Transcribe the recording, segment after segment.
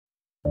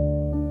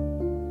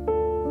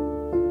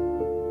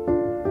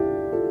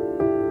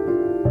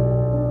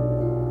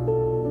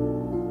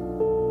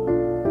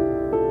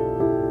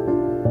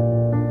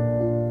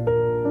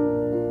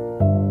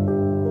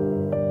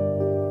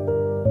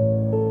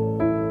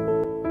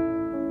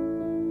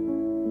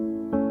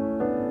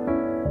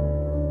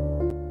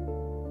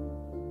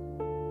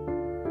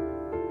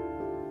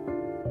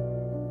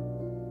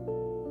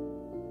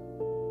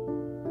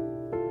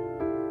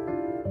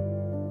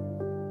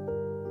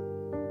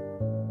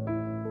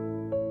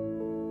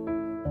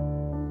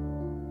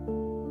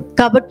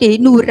కాబట్టి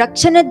నువ్వు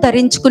రక్షణ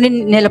ధరించుకుని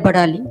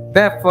నిలబడాలి.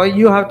 Therefore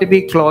you have to be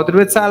clothed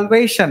with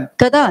salvation.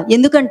 కదా,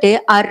 ఎందుకంటే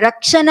ఆ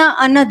రక్షణ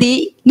అన్నది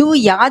నువ్వు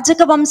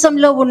యాజక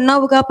వంశంలో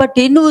ఉన్నావు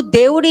కాబట్టి నువ్వు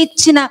దేవుడు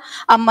ఇచ్చిన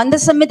ఆ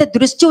మందసం మీద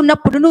దృష్టి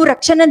ఉన్నప్పుడు నువ్వు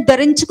రక్షణ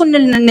ధరించుకుని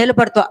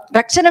నిలబడతావు.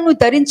 రక్షణ నువ్వు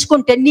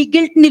ధరించుకుంటే నీ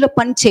గిల్ట్ నీలో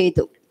పని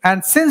చేయదు. And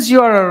since you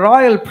are a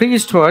royal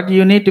priesthood,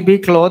 you need to be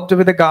clothed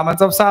with the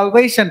garments of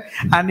salvation.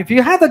 And if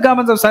you have the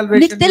garments of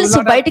salvation, నీకు తెలుసు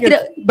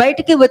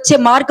బయటికి వచ్చే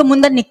మార్గం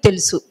ఉందని నీకు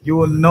తెలుసు. You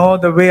will know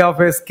the way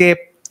of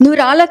escape. నువ్వు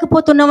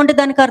రాలేకపోతున్నావు అంటే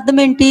దానికి అర్థం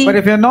ఏంటి? But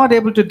if you're not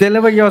able to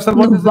deliver yourself,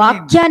 what does it mean?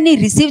 వాక్యాన్ని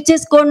రిసీవ్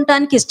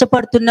చేసుకోవడానికి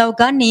ఇష్టపడుతున్నావు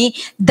కానీ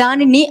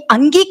దానిని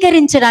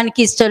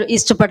అంగీకరించడానికి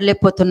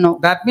ఇష్టపడలేకపోతున్నావు.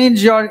 That means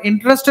you're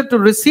interested to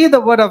receive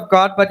the word of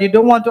God, but you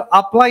don't want to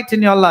apply it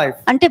in your life.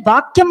 అంటే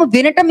వాక్యము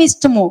వినటం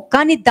ఇష్టము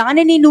కానీ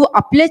దానిని నువ్వు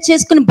అప్లై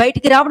చేసుకుని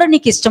బయటికి రావడం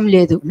నీకు ఇష్టం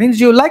లేదు. Means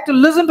you like to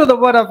listen to the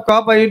word of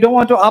God, but you don't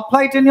want to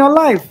apply it in your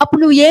life.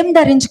 అప్పుడు నువ్వు ఏం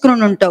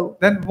ధరించుకుని ఉంటావు?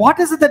 Then what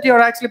is it that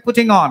you're actually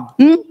putting on?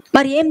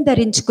 మరి ఏం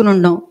ధరించుకుని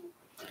ఉన్నావు?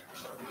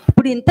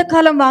 ఇప్పుడు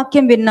ఇంతకాలం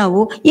వాక్యం విన్నావు,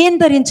 ఏం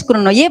ధరించుకుని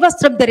ఉన్నావు? ఏ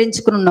వస్త్రం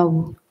ధరించుకుని ఉన్నావు?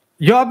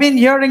 You have been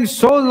hearing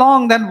so long,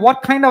 then what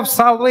kind of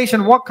salvation,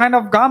 what kind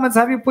of garments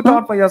have you put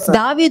on for yourself?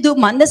 దావీదు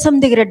మందసం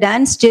దగ్గర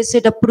డాన్స్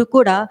చేసేటప్పుడు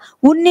కూడా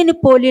ఉన్నిని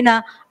పోలిన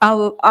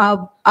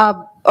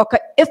ఒక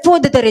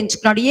ఎఫోద్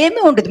ధరించుకున్నాడు.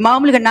 ఏమీ ఉండదు,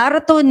 మామూలుగా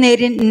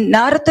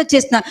నారతో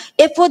చేసిన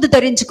ఎఫోద్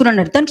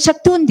ధరించుకున్నాడు. దానికి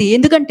శక్తి ఉంది,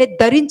 ఎందుకంటే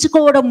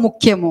ధరించుకోవడం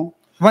ముఖ్యము.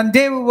 When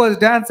David was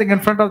dancing in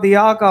front of the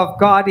ark of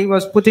God, he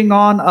was putting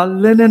on a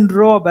linen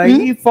robe, a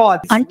ephod.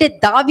 అంటే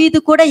దావీదు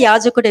కూడా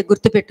యాజకుడే,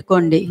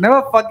 గుర్తుపెట్టుకోండి.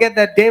 Never forget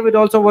that David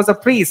also was a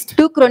priest.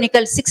 2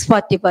 Chronicles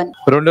 6:41.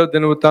 రెండవ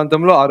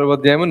దినవృత్తాంతంలో 6వ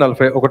అధ్యాయం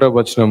 41వ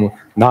వచనము.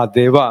 నా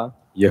దేవా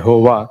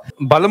యెహోవా,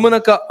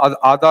 బలమునకు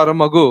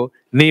ఆధారమగు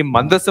నీ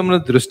మందసమును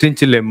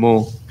దృష్టించిలెమ్ము,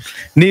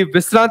 నీ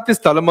విశ్రాంతి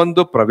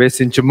స్థలమందు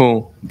ప్రవేశించుము.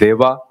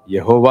 దేవా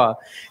యెహోవా,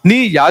 నీ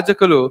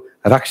యాజకులు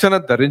రక్షణ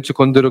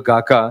ధరించుకొందురు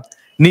గాక,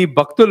 నీ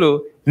భక్తులు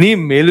నీ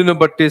మేలును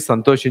బట్టి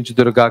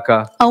సంతోషించుదురుగాక.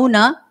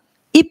 అవునా?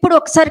 ఇప్పుడు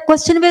ఒకసారి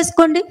క్వశ్చన్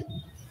వేసుకోండి.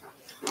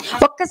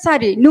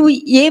 ఒక్కసారి నువ్వు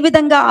ఏ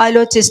విధంగా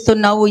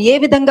ఆలోచిస్తున్నావు, ఏ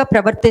విధంగా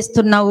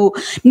ప్రవర్తిస్తున్నావు,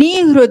 నీ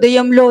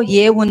హృదయంలో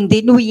ఏ ఉంది,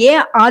 నువ్వు ఏ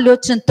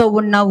ఆలోచనతో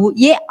ఉన్నావు,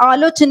 ఏ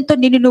ఆలోచనతో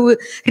నువ్వు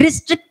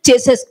రిస్ట్రిక్ట్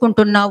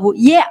చేసేసుకుంటున్నావు,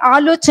 ఏ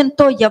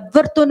ఆలోచనతో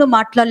ఎవరితోనూ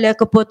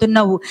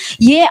మాట్లాడలేకపోతున్నావు,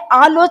 ఏ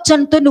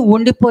ఆలోచనతో నువ్వు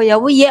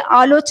ఉండిపోయావు, ఏ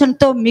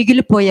ఆలోచనతో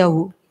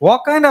మిగిలిపోయావు.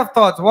 What kind of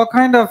thoughts, what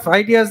kind of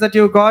ideas that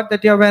you got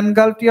that you have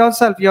engulfed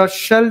yourself, you're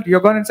shelled,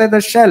 you're gone inside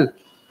the shell?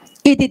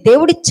 ఇది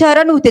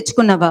దేవుడిచ్చారా, నువ్వు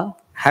తెచ్చుకున్నావా?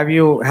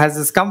 Has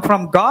this come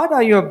from God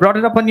or you have brought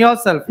it upon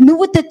yourself?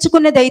 నువ్వు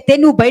తెచ్చుకున్నదైతే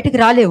నువ్వు బయటికి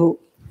రాలేవు.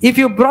 If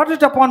you brought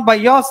it upon by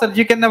yourself,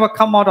 you can never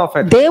come out of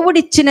it.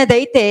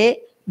 దేవుడిచ్చినదైతే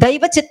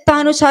దైవ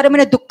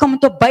చిత్తానుసారమైన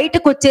దుఃఖంతో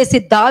బయటకు వచ్చేసి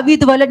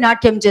దావీదు వల్ల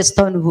నాట్యం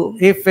చేస్తావు నువ్వు.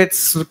 If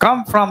it's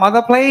come from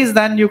other place,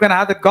 then you can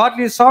have the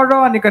godly sorrow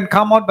and you can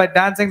come out by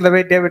dancing the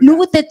way David.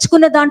 నువ్వు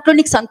తెచ్చుకున్న దాంట్లో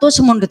నీకు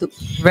సంతోషం ఉండదు.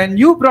 When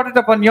you brought it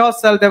upon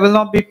yourself, there will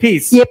not be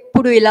peace.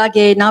 ఎప్పుడు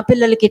ఇలాగే నా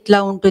పిల్లలకి ఇట్లా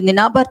ఉంటుంది,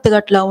 నా భర్తకి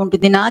అట్లా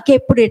ఉంటుంది, నాకే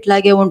ఎప్పుడు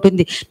ఇట్లాగే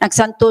ఉంటుంది, నాకు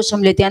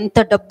సంతోషం లేదు, ఎంత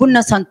డబ్బున్న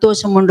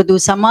సంతోషం ఉండదు,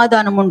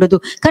 సమాధానం ఉండదు.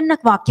 కానీ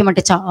నాకు వాక్యం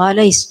అంటే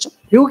చాలా ఇష్టం.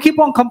 You keep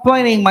on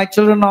complaining, my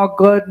children are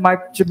good,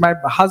 my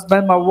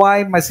husband, my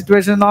wife, my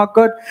situation is not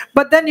good.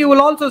 But then you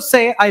will also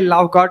say, I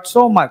love God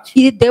so much.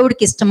 ఇది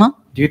దేవుడికి ఇష్టమా?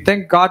 Do you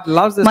think God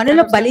loves this?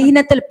 మనలో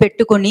బలహీనతలు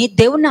పెట్టుకొని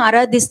దేవుణ్ణి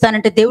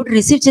ఆరాధిస్తానంటే దేవుడు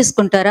receive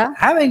చేసుకుంటారా?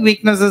 Having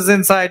weaknesses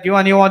inside you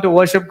and you want to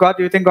worship God,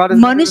 do you think God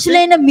is?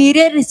 మనుషులైన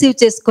మీరే రిసీవ్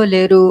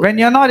చేసుకోలేరు. When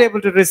you're not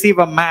able to receive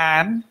a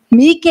man,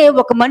 మీకే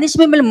ఒక మనిషి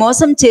మిమ్మల్ని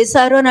మోసం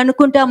చేశారు అని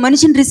అనుకుంటే ఆ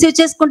మనిషిని రిసీవ్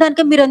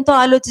చేసుకోవడానికి మీరు ఎంతో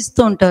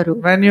ఆలోచిస్తూ ఉంటారు.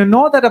 when you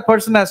know that a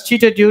person has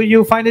cheated you, you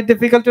find it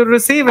difficult to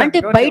receive him.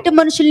 అంటే బయట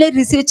మనుషుల్ని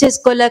రిసీవ్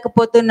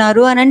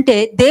చేసుకోలేకపోతున్నారు అని అంటే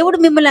దేవుడు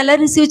మిమ్మల్ని ఎలా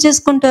రిసీవ్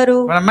చేసుకుంటారు?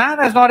 When a man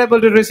is not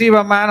able to receive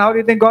a man, how do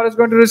you think God is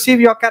going to receive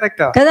your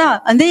character? కదా,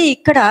 అదే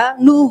ఇక్కడ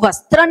నువ్వు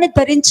వస్త్రాన్ని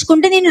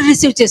ధరించుకుంటే నేను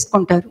రిసీవ్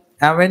చేసుకుంటారు.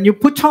 And when you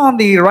put on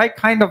the right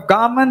kind of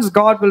garments,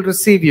 God will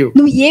receive you.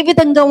 నువ్వు ఏ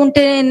విధంగా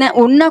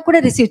ఉన్నా కూడా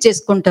రిసీవ్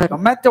చేసుకుంటారు. No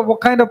matter what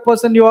kind of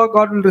person you are,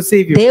 God will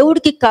receive you.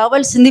 దేవుడికి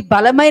కావాల్సింది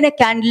బలమైన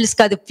క్యాండిల్స్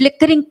కాదు,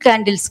 ఫ్లిక్కరింగ్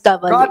క్యాండిల్స్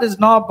కావాలి. God is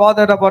not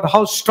bothered about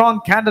how strong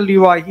candle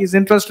you are. He is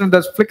interested in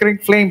the flickering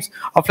flames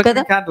of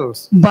flickering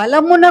candles.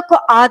 బలమునకు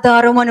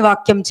ఆధారం అని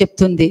వాక్యం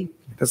చెప్తుంది.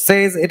 It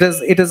says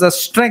it is a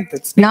strength.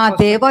 నా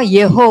దేవా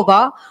యెహోవా,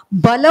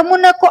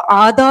 బలమునకు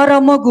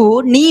ఆధారముగు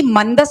నీ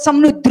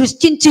మందసమును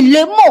దృష్టించి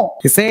లెమ్ము.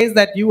 He says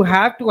that you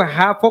have to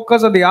have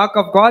focus on the ark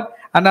of God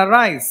and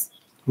arise.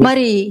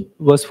 మరి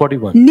verse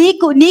 41.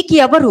 నీకు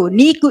ఎవరు,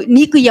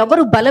 నీకు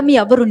ఎవరు బలం,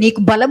 ఎవరు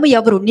నీకు బలము,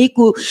 ఎవరు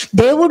నీకు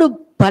దేవుడు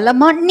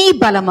బలమా, నీ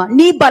బలమా?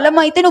 నీ బలం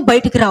అయితే నువ్వు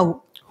బయటికి రావు.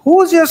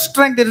 Who's your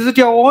strength? Is it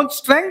your own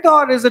strength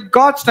or is it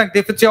God's strength?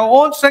 If it's your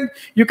own strength,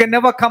 you can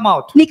never come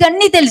out. నీకు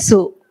అన్నీ తెలుసు.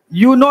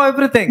 You know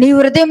everything. నీ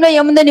హృదయంలో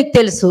ఏముందో నీకు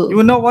తెలుసు.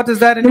 You know what is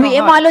there in your heart. నువ్వు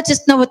ఏం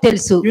ఆలోచిస్తున్నావో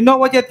తెలుసు. You know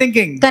what you're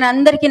thinking. కానీ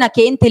అందరికీ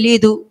నాకేం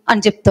తెలియదు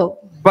అని చెప్తావు.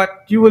 but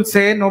you will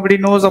say nobody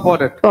knows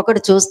about it.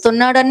 ఒకడు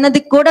చూస్తున్నాడు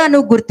అన్నది కూడా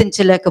నువ్వు You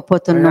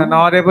గుర్తించలేకపోతున్నావు are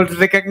not able to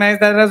recognize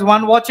that there is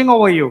one watching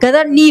over you.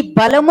 కదా. నీ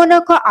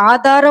బలమునకు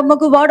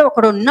ఆధారముగు వాడు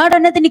ఒకడు ఉన్నాడు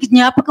అన్నది నీకు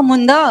జ్ఞాపకం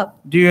ఉందా?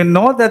 Do you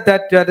know that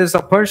there is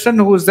a person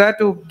who is there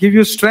to give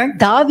you strength?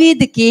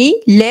 దావీదుకి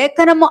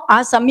లేఖనము ఆ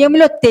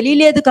సమయంలో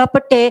తెలియలేదు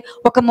కాబట్టి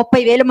ఒక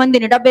 30,000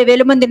 మందిని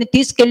 70,000 మందిని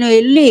తీసుకెళ్ళి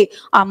వెళ్ళి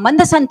ఆ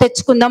మందసాన్ని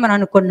తెచ్చుకుందాం అని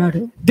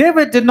అనుకున్నాడు.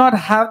 David did not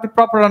have the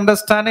proper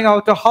understanding how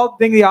to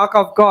bring the ark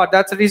of God.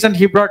 That's the reason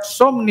he brought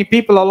so many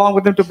people along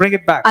with him to bring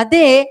it back.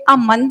 అదే ఆ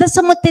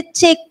మందసము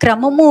తెచ్చే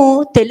క్రమము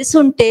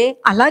తెలుసుంటే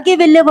అలాగే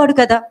వెళ్ళేవాడు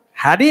కదా.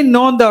 Had he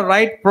known the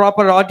right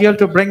proper ordeal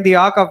to bring the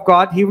ark of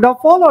God, he would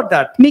have followed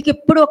that. మీకు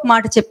ఇప్పుడు ఒక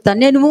మాట చెప్తాను.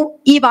 నేను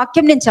ఈ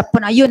వాక్యం నేను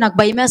చెప్పను, అయ్యో నాకు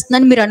భయం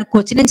వేస్తుందని మీరు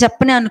అనుకోవచ్చు, నేను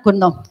చెప్పనే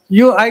అనుకుందాం.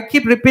 I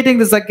keep repeating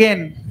this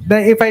again.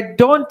 That if I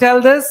don't tell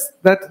this,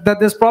 that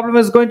this problem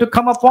is going to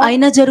come upon.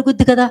 అయినా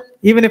జరుగుద్ది కదా.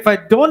 Even if I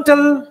don't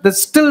tell, that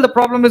still the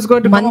problem is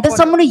going to come upon.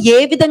 మందసమును ఏ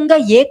విధంగా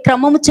ఏ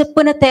క్రమము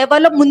చెప్పున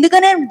తేవాలో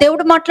ముందుగానే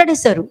దేవుడు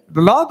మాట్లాడేశారు.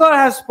 The Lord God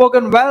has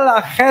spoken well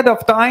ahead of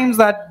times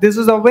that this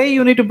is the way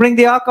you need to bring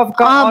the ark of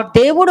God.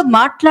 దేవుడు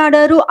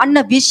మాట్లాడారు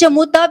అన్న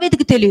విషయము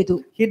దావీదుకు తెలియదు.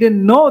 He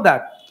didn't know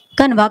that.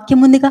 కానీ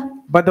వాక్యం ఉందిగా.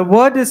 But the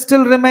word is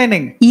still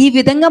remaining. ఈ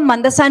విధంగా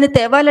మందసాన్ని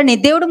తేవాలని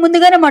దేవుడు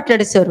ముందుగానే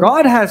మాట్లాడేశారు.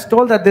 God has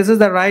told that this is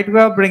the right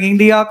way of bringing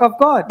the ark of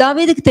God.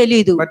 దావీదుకు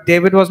తెలియదు. But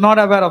David was not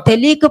aware of it.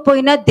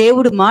 తెలియకపోయినా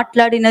దేవుడు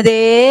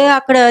మాట్లాడినదే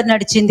అక్కడ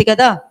నడిచింది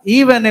కదా.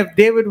 Even if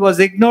David was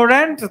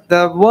ignorant,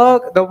 the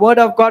word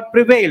of God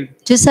prevailed.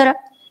 చూసారా,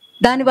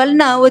 దాని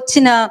వలన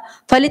వచ్చిన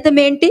ఫలితం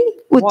ఏంటి?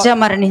 Uzzah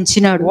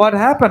మరణించినాడు. What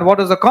happened? What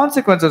was the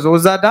consequences?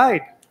 Uzzah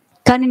died.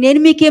 కానీ నేను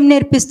మీకేం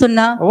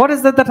నేర్పిస్తున్నా? What is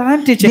that I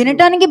am teaching?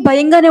 వినటానికి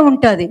భయంగానే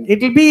ఉంటది, It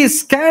will be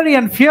scary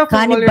and fearful.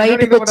 కానీ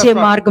బయటకు వచ్చే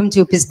మార్గం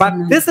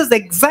చూపిస్తాను. But this is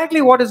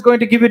exactly what is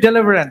going to give you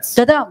deliverance.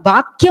 కదా.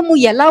 వాక్యము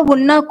ఎలా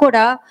ఉన్నా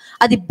కూడా,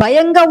 అది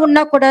భయంగా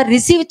ఉన్నా కూడా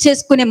రిసీవ్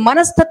చేసుకునే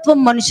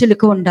మనస్తత్వం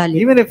మనుషులకు ఉండాలి.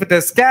 Even if it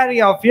is scary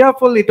or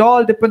fearful, it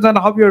all depends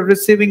on how you are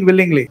receiving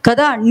willingly.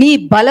 కదా. నీ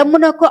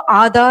బలమునకు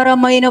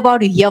ఆధారమైన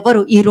వాడు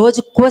ఎవరు? ఈ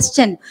రోజు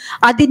క్వశ్చన్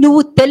అది.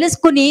 నువ్వు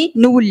తెలుసుకుని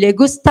నువ్వు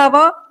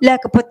లెగుస్తావా,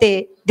 లేకపోతే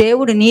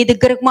దేవుడు నీ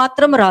దగ్గరకు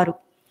మాత్రం రారు?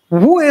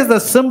 Who is the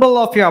symbol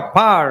of your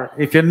power?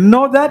 If you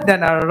know that,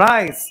 then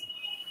arise.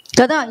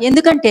 కదా.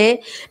 ఎందుకంటే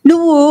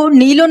నువ్వు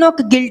నీలోనే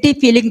ఒక గిల్టీ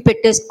ఫీలింగ్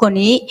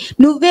పెట్టేసుకొని,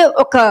 నువ్వే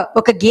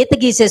ఒక గీత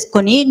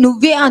గీసేసుకొని,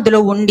 నువ్వే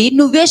అందులో ఉండి,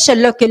 నువ్వే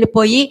షెల్లోకి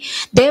వెళ్ళిపోయి,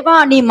 దేవా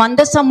నీ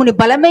మందసముని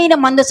బలమైన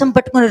మందసం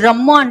పట్టుకుని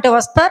రమ్ము అంటే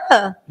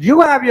వస్తారా? You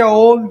have your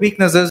own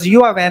weaknesses.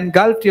 You have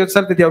engulfed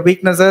yourself with your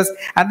weaknesses,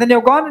 and then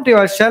you've gone into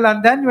your shell,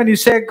 and then when you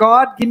say,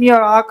 God, give me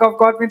your ark of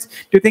God, means,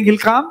 do you think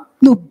he'll come?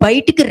 నువ్వు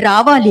బయటికి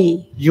రావాలి.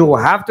 You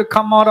have to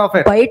come out of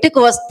it. బయటకు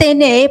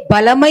వస్తేనే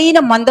బలమైన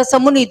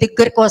మందసము నీ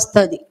దగ్గరకు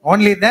వస్తుంది.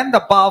 Only then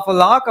the powerful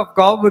ark of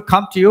God will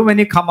come to you when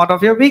you come out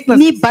of your weakness.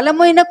 నీ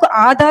బలమైనకు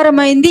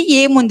ఆధారమైంది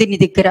ఏముంది నీ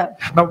దగ్గర?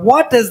 Now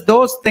what is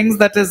those things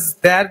that is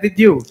there with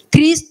you?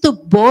 క్రీస్తు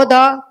బోధ,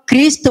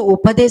 క్రీస్తు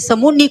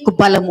ఉపదేశము నీకు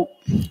బలము.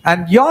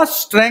 And your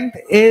strength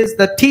is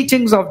the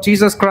teachings of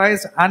Jesus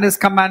Christ and his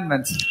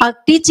commandments. ఆ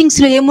టీచింగ్స్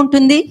లో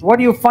ఏముంటుంది? What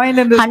do you find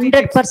in this?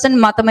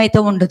 100%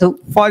 మతమైతే ఉండదు.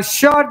 For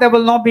sure there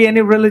will not be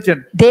any religion.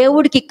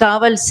 దేవుడికి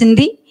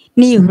కావాల్సింది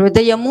నీ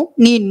హృదయము,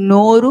 నీ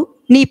నోరు,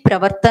 నీ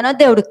ప్రవర్తన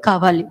దేవుడికి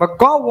కావాలి. But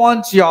God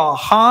wants your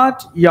heart,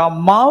 your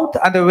mouth,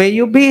 and the way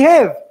you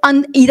behave.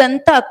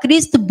 ఇదంతా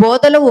క్రీస్తు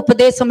బోధల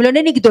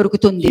ఉపదేశంలోనే నీకు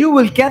దొరుకుతుంది. You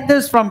will get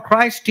this from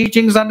Christ's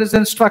teachings and his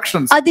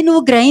instructions. అది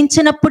నువ్వు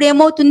గ్రహించినప్పుడు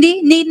ఏమవుతుంది?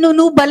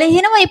 నువ్వు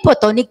బలహీనం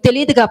అయిపోతావు, నీకు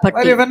తెలియదు కాబట్టి.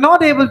 But if you're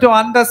not able to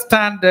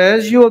understand this,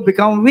 you will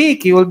become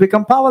weak, you will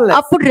become powerless.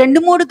 అప్పుడు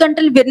 2-3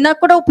 గంటలు విన్నా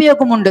కూడా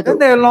ఉపయోగం ఉండదు.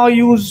 Then they will not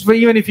use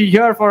even if you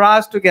hear for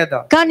hours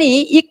together. కానీ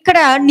ఇక్కడ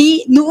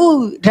నువ్వు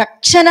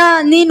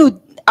రక్షణని, నువ్వు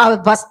ఆ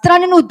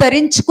వస్త్రాన్ని నువ్వు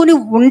ధరించుకుని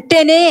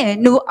ఉంటేనే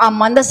నువ్వు ఆ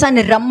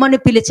మందసాన్ని రమ్మని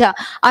పిలిచే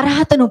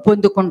అర్హత నువ్వు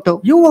పొందుకుంటావు.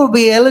 You will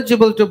be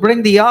eligible to bring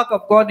the ark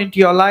of God into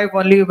your life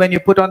only when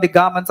you put on the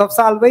garments of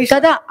salvation.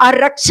 కదా. ఆ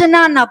రక్షణ,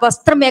 నా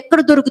వస్త్రం ఎక్కడ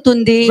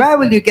దొరుకుతుంది? Where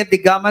will you get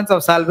the garments of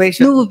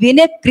salvation? నువ్వు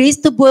వినే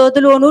క్రీస్తు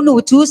బోధలోను,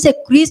 నువ్వు చూసే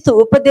క్రీస్తు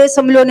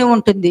ఉపదేశంలోనే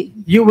ఉంటుంది.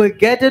 You will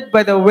get it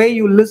by the way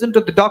you listen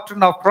to the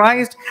doctrine of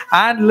Christ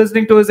and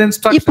listening to his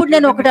instructions. ఇప్పుడు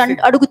నేను ఒకటి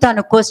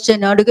అడుగుతాను,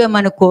 క్వశ్చన్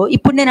అడిగామనుకో.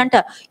 ఇప్పుడు నేనంట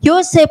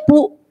యోసేపు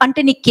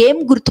అంటే నీకేం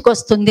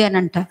గుర్తుకొస్తుంది అని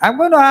అంట. I'm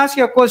going to ask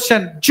you a question.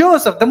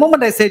 Joseph, the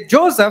moment I say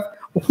Joseph,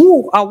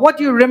 what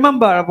do you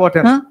remember about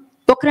him?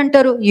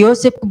 ఒకరంటారు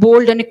యోసేపు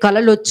బోల్డ్ అని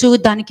కళలు వచ్చు,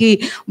 దానికి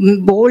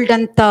బోల్డ్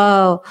అంతా,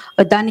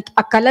 దానికి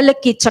ఆ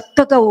కళలకి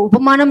చక్కగా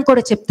ఉపమానం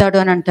కూడా చెప్తాడు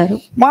అని అంటారు.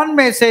 One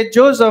may say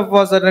Joseph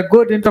was a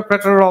good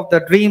interpreter of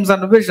the dreams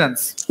and visions.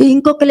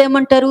 ఇంకొకరు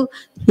ఏమంటారు,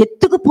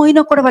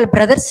 ఎత్తుకుపోయినా కూడా వాళ్ళ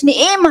బ్రదర్స్ ని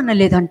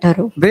ఏమనలేదు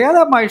అంటారు. The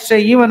other might say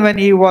even when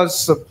he was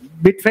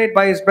betrayed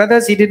by his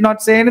brothers, he did not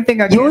say anything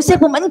against them.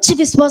 యోసేపు మంచి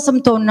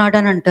విశ్వాసంతో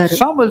ఉన్నాడని అంటారు.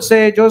 Some will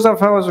say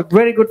Joseph was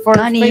very good for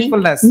his కానీ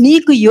faithfulness.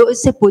 నీకు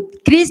యోసేపు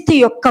క్రీస్తు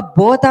యొక్క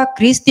బోధ,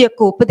 క్రీస్తు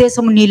యొక్క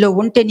ఉపదేశం నీలో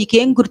ఉంటే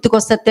నీకేం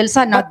గుర్తుకొస్తుంది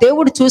తెలుసా? నా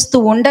దేవుడు చూస్తూ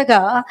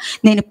ఉండగా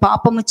నేను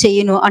పాపము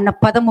చేయను అన్న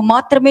పదము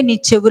మాత్రమే నీ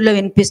చెవుల్లో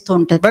వినిపిస్తూ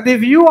ఉంటది. But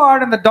if you are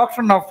in the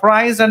doctrine of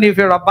Christ and if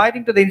you're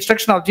abiding to the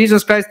instruction of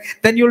Jesus Christ,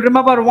 then you'll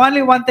remember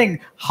only one thing: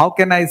 how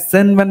can I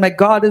sin when my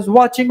God is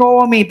watching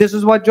over me? This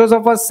is what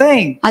Joseph was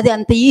saying. అది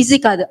అంత easy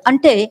కాదు.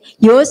 అంటే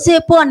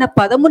యోసేపు అన్న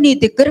పదము నీ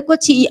దగ్గరకు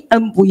వచ్చి,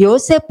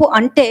 యోసేపు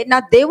అంటే నా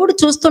దేవుడు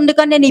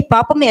చూస్తుండగా నేను ఈ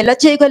పాపం ఎలా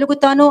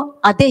చేయగలుగుతాను,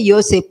 అదే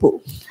యోసేపు.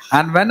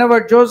 And whenever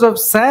Joseph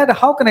said,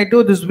 how can I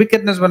do this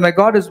wickedness when my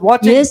God is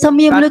watching? ఏ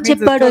సమయంలో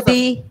చెప్పాడు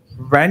అది?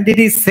 When did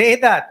he say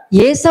that?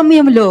 ఏ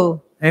సమయంలో?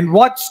 In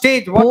what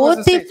stage? What was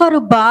the stage? Potiphar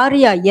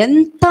భార్య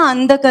ఎంత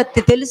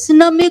అందగత్తి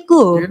తెలుసునా మీకు?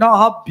 You know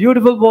how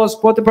beautiful was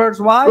Potiphar's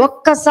wife?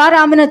 ఒక్కసారి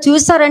ఆమెను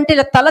చూసారంటే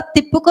ఇలా తల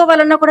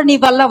తిప్పుకోవాలన్నా కూడా నీ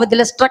వల్ల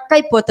వదిలే స్ట్రక్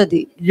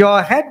అయిపోతది. Your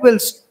head will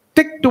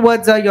stick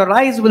towards her, your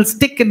eyes will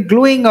stick in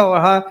gluing over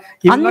her.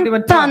 You will not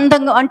even అంత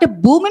అందంగా, అంటే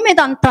భూమి మీద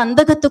అంత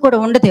అందగత్తి కూడా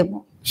ఉండదేమో.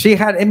 She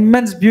had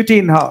immense beauty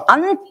in her.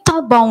 అంత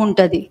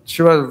బాగుంటది.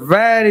 She was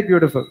very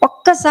beautiful.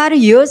 ఒక్కసారి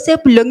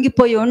యోసేపు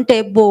లొంగిపోయి ఉంటే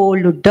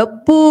బోల్డు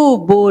డబ్బు,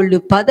 బోల్డు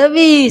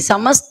పదవి,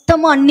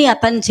 సమస్తము అన్ని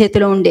అతని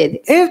చేతిలో ఉండేది.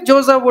 If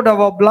Joseph would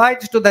have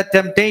obliged to that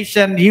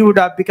temptation, he would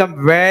have become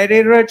very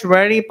rich,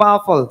 very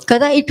powerful.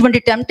 కదా,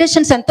 ఇటువంటి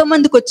టెంప్టేషన్స్ ఎంతో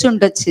మందికి వచ్చి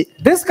ఉండొచ్చు.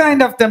 This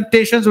kind of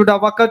temptations would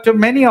have occurred to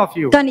many of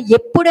you. కానీ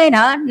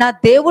ఎప్పుడైనా నా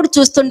దేవుడు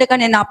చూస్తుండగా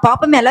నేను ఆ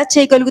పాపం ఎలా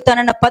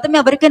చేయగలుగుతానన్న పదం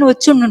ఎవరికైనా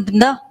వచ్చి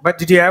ఉంటుందా? But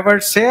did you ever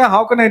say,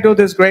 how can I do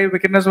this great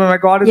wickedness when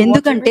my God is watching me?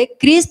 ఎందుకంటే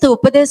క్రీస్తు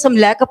ఉపదేశం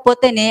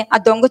లేకపోతేనే ఆ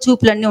దొంగ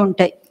చూపులన్నీ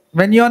ఉంటాయి.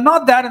 When you are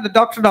not there in the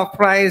doctrine of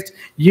Christ,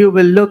 you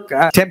will look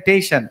at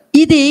temptation.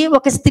 ఇది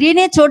ఒక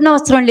స్త్రీనే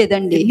చూడనవసరం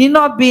లేదండి. It need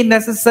not be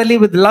necessarily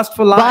with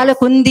lustful eyes.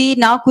 వాళ్ళకుంది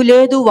నాకు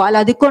లేదు, వాళ్ళు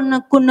అది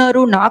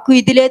కొనుక్కున్నారు నాకు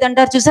ఇది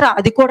లేదంటారు చూసారా,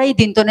 అది కూడా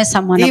దీంతోనే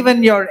సమానం. Even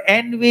your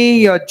envy,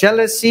 your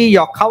jealousy,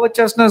 your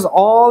covetousness,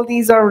 all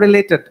these are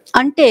related.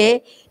 అంటే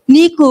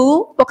నీకు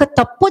ఒక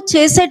తప్పు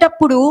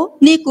చేసేటప్పుడు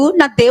నీకు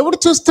నా దేవుడు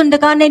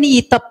చూస్తుండగా నేను ఈ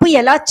తప్పు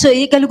ఎలా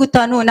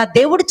చేయగలుగుతాను, నా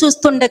దేవుడు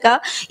చూస్తుండగా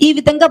ఈ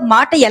విధంగా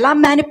మాట ఎలా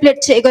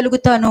మ్యానిపులేట్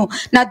చేయగలుగుతాను,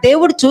 నా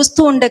దేవుడు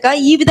చూస్తూ ఉండగా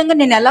ఈ విధంగా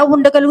నేను ఎలా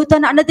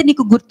ఉండగలుగుతాను అన్నది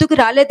నీకు గుర్తుకు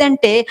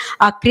రాలేదంటే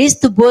ఆ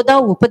క్రీస్తు బోధ,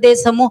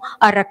 ఉపదేశము,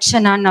 ఆ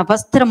రక్షణ, నా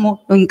వస్త్రము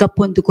ఇంకా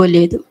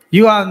పొందుకోలేదు.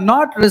 You have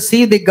not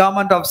received the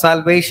garment of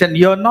salvation.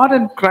 You are not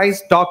in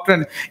Christ's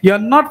doctrine. You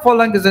are not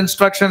following his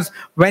instructions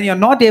when you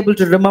are not able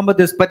to remember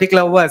this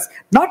particular verse.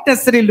 Not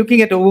necessarily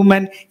looking at a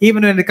woman,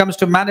 even when it comes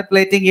to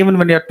manipulating, even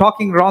when you are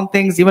talking wrong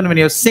things, even when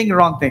you are saying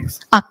wrong things.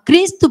 ఆ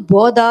క్రీస్తు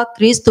బోధ,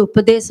 క్రీస్తు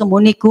ఉపదేశము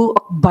నీకు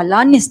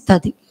బలాన్ని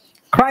ఇస్తది.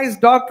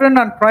 Christ's doctrine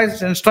and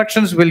Christ's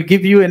instructions will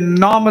give you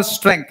enormous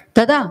strength.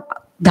 కదా,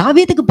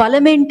 దావీదుకు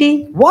బలం ఏంటి?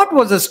 What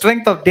was the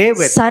strength of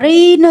David?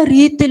 సరైన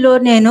రీతిలో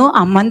నేను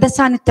ఆ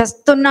మందసాన్ని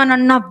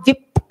తెస్తున్నానన్న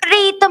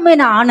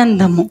విపరీతమైన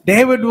ఆనందము.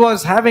 David was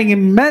having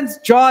immense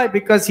joy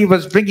because he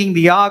was bringing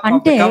the ark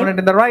of the covenant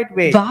in the right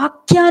way.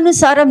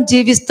 వాక్యానుసారం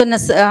జీవిస్తున్న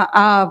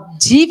ఆ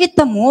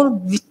జీవితము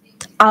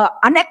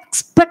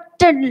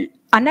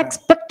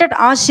అన్ఎక్స్పెక్టెడ్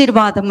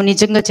ఆశీర్వాదము.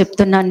 నిజంగా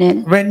చెప్తున్నాను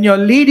నేను. When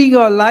you're leading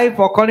your life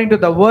according to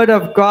the word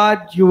of God,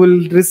 you will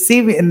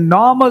receive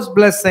enormous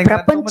blessings.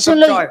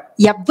 ప్రపంచంలో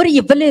ఎవ్వరు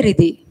ఇవ్వలేరు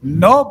ఇది.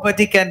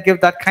 Nobody can give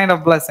that kind of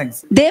blessings.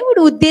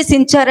 దేవుడు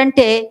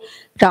ఉద్దేశించారంటే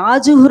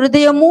రాజు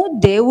హృదయము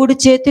దేవుడి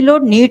చేతిలో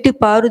నీటి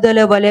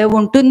పారుదల వలె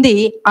ఉంటుంది.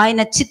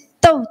 ఆయన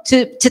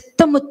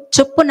చిత్తము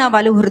చొప్పున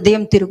వాళ్ళ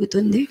హృదయం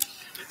తిరుగుతుంది.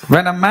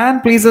 When a man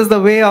pleases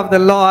the way of the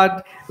Lord,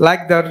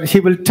 he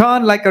will turn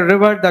like a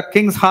river, the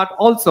king's heart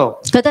also.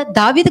 కదా,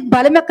 దావీదుకు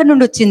బలం ఎక్కడి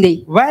నుండి వచ్చింది?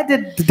 Where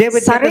did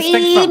David get the strength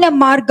సరైన from?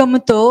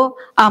 మార్గముతో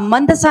ఆ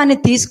మందసాన్ని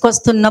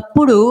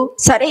తీసుకొస్తున్నప్పుడు,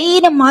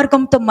 సరైన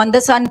మార్గంతో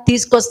మందసాన్ని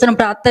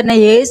తీసుకొస్తున్నప్పుడు అతను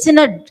వేసిన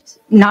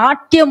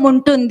నాట్యం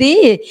ఉంటుంది.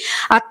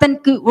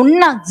 అతనికి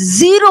ఉన్న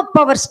 0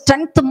 పవర్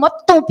స్ట్రెంగ్త్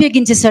మొత్తం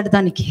ఉపయోగించేశాడు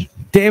దానికి.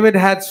 David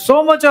had so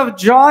much of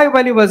joy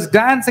while he was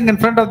dancing in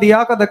front of the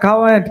ark of the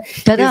covenant.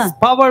 His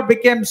power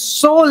became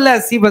so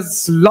less, he was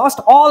lost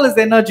all his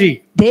energy.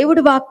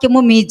 దేవుడి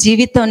వాక్యము మీ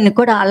జీవితాన్ని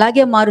కూడా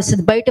అలాగే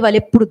మారుస్తుంది. బయట వాళ్ళు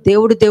ఎప్పుడు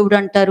దేవుడు దేవుడు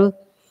అంటారు,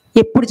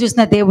 ఎప్పుడు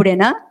చూసినా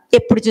దేవుడేనా,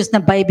 ఎప్పుడు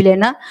చూసినా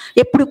బైబిలేనా,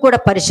 ఎప్పుడు కూడా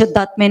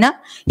పరిశుద్ధాత్మేనా,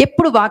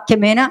 ఎప్పుడు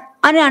వాక్యమేనా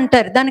అని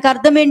అంటారు. దానికి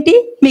అర్థం ఏంటి?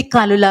 మీ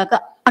కాలులాగా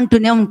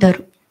అంటూనే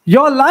ఉంటారు.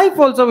 Your life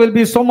also will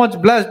be so much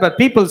blessed, but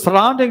people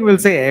surrounding will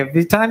say,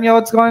 every time you're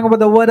what's going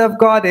about the word of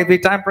God, every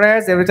time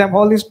prayers, every time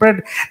Holy Spirit.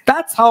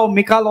 That's how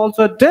Michal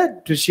also did.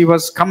 She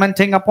was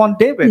commenting upon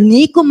David.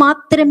 నీకు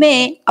మాత్రమే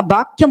ఆ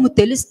వాక్యము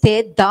తెలిస్తే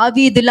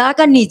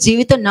దావీదులాగా నీ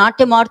జీవితం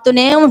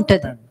నాట్యమాడుతూనే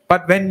ఉంటది.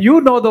 But when you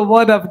know the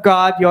word of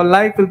God, your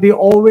life will be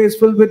always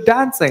filled with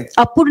dancing.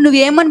 అప్పుడు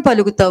నువ్వేమని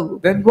పలుకుతావు?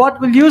 Then what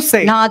will you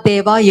say? నా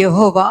దేవా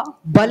యెహోవా,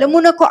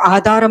 బలమునకు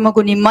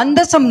ఆధారమగు నీ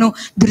మందసమును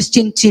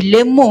దృష్టించి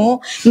లెమ్ము,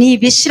 నీ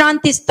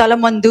విశ్రాంతి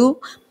స్థలమందు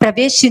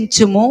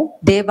ప్రవేశించుము.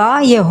 దేవా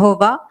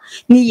యెహోవా,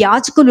 నీ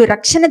యాజకులు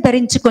రక్షణ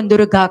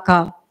ధరించుకొందురుగాక.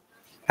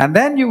 And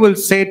then you will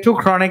say, 2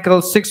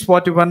 Chronicles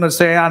 6:41 will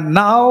say, and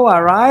now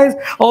arise,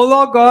 O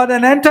Lord God,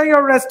 and enter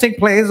your resting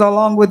place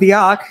along with the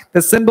ark,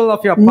 the symbol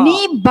of your నీ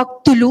power.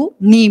 భక్తులు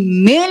నీ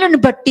మేలును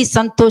బట్టి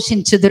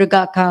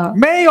సంతోషించుదురుగాక.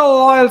 May your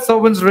loyal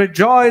servants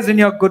rejoice in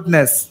your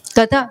goodness.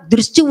 కదా,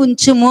 దృష్టి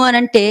ఉంచుము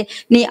అనంటే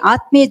నీ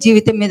ఆత్మీయ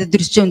జీవితం మీద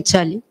దృష్టి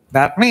ఉంచాలి.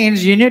 That means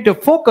you need to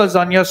focus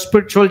on your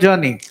spiritual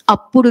journey.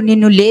 అప్పుడు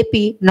నిన్ను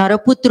లేపి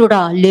నరపుత్రుడా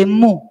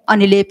లెమ్ము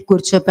అని లేపి And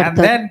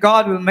కూర్చోపెడతాడు. then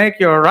God will make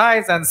you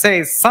arise and say,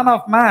 Son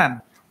of man.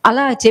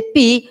 అలా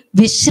చెప్పి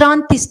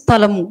విశ్రాంతి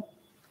స్థలము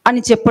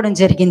అని చెప్పడం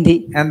జరిగింది.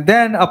 And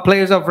then a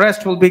place of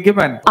rest will be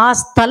given. ఆ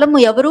స్థలము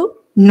ఎవరు?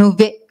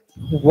 నువ్వే.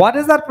 What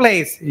is that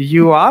place?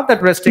 You are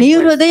that resting నీ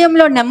place.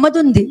 హృదయంలో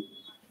నెమ్మది ఉంది,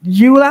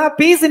 You will have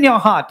peace in your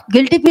heart.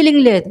 Guilty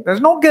feeling లేదు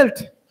There's no guilt.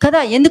 కదా.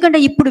 ఎందుకంటే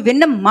ఇప్పుడు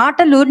విన్న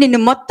మాటలు నిన్ను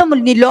మొత్తం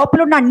నీ లోపల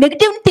ఉన్న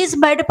నెగటివ్ తీసి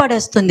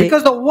బయటపడేస్తుంది.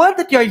 Because the word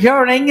that you're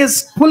hearing is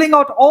pulling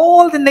out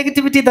all the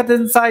negativity that is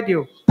inside you.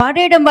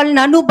 పడేయడం వలన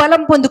నువ్వు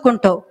బలం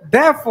పొందుకుంటావు.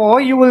 Therefore,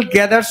 you will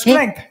gather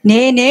strength.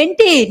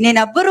 నేనేంటి,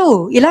 నేనెవ్వరు,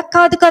 ఇలా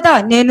కాదు కదా,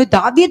 నేను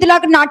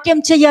దావీదులాగా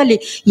నాట్యం చేయాలి,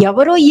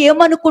 ఎవరో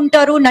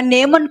ఏమనుకుంటారు, నన్ను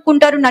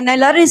ఏమనుకుంటారు, నన్ను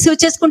ఎలా రిసీవ్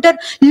చేసుకుంటారు.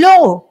 లో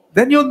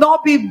Then you'll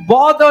not be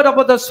bothered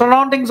about the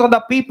surroundings or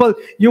the people.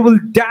 You will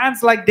dance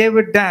like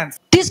David danced.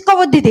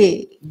 తీసుకోవద్దు, ఇది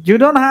You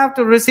don't have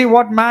to receive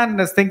what man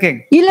is thinking.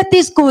 ఇలా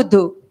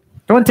తీసుకోవద్దు.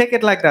 Don't take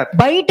it like that.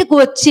 బయటకు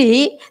వచ్చి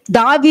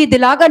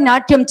దావీదులాగా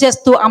నాట్యం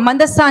చేస్తూ ఆ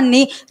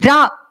మందసాన్ని రా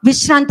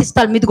విశ్రాంతి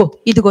స్థలం, ఇదిగో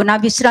ఇదిగో నా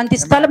విశ్రాంతి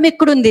స్థలం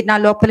ఇక్కడుంది, నా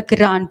లోపలికి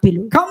రా అని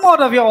పిలు. Come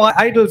out of your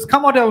idols,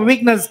 come out of your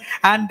weakness,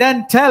 and then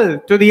tell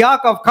to the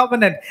ark of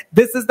covenant,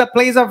 this is the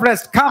place of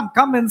rest.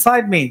 Come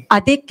inside me.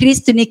 అదే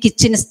క్రీస్తు నీకు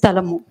ఇచ్చిన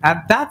స్థలము, And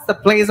that's the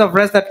place of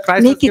rest that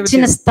Christ has నీకు given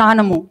ఇచ్చిన you.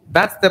 స్థానము.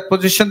 That's the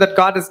position that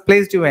God has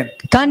placed you in.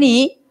 కానీ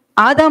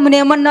ఆదాముని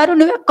ఏమన్నారు?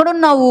 నువ్వు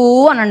ఎక్కడున్నావు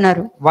అని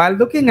అన్నారు. While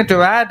looking into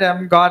Adam,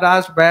 God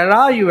asked, where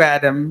are you,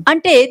 Adam?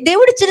 అంటే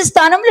దేవుడిచ్చిన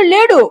స్థానంలో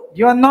లేడు,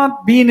 You are not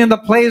being in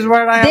the place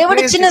where I have placed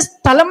దేవుడిచ్చిన you.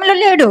 స్థలంలో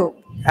లేడు,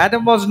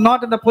 Adam was not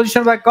in the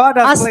position where God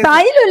ఆ has placed him.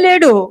 స్థాయిలో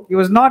లేడు. He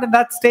was not in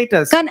that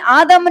status. కానీ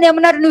ఆదాముని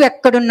ఏమన్నారు? నువ్వు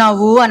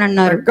ఎక్కడున్నావు అని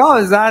అన్నారు. But God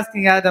is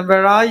asking Adam,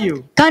 where are you?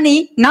 కానీ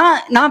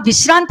నా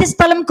విశ్రాంతి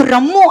స్థలంకు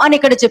రమ్ము అని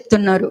ఇక్కడ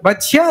చెప్తున్నారు. But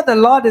here the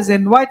Lord is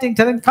inviting,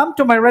 telling, come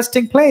to my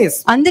resting place.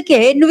 అందుకే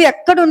నువ్వు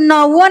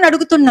ఎక్కడున్నావు అని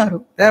అడుగుతున్నారు.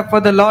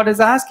 Therefore the Lord is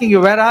asking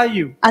you, where are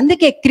you?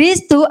 అందుకే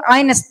క్రీస్తు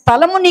ఆయన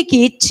స్థలము నీకు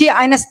ఇచ్చి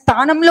ఆయన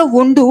స్థానంలో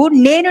ఉండు,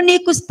 నేను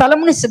నీకు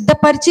స్థలమును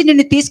సిద్ధపరిచి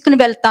నిన్ను తీసుకుని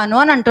వెళ్తాను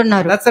అని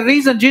అంటున్నారు. That's the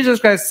reason Jesus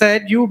Christ said,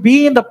 you be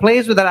in the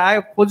place where I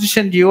have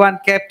positioned you and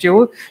kept you,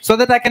 so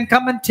that I can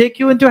come and take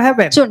you into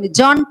heaven. చూడండి,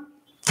 John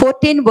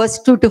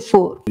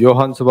 14:2-4.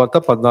 యోహాను సువార్త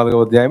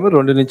 14వ అధ్యాయము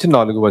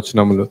 2-4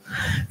 వచనములు.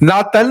 నా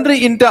తండ్రి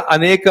ఇంట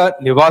అనేక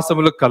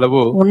నివాసములు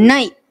కలవు,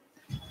 ఉన్నాయి,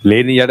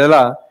 లేని ఎడల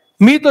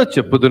మీతో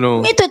చెప్పుదును,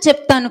 మీతో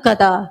చెప్తాను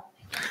కదా.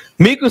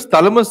 మీకు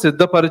స్థలము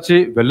సిద్ధపరిచి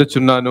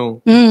వెళ్ళుచున్నాను.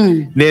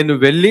 నేను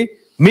వెళ్ళి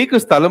మీకు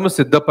స్థలము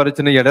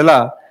సిద్ధపరిచిన ఎడల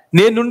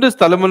నేనుండు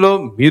స్థలములో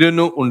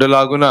మీరును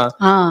ఉండలాగున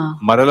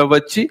మరల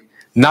వచ్చి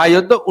నా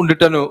యొద్ద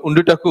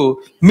ఉండుటకు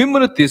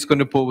మిమ్మును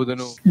తీసుకొని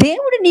పోవుదును.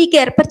 దేవుడు నీకు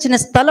ఏర్పరిచిన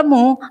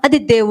స్థలము అది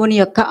దేవుని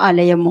యొక్క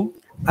ఆలయము.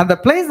 And the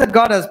place that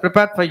God has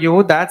prepared for you,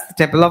 that's the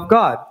temple of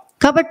God.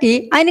 కాబట్టి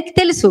ఆయనకి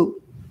తెలుసు.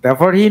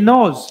 Therefore he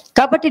knows.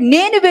 కాబట్టి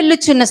నేను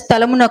వెళ్ళుచున్న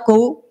స్థలమునకు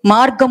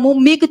మార్గము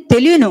మీకు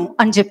తెలియను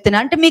అని చెప్తున్నా.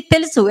 అంటే మీకు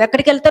తెలుసు,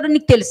 ఎక్కడికి వెళ్తారో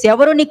నీకు తెలుసు,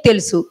 ఎవరో నీకు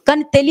తెలుసు,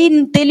 కానీ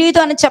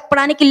తెలియదు అని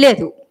చెప్పడానికి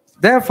లేదు.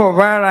 Therefore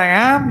where I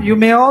am you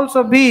may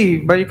also be,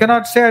 but you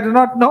cannot say I do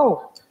not know.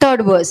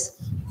 3rd verse.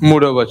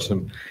 3వ వచనం.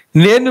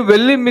 నేను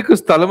వెళ్ళి మీకు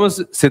స్థలము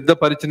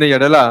సిద్ధపరిచిన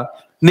ఎడల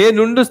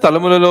నేనుండు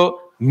స్థలములలో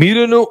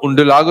మీరును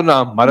ఉండులాగున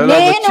మరలా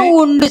వచ్చి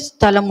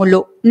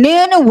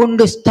నేను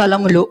ఉండు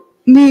స్థలములో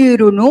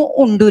మీరును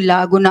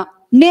ఉండులాగున,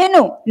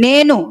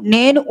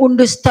 నేను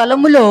ఉండు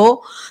స్థలములో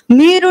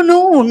మీరును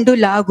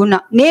ఉండులాగున,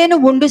 నేను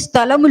ఉండు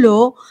స్థలములో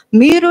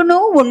మీరును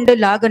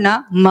ఉండులాగున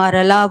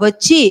మరలా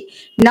వచ్చి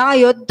నా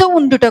యొద్ద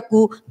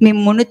ఉండుటకు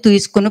మిమ్మును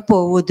తీసుకుని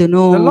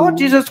పోవుదును. The Lord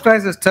Jesus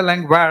Christ is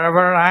telling,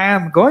 wherever I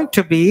am going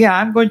to be, I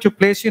am going to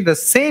place you in the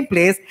same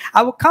place.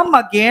 I will come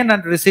again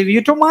and receive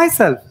you to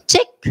myself.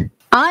 Check.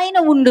 ఆయన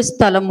ఉండు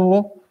స్థలము,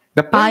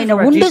 The place ఆయన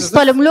where ఉండు Jesus is-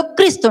 స్థలంలో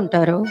క్రీస్తు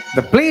ఉంటారు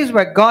The place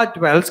where God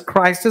dwells,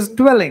 Christ is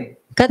dwelling.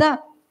 కదా.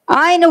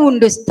 ఆయన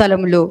ఉండు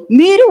స్థలములో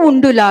మీరు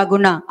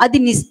ఉండులాగున, అది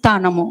నీ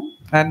స్థానము.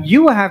 And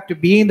you have to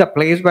be in the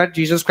place where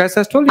Jesus Christ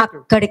has told you to.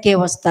 అక్కడికే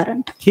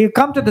వస్తారంట. He'll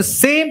come to the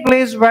same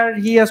place where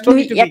he has told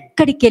you to నువ్వు be.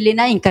 ఎక్కడికి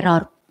వెళ్ళినా ఇంకా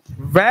రారు.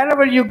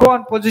 Wherever you go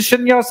and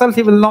position yourself,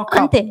 he will not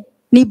come. అంతే.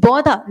 నీ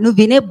బోధ, నువ్వు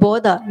వినే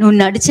బోధ, నువ్వు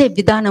నడిచే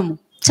విధానము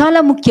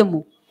చాలా ముఖ్యము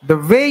The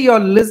way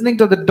you're listening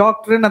to the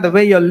doctrine and the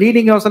way you're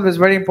leading yourself is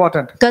very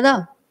important. కదా.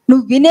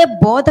 నువ్వు వినే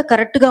బోధ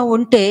కరెక్ట్ గా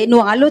ఉంటే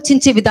నువ్వు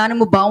ఆలోచించే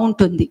విధానము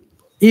బాగుంటుంది.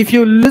 If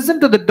you listen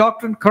to the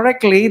doctrine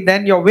correctly,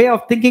 then your way of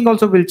thinking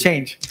also will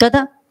change.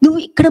 కదా. నువ్వు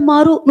ఇక్కడ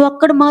మారు, నువ్వు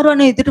అక్కడ మారు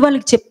అని ఎదుటి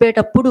వాళ్ళకి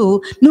చెప్పేటప్పుడు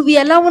నువ్వు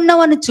ఎలా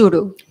ఉన్నావు అని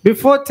చూడు.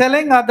 Before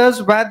telling others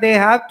where they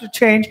have to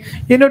change,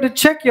 you know to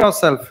check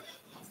yourself.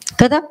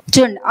 కదా.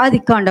 చూడండి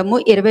ఆదికాండము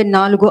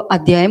 24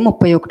 అధ్యాయం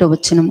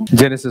 31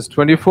 Genesis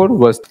 24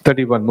 verse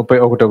 31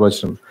 31వ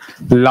వచనం.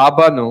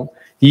 లాబాను,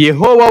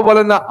 యెహోవా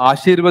వలన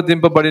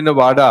ఆశీర్వదింపబడిన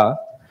వాడా,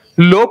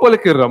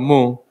 లోపలికి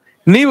రమ్ము,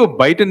 నీవు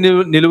బయట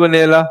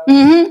నిలువనేలా,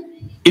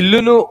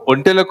 ఇల్లును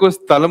ఒంటెలకు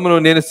స్థలమును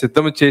నేను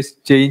సిద్ధము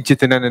చేయించి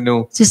తినను.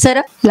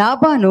 చూసారా,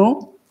 లాబాను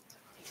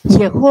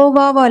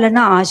యెహోవా వలన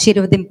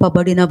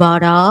ఆశీర్వదింపబడిన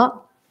వాడా.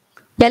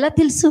 ఎలా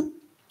తెలుసు?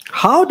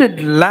 How did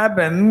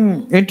Laban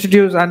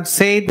introduce and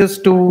say this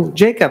to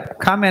Jacob?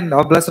 Come and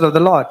are blessed of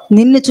the Lord.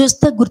 నిన్ను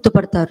చూస్తే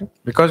గుర్తుపడతారు.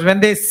 Because when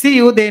they see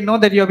you, they know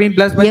that you have been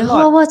blessed by the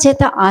Lord. యెహోవా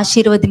చేత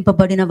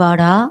ఆశీర్వదింపబడిన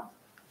వాడా.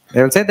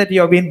 They will say that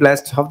you have been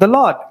blessed of the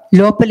Lord.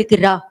 లోపలికి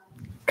రా.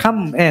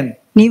 Come in.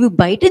 నీవు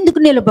బయట ఎందుకు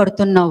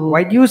నిలబడుతున్నావు?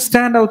 Why do you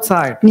stand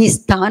outside? నీ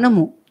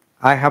స్థానము,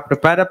 I have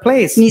prepared a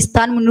place. నీ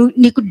స్థానము,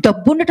 నీకు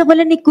డబ్బు ఉండటం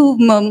వల్ల నీకు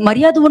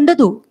మర్యాద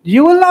ఉండదు.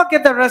 You will not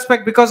get the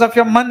respect because of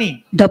your money.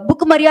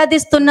 డబ్బుకు మర్యాద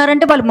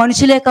ఇస్తున్నారంటే వాళ్ళు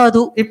మనుషులే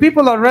కాదు If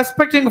people are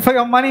respecting for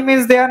your money,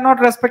 means they are not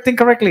respecting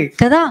correctly.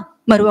 కదా.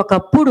 మరి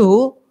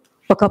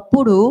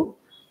ఒకప్పుడు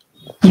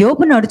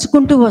యోబు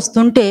నడుచుకుంటూ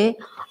వస్తుంటే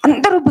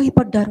అందరూ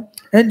భయపడ్డారు.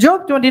 In Job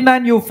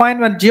 29, you find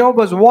when Job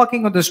was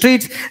walking on the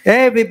streets,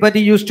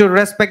 everybody used to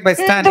respect by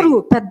standing. అందరూ,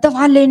 పెద్ద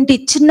వాళ్ళేంటి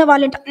చిన్న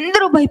వాళ్ళేంటి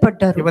అందరూ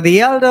భయపడ్డారు. Even the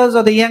elders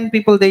or the young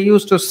people, they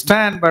used to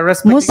stand by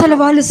respecting. ముసలి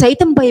వాళ్ళు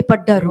సైతం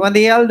భయపడ్డారు. Even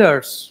the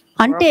elders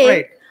were అంటే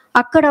afraid.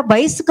 అక్కడ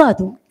వయసు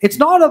కాదు, It's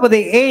not about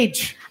the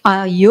age. ఆ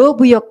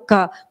యోబు యొక్క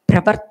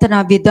ప్రవర్తన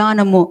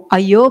విధానము, ఆ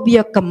యోబు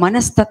యొక్క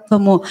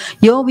మనస్తత్వము,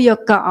 యోబు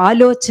యొక్క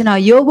ఆలోచన,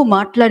 యోబు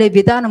మాట్లాడే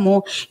విధానము,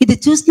 ఇది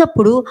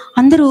చూసినప్పుడు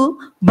అందరూ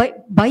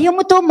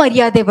భయముతో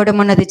మర్యాద ఇవ్వడం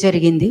అన్నది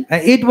జరిగింది.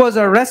 It was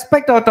a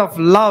respect out of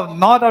love,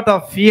 not out of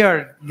fear.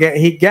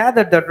 He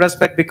gathered that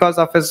respect because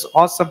of his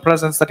awesome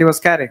presence that he was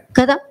carrying.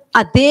 కదా.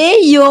 అదే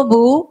యోబు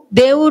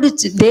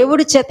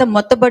దేవుడి చేత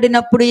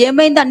మొత్తబడినప్పుడు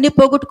ఏమైంది? అన్ని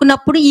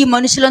పోగొట్టుకున్నప్పుడు ఈ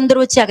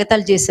మనుషులందరూ వచ్చి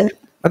ఎగతాళి చేశారు.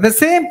 At the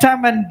same time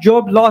when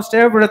Job lost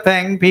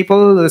everything,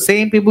 the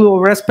same people who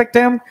respect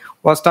him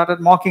started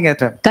mocking at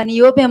him. కానీ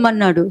యోబు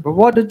ఏమన్నాడు? But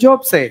what did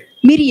Job say?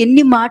 మీరు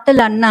ఎన్ని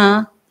మాటలు అన్నా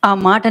ఆ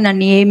మాట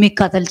నన్ను ఏమీ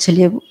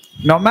కదల్చలేవు.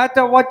 No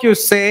matter what you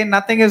say,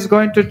 nothing is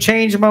going to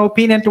change my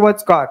opinion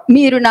towards God.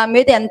 మీరు నా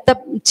మీద ఎంత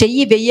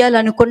చెయ్యి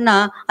వెయ్యాలనుకున్నా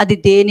అది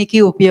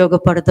దేనికి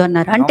ఉపయోగపడదు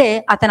అన్నారు. అంటే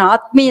అతని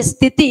ఆత్మీయ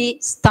స్థితి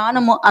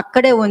స్థానము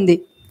అక్కడే ఉంది.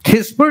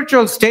 His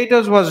spiritual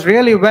status was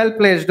really well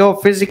placed, though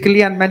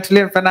physically and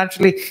mentally and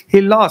financially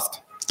he lost.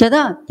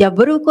 కదా.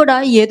 ఎవరు కూడా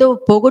ఏదో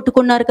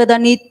పోగొట్టుకున్నారు కదా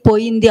అని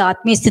పోయింది,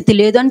 ఆత్మీయ స్థితి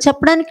లేదు అని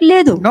చెప్పడానికి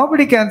లేదు.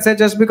 Nobody can say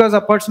just because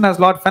a person has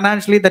lost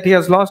financially that he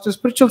has lost his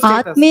spiritual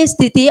status. ఆత్మీయ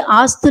స్థితి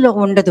ఆస్తులో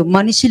ఉండదు,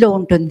 మనిషిలో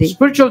ఉంటుంది.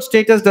 Spiritual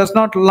status does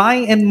not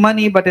lie in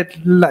money, but it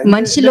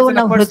మనిషిలో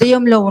ఉన్న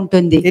హృదయంలో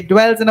ఉంటుంది. It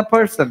dwells in a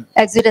person.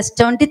 Exodus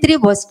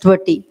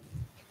 23:20.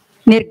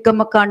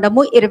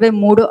 నిర్గమకాండము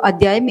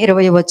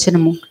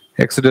 23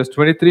 Exodus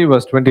 23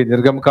 verse 20.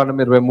 నిర్గమకాండం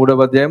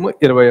 23వ అధ్యాయము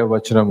 20వ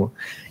వచనము.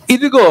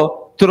 ఇదిగో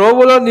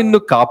త్రోవలో నిన్ను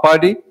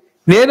కాపాడి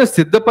నేను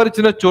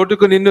సిద్ధపరిచిన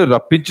చోటుకు నిన్ను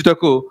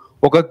రప్పించుటకు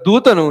ఒక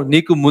దూతను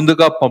నీకు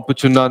ముందుగా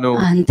పంపుచున్నాను.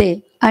 అంతే.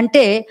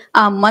 అంటే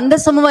ఆ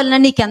మందసము వలన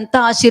నీకెంత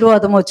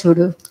ఆశీర్వాదమో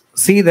చూడు.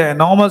 See the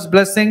enormous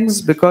blessings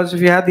because if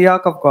you have the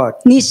ark of God.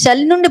 నీ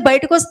షెల్ నుండి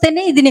బయటకు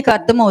వస్తేనే ఇది నీకు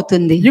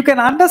అర్థమవుతుంది. You can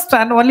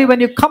understand only when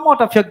you come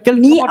out of your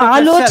guilt. నీ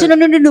ఆలోచన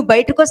నుండి నువ్వు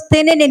బయటకు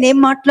వస్తేనే నేనేం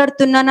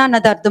మాట్లాడుతున్నానా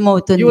అన్నది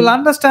అర్థమవుతుంది. You will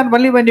understand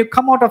only when you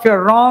come out of your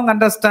wrong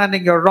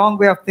understanding, your wrong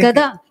way of thinking.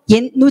 కదా.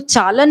 నువ్వు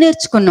చాలా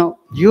నేర్చుకున్నావు.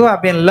 You have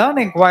been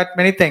learning quite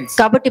many things.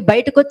 కాబట్టి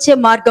బయటకు వచ్చే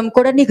మార్గం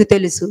కూడా నీకు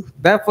తెలుసు.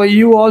 Therefore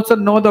you also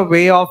know the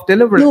way of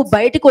deliverance. నువ్వు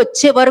బయటకు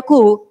వచ్చే వరకు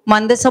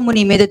మందసము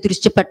నీ మీద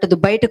దృష్టి పెట్టదు,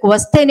 బయటకు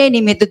వస్తేనే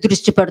నీ మీద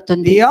దృష్టి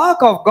పడుతుంది. The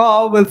ark of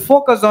God will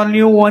focus on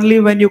you only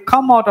when you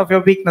come out of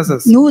your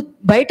weaknesses. నువ్వు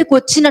బయటకు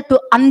వచ్చినట్టు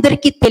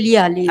అందరికీ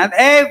తెలియాలి. And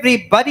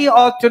everybody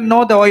ought to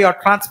know your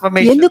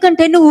transformation.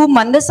 ఎందుకంటే నువ్వు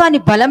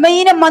మందసాన్ని,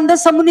 బలమైన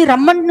మందసముని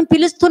రమ్మని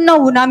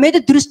పిలుస్తున్నావు, నా మీద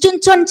దృష్టి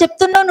ఉంచు అని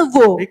చెప్తున్నావు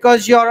నువ్వు.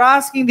 Because you are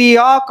asking the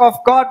ark of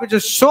God, which is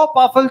so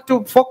powerful, to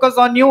focus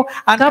on you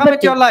and come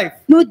into your life.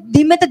 నువ్వు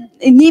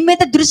నీ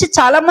మీద దృష్టి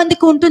చాలా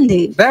మందికి ఉంటుంది.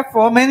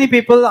 Therefore many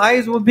people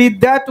eyes will be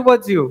there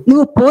towards you.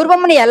 నువ్వు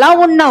పూర్వమున ఎలా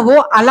ఉన్నావో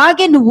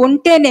అలాగే నువ్వు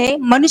ఉంటేనే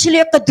మనుషుల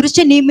యొక్క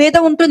దృష్టి నీ మీద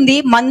ఉంటుంది,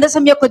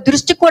 మందసం యొక్క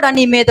దృష్టి కూడా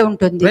నీ మీద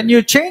ఉంటుంది. When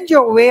you change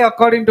your way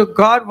according to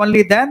God,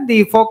 only then the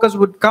focus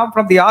would come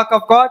from the ark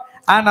of God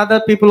and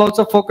other people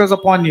also focus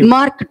upon you.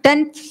 Mark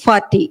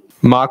 10:40.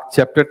 Mark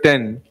chapter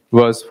 10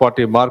 verse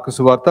 40. Mark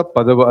సువార్త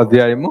 10వ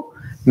అధ్యాయము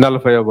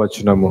 40వ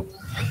వచనము.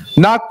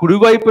 నా కుడి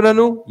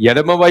వైపునను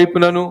ఎడమ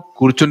వైపునను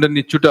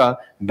కూర్చుండనిచ్చుట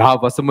నా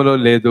వశములో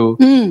లేదు,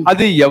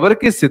 అది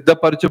ఎవరికి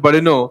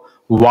సిద్ధపరచబడినో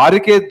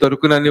వారికే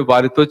దొరుకునని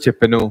వారితో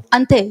చెప్పెను.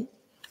 అంతే.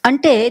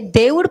 అంటే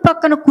దేవుడి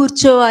పక్కన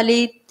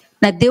కూర్చోవాలి,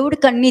 నా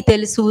దేవుడికి అన్నీ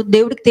తెలుసు,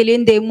 దేవుడికి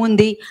తెలియనిది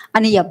ఏముంది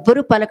అని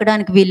ఎవ్వరూ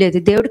పలకడానికి వీలేదు.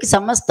 దేవుడికి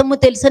సమస్తము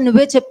తెలుసు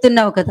నువ్వే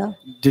చెప్తున్నావు కదా.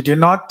 Did you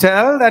not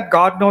tell that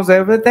God knows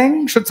everything?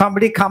 Should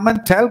somebody come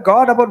and tell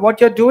God about what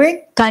you're doing?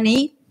 కానీ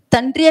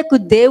తండ్రి యొక్క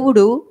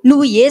దేవుడు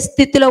నువ్వు ఏ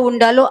స్థితిలో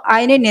ఉండాలో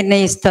ఆయనే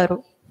నిర్ణయిస్తారు.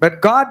 But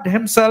God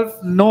himself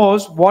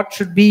knows what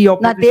should be your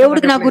నా position.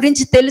 దేవుడికి at నా a place.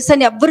 గురించి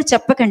తెలుసని ఎవ్వరు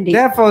చెప్పకండి.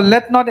 Therefore,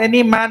 let not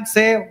any man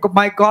say,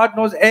 my God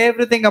knows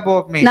everything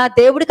about me. నా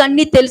దేవుడికి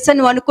అన్ని తెలుసని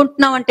నువ్వు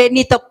అనుకుంటున్నావు అంటే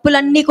నీ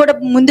తప్పులన్నీ కూడా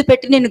ముందు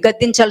పెట్టి నేను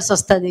గద్దించాల్సి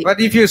వస్తది.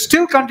 But if you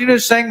still continue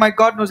saying, my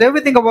God knows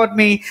everything about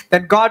me,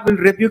 then God will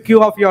rebuke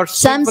you of your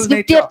Psalms sinful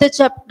nature. 50th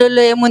chapter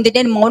లో ఏముంది,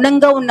 నేను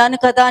మౌనంగా ఉన్నాను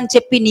కదా అని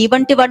చెప్పి నీ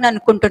వంటి వాడిని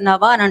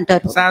అనుకుంటున్నావా అని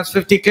అంటారు. Psalms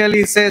 50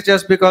 clearly says,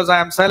 just because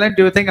I am silent,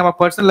 do you think I'm a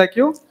person like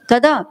you?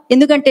 కదా,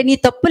 ఎందుకంటే నీ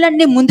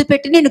తప్పులన్నీ ముందు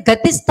పెట్టి నేను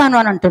గద్దిస్తాను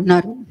అని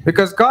అంటున్నారు.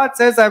 Because God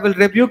says, I will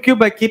rebuke you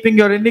by keeping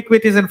your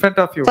iniquities in front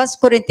of you. 1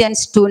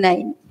 Corinthians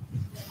 2:9.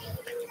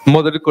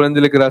 మొదటి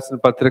కొరింథీయులకు రాసిన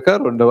పత్రిక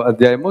 2వ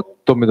అధ్యాయము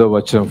 9వ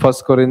వచనం.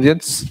 1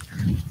 Corinthians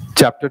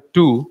chapter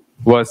 2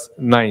 verse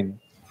 9.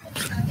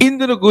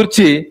 ఇందును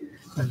గూర్చి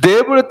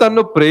దేవుడు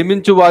తన్ను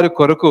ప్రేమించు వారి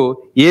కొరకు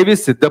ఏవి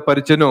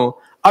సిద్ధపరిచెనో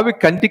అవి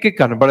కంటికి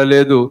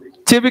కనబడలేదు,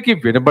 చెవికి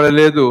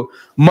వినబడలేదు,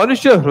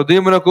 మనుష్య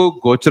హృదయమునకు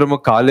గోచరము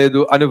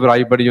కాలేదు అని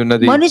వ్రాయబడి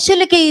ఉన్నది.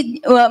 మనుషులకి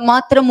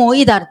మాత్రము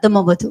ఇది అర్థం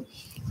అవ్వదు.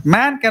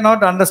 Man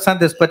cannot understand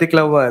this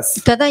particular verse.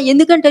 కదా,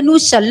 ఎందుకంటే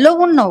నువ్వు షెల్లో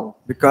ఉన్నావు.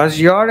 Because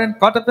you're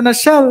caught up in a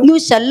shell.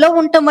 నువ్వు షెల్లో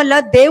ఉండటం వల్ల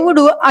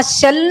దేవుడు ఆ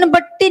షెల్ ని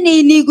బట్టి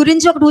నీ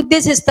గురించి ఒకటి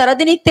ఉద్దేశిస్తారు,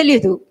 అది నీకు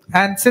తెలియదు.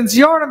 And since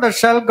you're in the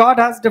shell, God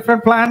has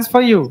different plans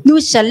for you.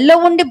 నువ్వు షెల్లో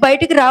ఉండి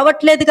బయటికి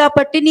రావట్లేదు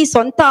కాబట్టి, నీ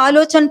సొంత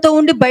ఆలోచనతో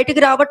ఉండి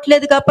బయటికి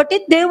రావట్లేదు కాబట్టి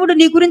దేవుడు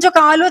నీ గురించి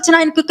ఒక ఆలోచన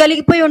ఆయనకు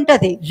కలిగిపోయి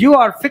ఉంటది. You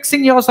are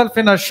fixing yourself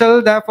in a shell,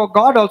 therefore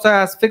God also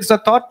has fixed a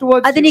thought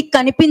towards అది you. నీకు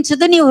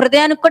కనిపించదు, నీ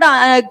హృదయానికి కూడా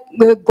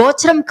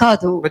గోచరం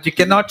కాదు. But you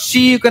cannot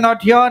see, you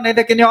cannot hear,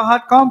 neither can your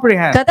heart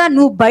comprehend. కదా,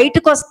 నువ్వు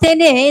బయటకు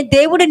వస్తేనే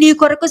దేవుడు నీ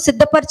కొరకు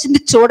సిద్ధపరిచింది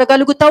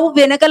చూడగలుగుతావు,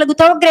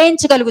 వినగలుగుతావు,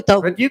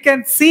 గ్రహించగలుగుతావు. But you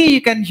can see,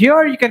 you can hear,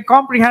 you can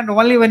comprehend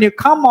only when you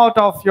come out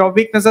of your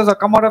weaknesses or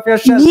come out of your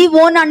shell. నీ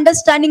own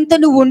understanding తో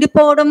నువ్వు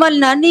ఉండిపోవడం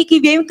వలన నీకు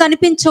ఇవేం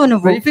కనిపించవు.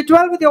 నువ్వు But if you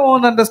dwell with your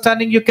own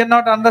understanding, you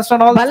cannot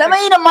understand all.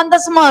 బలమైన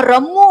మందసమా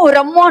రమ్ము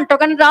రమ్ము అంటూ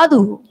కానీ రాదు.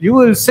 You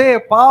will say,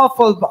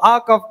 powerful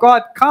ark of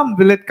God, come.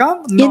 Will it come?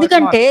 No,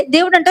 ఎందుకంటే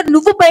దేవుడు అంటారు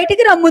నువ్వు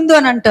బయటికి రా ముందు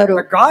అని అంటారు.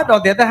 But God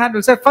on the other hand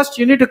will say, first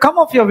you need to come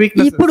off your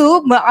weaknesses. ఇప్పుడు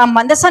ఆ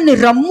మందసాన్ని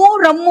రమ్ము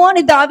రమ్ము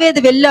అని దావీదు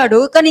వెళ్ళాడు,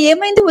 కానీ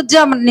ఏమైంది?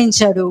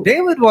 ఉజ్జామరణించాడు.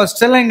 David was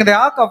telling the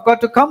ark of God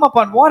to come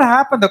upon. What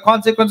happened? The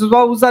consequences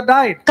were Uzzah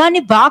died. కానీ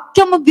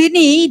వాక్యము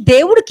విని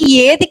దేవుడికి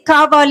ఏది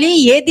కావాలి,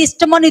 ఏది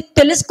ఇష్టమో అని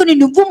తెలుసుకుని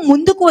నువ్వు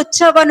ముందుకు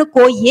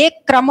వచ్చావనుకో, ఏ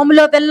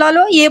క్రమంలో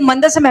వెళ్ళాలో, ఏ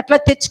మందసం ఎట్లా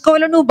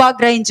తెచ్చుకోవాలో నువ్వు బాగా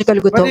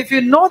గ్రహించగలుగుతావు. But if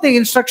you know the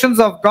instructions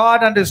of God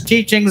and His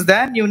teachings,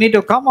 then you need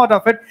to come out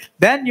of it.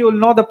 Then you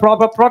will know the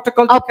proper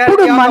protocol to carry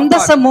అప్పుడు out of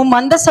God.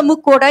 మందసము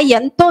కూడా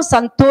ఎంతో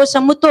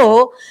సంతోషముతో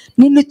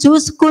నిన్ను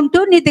చూసుకుంటూ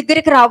నీ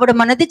దగ్గరికి రావడం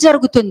అనేది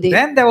జరుగుతుంది.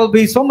 Then there will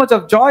be so much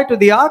of joy to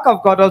the ark of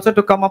God also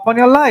to come upon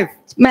your life.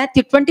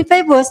 Matthew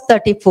 25 verse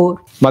 34.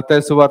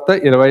 మత్తయి సువార్త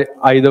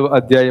 25వ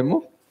అధ్యాయము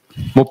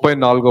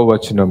 34వ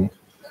వచనం.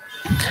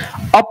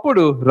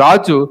 అప్పుడు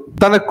రాజు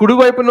తన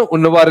కుడివైపున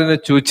ఉన్నవారిని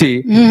చూచి,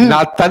 నా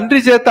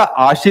తండ్రి చేత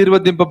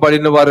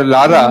ఆశీర్వదింపబడిన వారు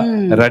లారా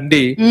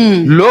రండి,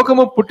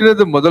 లోకము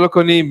పుట్టినది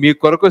మొదలుకొని మీ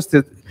కొరకు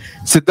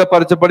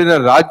సిద్ధపరచబడిన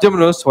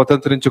రాజ్యమును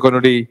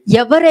స్వతంత్రించుకొనుడి.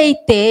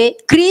 ఎవరైతే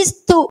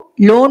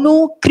క్రీస్తులోను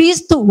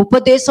క్రీస్తు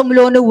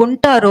ఉపదేశంలోను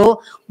ఉంటారో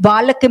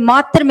వాళ్ళకి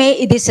మాత్రమే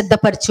ఇది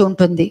సిద్ధపరిచి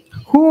ఉంటుంది.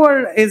 Whoever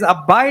is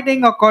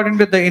abiding according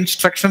to the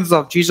instructions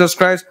of Jesus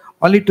Christ,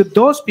 only to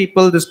those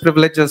people these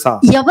privileges are.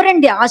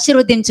 ఎవరండి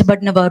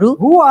ఆశీర్వదించబడిన వారు?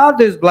 Who are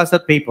these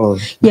blessed people?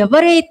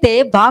 ఎవరైతే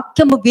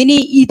వాక్యము విని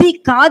ఇది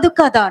కాదు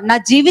కదా, నా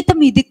జీవితం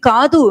ఇది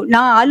కాదు,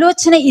 నా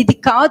ఆలోచన ఇది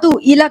కాదు,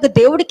 ఇలాగ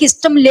దేవుడికి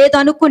ఇష్టం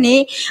లేదనుకుని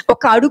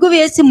ఒక అడుగు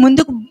వేసి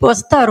ముందుకు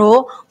వస్తారో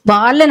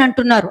వాళ్ళని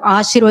అంటున్నారు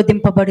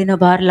ఆశీర్వదింపబడిన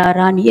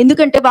వారులారా అని.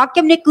 ఎందుకంటే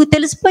వాక్యం నీకు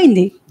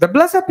తెలిసిపోయింది. The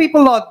blessed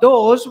people are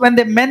those when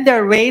they mend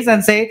their ways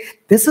and say,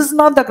 this is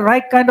not the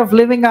right kind of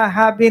living I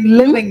have been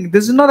living.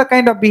 This is not the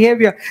kind of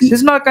behavior. This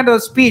is not the kind of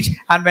speech.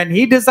 And when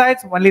he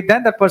decides, only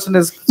then that person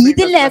is.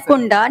 ఇది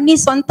లేకుండా నీ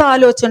సొంత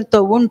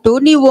ఆలోచనతో ఉంటూ,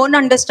 నీ own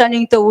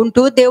understanding తో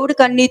ఉంటూ,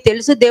 దేవుడికి అన్ని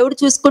తెలుసు, దేవుడు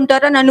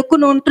చూసుకుంటారని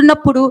అనుకుని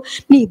ఉంటున్నప్పుడు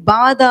నీ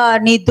బాధ,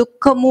 నీ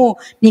దుఃఖము,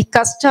 నీ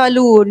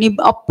కష్టాలు, నీ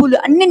అప్పులు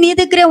అన్ని నీ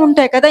దగ్గరే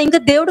ఉంటాయి కదా.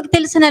 ఇంకా దేవుడికి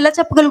తెలిసిన ఎలా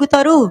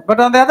చెప్పగలుగుతారు? But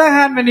on the other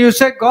hand, when you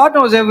say God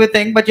knows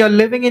everything, but you're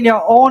living in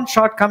your own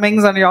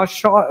shortcomings and your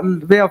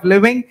way of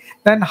living,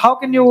 then how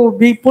can you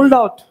be pulled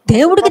out?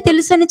 దేవుడికి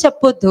తెలుసని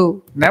చెప్పొద్దు.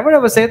 Never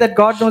ever say that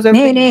God knows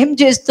everything. నేనేం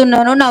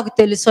చేస్తున్నానో నాకు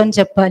తెలుసు అని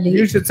చెప్పాలి.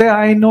 You should say,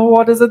 I know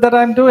what is it that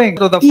I'm doing.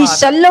 ఈ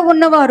షెల్లో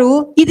ఉన్నవారు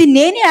ఇది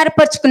నేనే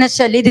ఏర్పరచుకున్న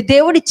షెల్, ఇది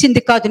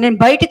దేవుడిచ్చింది కాదు, నేను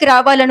బయటికి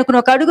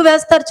రావాలనుకుని ఒక అడుగు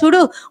వేస్తారు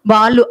చూడు,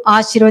 వాళ్ళు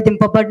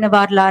ఆశీర్వదింపబడిన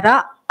వారులారా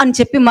అని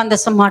చెప్పి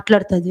మందసం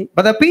మాట్లాడుతుంది.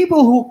 But the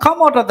people who come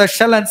out of the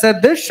shell and said,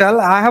 this shell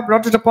I have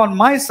brought it upon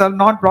myself,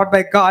 not brought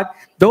by God,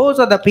 those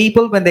are the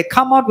people when they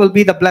come out will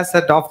be the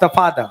blessed of the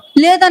Father.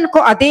 లేదనుకో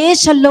అదే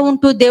షెల్లో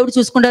ఉంటూ దేవుడు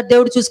చూసుకుంటారు,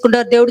 దేవుడు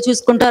చూసుకుంటారు, దేవుడు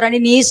చూసుకుంటారు అని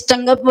నీ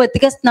ఇష్టంగా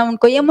బతికేస్తున్నావు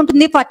అనుకో,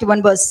 ఏముంటుంది?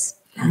 41 verse.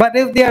 But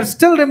if they are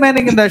still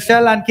remaining in the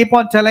shell and keep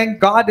on telling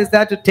God is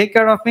there to take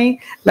care of me,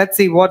 let's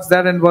see what's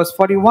there in verse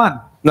 41.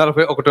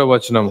 41వ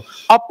వచనం.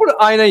 అప్పుడు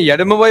ఆయన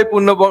ఎడమ వైపు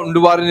ఉండు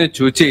వారిని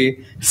చూచి,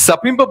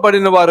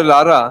 శపింపబడిన వారు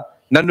లారా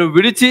నన్ను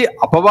విడిచి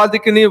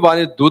అపవాదికిని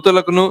వాని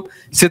దూతలకును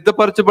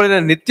సిద్ధపరచబడిన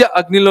నిత్య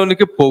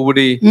అగ్నిలోనికి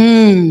పోవుడి.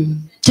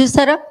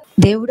 చూసారా,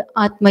 దేవుడు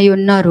ఆత్మయ్య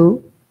ఉన్నారు.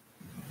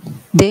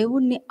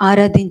 దేవుణ్ణి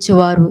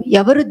ఆరాధించేవారు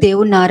ఎవరు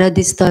దేవుణ్ణి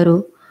ఆరాధిస్తారు?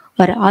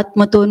 వారి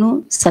ఆత్మతోనూ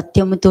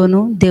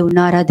సత్యముతోనూ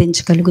దేవుణ్ణి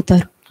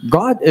ఆరాధించగలుగుతారు.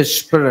 God is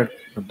spirit.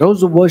 Those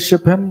who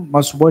worship him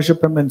must worship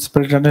him in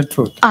spirit and in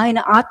truth. ఆయన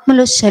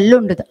ఆత్మలో షెల్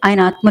ఉండదు, ఆయన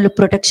ఆత్మలో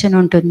ప్రొటెక్షన్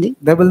ఉంటుంది.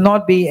 There will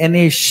not be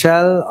any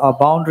shell or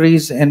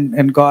boundaries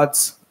in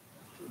God's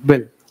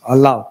will or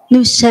love.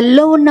 నువ్వు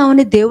షెల్లో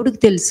ఉన్నావని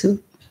దేవుడికి తెలుసు.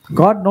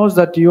 God knows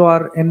that you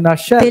are in a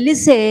shell.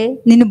 తెలిసే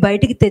నిన్ను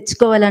బయటికి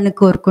తెచ్చుకోవాలని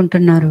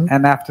కోరుకుంటున్నారు.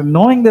 And after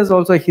knowing this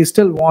also, he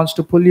still wants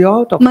to pull you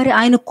out of. మరి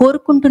ఆయన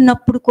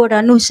కోరుకుంటున్నప్పుడు కూడా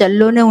నువ్వు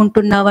షెల్లోనే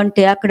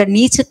ఉంటున్నావంటే అక్కడ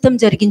నీ చిత్తం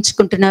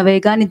జరిగించుకుంటున్నావే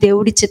గాని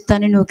దేవుడి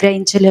చిత్తాన్ని నువ్వు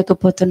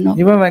గ్రహించలేకపోతున్నావు.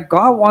 Even when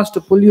God wants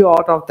to pull you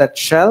out of that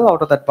shell,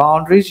 out of that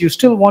boundaries, you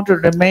still want to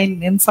remain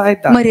inside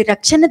that. మరి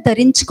రక్షణ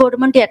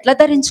ధరించుకోవడం అంటే ఎట్లా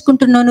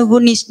ధరించుకుంటున్నావు?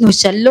 నువ్వు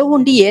షెల్లో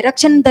ఉండి ఏ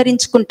రక్షణ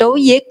ధరించుకుంటావు?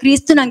 ఏ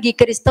క్రీస్తుని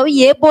అంగీకరిస్తావు?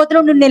 ఏ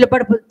బోధలో నువ్వు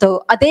నిలబడతావు?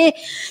 అదే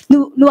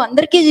నువ్వు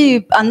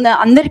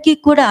అందరికీ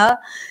కూడా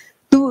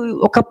నువ్వు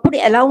ఒకప్పుడు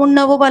ఎలా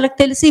ఉన్నావో వాళ్ళకి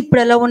తెలుసు,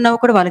 ఇప్పుడు ఎలా ఉన్నావో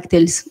కూడా వాళ్ళకి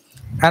తెలుసు.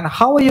 And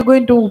how are you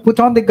going to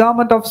put on the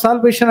garment of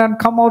salvation and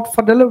come out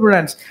for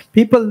deliverance?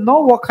 People know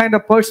what kind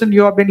of person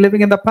you have been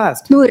living in the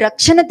past. నువ్వు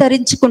రక్షణ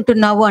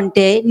ధరించుకుంటున్నావు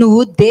అంటే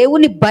నువ్వు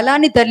దేవుని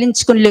బలాన్ని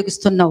ధరించుకుని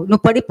లెగుస్తున్నావు,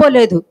 నువ్వు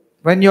పడిపోలేదు.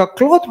 When you are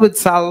clothed with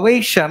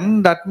salvation,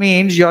 that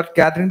means you are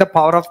gathering the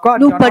power of God.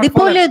 నువ్వు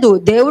పడిపోలేదు,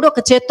 దేవుడు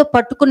ఒక చేత్తో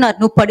పట్టుకున్నారు,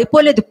 నువ్వు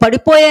పడిపోలేదు.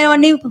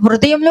 పడిపోయావని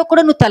హృదయంలో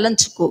కూడా నువ్వు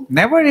తలంచుకో.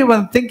 Never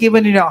even think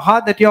even in your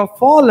heart that you have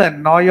fallen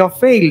or you have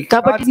failed.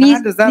 కాబట్టి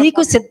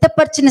నీకు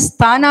సిద్ధపరిచిన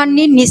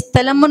స్థానాన్ని, నీ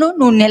స్థలమును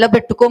నువ్వు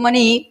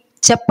నిలబెట్టుకోమని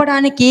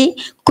చెప్పడానికి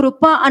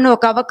కృప అనే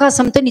ఒక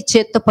అవకాశంతో నీ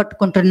చేత్తో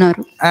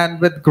పట్టుకుంటున్నారు. And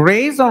with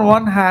grace on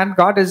one hand,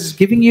 God is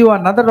giving you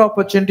another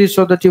opportunity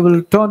so that you will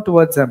turn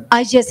towards him.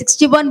 Isaiah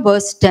 61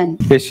 verse 10.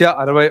 యెషయా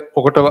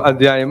 61వ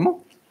అధ్యాయము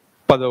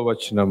 10వ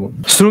వచనము.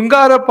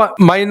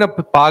 శృంగారమైన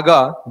పాగా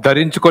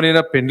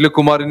ధరించుకొనిన పెండ్లి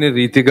కుమారుని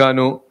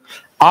రీతిగాను,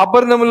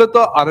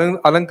 ఆభరణములతో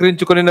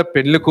అలంకరించుకొనిన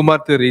పెండ్లి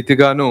కుమార్తె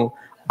రీతిగాను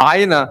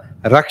ఆయన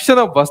రక్షణ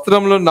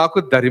వస్త్రంలో నాకు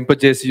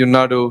ధరింపజేసి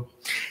ఉన్నాడు.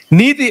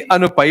 నీతి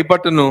అను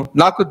పైబట్టను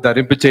నాకు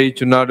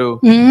ధరింపచేయుచున్నాడు.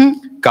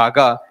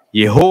 కాగా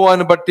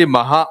యెహోవాను బట్టి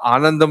మహా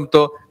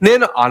ఆనందంతో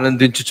నేను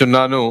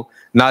ఆనందించుచున్నాను.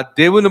 నా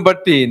దేవుని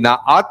బట్టి నా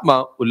ఆత్మ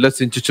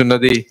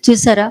ఉల్లసించుచున్నది.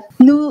 చూసారా,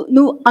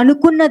 నువ్వు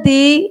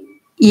అనుకున్నది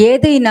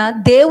ఏదైనా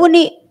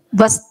దేవుని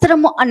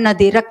వస్త్రము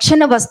అన్నది,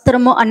 రక్షణ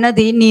వస్త్రము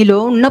అన్నది నీలో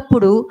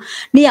ఉన్నప్పుడు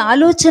నీ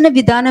ఆలోచన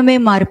విధానమే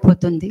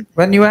మారిపోతుంది.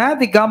 When you have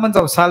the garments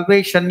of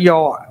salvation,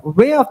 your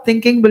way of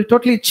thinking will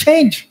totally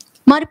change.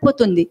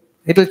 మారిపోతుంది.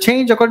 It will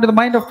change according to the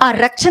mind of God. ఆ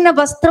రక్షణ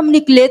వస్త్రం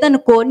నీకు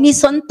లేదనుకో, నీ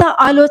సొంత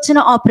ఆలోచన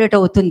ఆపరేట్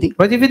అవుతుంది.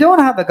 But if you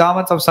don't have the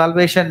garments of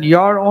salvation,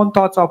 your own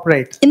thoughts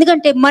operate.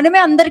 ఎందుకంటే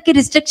మనమే అందరికి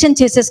రిస్ట్రిక్షన్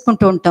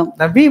చేసేసుకుంటూ ఉంటాం.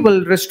 Then we will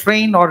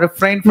restrain or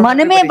refrain from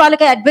మనమే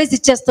వాళ్ళకి అడ్వైస్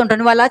ఇచ్చేస్తుంటాం,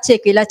 నువ్వు అలా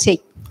చేయకు, ఇలా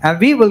చేయి. And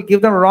we will give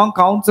them wrong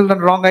counsel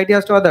and wrong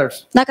ideas to others.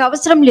 నాకు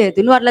అవసరం లేదు,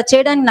 నువ్వు అలా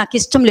చేయడానికి నాకు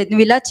ఇష్టం లేదు,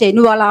 నువ్వు ఇలా చేయి,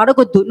 నువ్వు అలా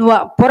అడగొద్దు, నువ్వు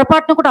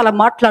పొరపాటును కూడా అలా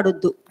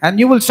మాట్లాడొద్దు. And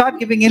you will start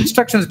giving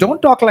instructions.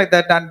 Don't talk like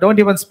that and don't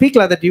even speak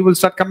like that. You will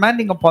start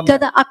commanding upon them.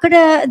 కదా, అక్కడ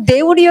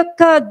దేవుడి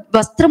యొక్క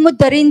వస్త్రము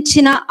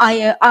ధరించిన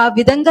ఆ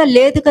విధంగా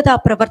లేదు కదా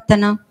ఆ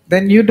ప్రవర్తన.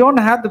 Then you don't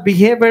have the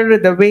behavior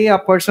the way a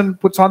person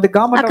puts on the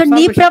garment of అక్కడ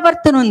నీ salvation.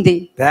 ప్రవర్తన ఉంది.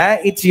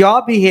 It's your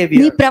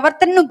behavior. నీ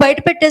ప్రవర్తన నువ్వు బయట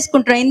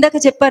పెట్టేసుకుంటున్నావు. ఇందాక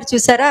చెప్పారు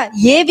చూసారా,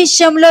 ఏ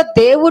విషయంలో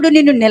దేవుడు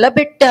నిన్ను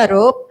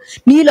నిలబెట్టారో,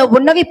 నీలో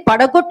ఉన్నవి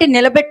పడగొట్టి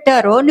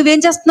నిలబెట్టారో, నువ్వేం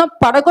చేస్తున్నావు?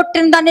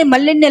 పడగొట్టిన దాన్ని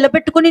మళ్ళీ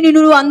నిలబెట్టుకుని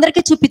నువ్వు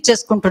అందరికీ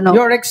చూపించేసుకుంటున్నావు.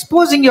 You're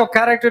exposing your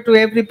character to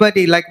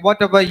everybody. Like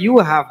whatever you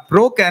have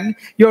broken,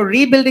 you're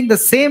rebuilding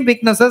the same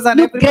weaknesses and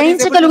everybody is able to see.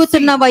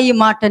 గ్రహించగలుగుతున్నావా ఈ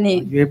మాటని?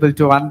 Are you able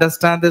to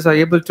understand this? Are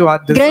you able to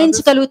understand?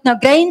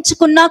 గ్రహించగలుగుతున్నావు.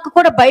 గ్రహించుకున్నాక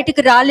కూడా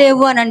బయటకు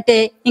రాలేవు అని అంటే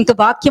ఇంకా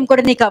వాక్యం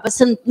కూడా నీకు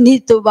అవసరం,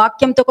 నీతో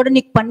వాక్యంతో కూడా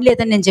నీకు పని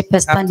లేదని నేను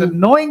చెప్పేస్తాను. After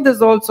knowing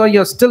this also,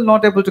 you're still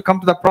not able to come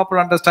to the proper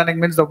understanding,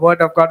 means the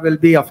word of God will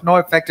be of no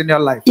effect in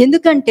your life.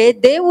 ఎందుకంటే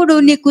దేవుడు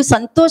నీకు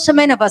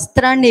సంతోషమైన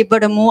వస్త్రాన్ని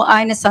ఇవ్వడము,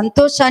 ఆయన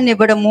సంతోషాన్ని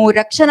ఇవ్వడము,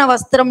 రక్షణ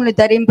వస్త్రమును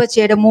ధరింప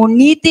చేయడము,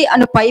 నీతి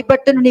అను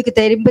పైబట్టును నీకు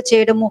ధరింప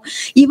చేయడము,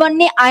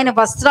 ఇవన్నీ ఆయన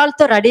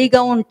వస్త్రాలతో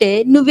రెడీగా ఉంటే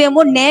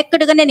నువ్వేమో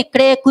నేకడుగా నేను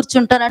ఇక్కడే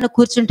కూర్చుంటానని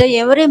కూర్చుంటే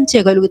ఎవరేం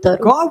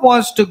చేయగలుగుతారు? God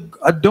wants to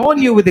adorn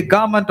you with the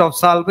garment of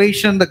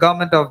salvation, the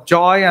garment of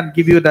joy, and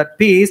give you that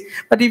peace.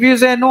 But if you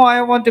say, no,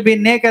 I want to be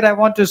naked, I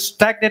want to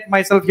stagnate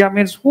myself here,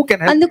 means who can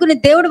help? అందుకని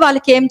దేవుడు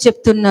వాళ్ళకి ఏం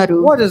చెప్తున్నారు?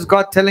 What is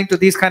God telling to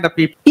these kind of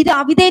people? ఇది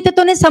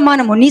అవిధేయతతోనే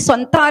సమానము. నీ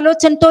సొంత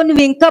ఆలోచనతో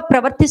నువ్వు ఇంకా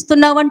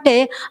ప్రవర్తిస్తున్నావంటే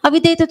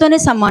అవిధేయతతోనే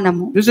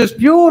సమానము. This is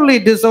purely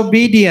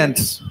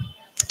disobedience.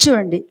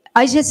 చూడండి,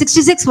 Isaiah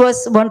 66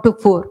 verse 1 to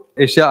 4.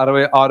 యెషయా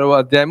 66వ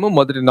అధ్యాయము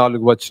మొదటి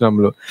 4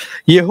 వచనములు.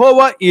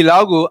 యెహోవా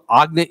ఇలాగు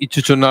ఆజ్ఞ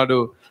ఇచ్చుచున్నాడు,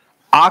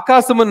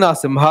 ఆకాశము నా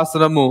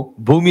సింహాసనము,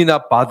 భూమి నా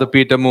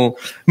పాదపీఠము.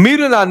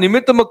 మీరు నా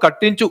నిమిత్తము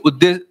కట్టించు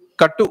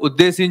కట్టు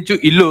ఉద్దేశించు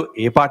ఇల్లు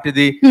ఏ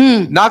పాటిది?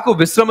 నాకు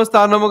విశ్రమ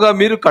స్థానముగా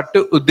మీరు కట్టు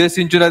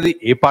ఉద్దేశించున్నది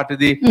ఏ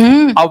పాటిది?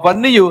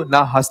 అవన్నీ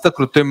నా హస్త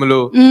కృత్యములు,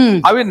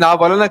 అవి నా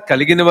వలన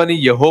కలిగినవని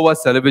యెహోవా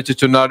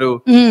సెలవిచ్చుచున్నాడు.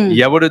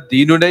 ఎవడు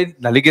దీనుడై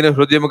నలిగిన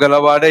హృదయము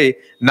గలవాడై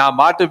నా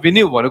మాట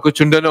విని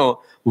వణుకుచుండెనో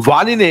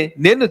వానినే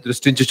నేను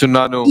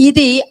దృష్టించుచున్నాను.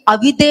 ఇది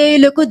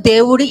అవిధేయులకు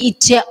దేవుడు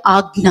ఇచ్చే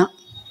ఆజ్ఞ.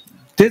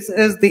 This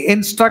is the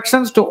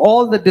instructions to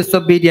all the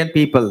disobedient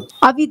people.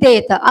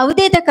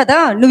 అవిధేయత కదా.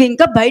 నువ్వు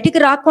ఇంకా బయటికి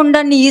రాకుండా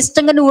నీ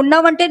ఇష్టంగా నువ్వు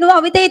ఉన్నావంటే నువ్వు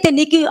అవిధేయత.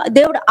 నీకు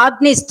దేవుడు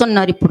ఆజ్ఞ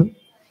ఇస్తున్నారు ఇప్పుడు.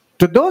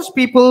 To those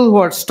people who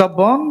are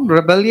stubborn,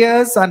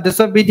 rebellious and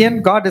disobedient,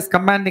 God is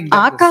commanding them.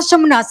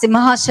 ఆకాశము నా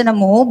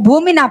సింహాసనము,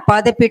 భూమి నా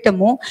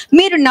పాదపీఠము,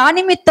 మీరు నా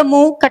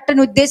నిమిత్తము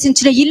కట్టను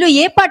ఉద్దేశించిన ఇల్లు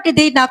ఏ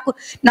పాటిది?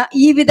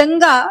 ఈ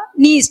విధంగా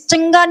నీ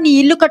ఇష్టంగా నీ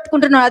ఇల్లు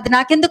కట్టుకుంటున్నావు, అది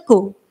నాకెందుకు?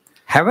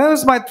 Heaven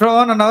is my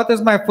throne and earth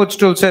is my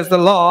footstool, says the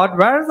Lord.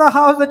 Where is the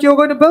house that you are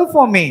going to build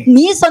for me?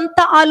 నీ సొంత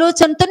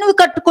ఆలోచనతో నువ్వు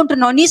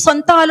కట్టుకుంటున్నావు. నీ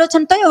సొంత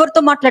ఆలోచనతో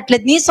ఎవరితో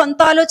మాట్లాడలేదు. నీ సొంత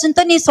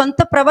ఆలోచనతో నీ సొంత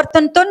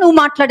ప్రవర్తనతో నువ్వు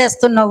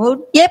మాట్లాడేస్తున్నావు.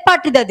 ఏ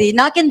పార్టీది అది?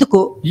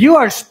 నాకెందుకు? You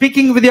are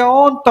speaking with your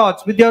own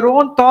thoughts. With your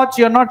own thoughts,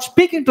 you are not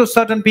speaking to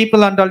certain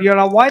people and all. You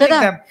are avoiding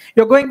them.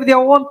 You are going with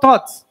your own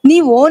thoughts. నీ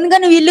own గా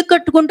నువ్వు ఇల్లు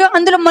కట్టుకుంటూ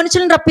అందులో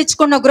మనుషులను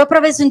రప్పించుకున్నావు,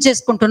 గృహప్రవేశం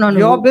చేసుకుంటున్నావు.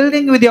 You are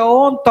building with your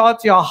own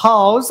thoughts your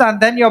house and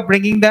then you are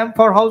bringing them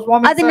for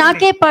housewarming. అది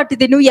నాకే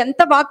పాటిది. నువ్వు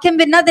ఎంత వాక్యం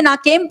విన్నా అది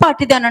నాకేం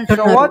పాటిది అని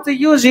అంటున్నారు. So what's the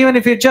use even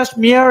if you just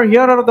mere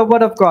hearer of the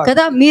word of God?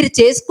 కదా, మీరు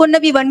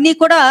చేసుకున్నవి ఇవన్నీ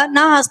కూడా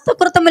నా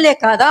హస్తకృతములే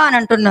కాదా అని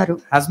అంటున్నారు.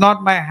 Has not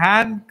my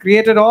hand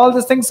created all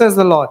these things, says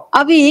the Lord?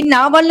 అవి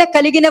నా వల్ల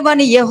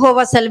కలిగినవని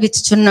యెహోవా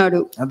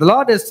సెలవిచ్చుచున్నాడు. And the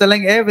Lord is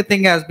telling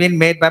everything has been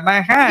made by my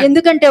hand.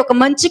 ఎందుకంటే ఒక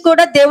మంచి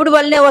కూడా దేవుడి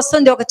వల్లనే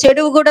వస్తుంది, ఒక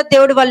చెడు కూడా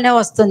దేవుడి వల్లనే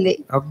వస్తుంది.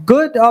 A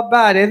good or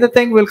bad,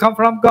 everything will come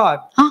from God.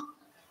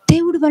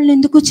 దేవుడి వల్ల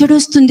ఎందుకు చెడు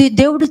వస్తుంది?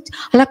 దేవుడు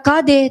అలా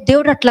కాదే,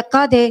 దేవుడు అట్లా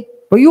కాదే.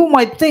 But you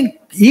might think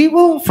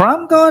evil from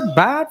God,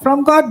 bad from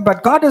God, but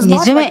God is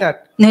not like that.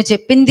 నువ్వు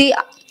చెప్పింది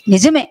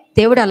నిజమే,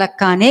 దేవుడు అలా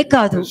కానే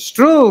కాదు. It's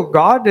true,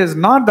 God is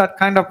not that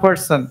kind of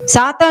person.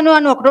 సాతాను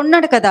అని ఒకడు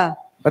ఉన్నాడు కదా.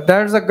 But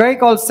there's a guy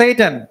called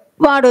Satan.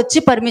 వాడు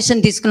వచ్చి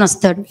పర్మిషన్ తీసుకుని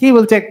వస్తాడు. He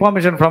will take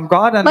permission from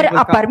God and మరి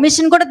ఆ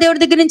పర్మిషన్ కూడా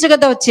దేవుడి దగ్గర నుంచి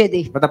కదా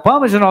వచ్చేది. But the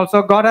permission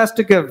also God has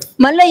to give.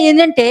 మళ్ళీ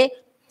ఏంటంటే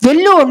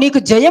వెళ్ళు నీకు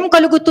జయం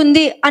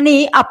కలుగుతుంది అని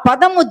ఆ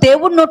పదము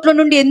దేవుడి నోట్లో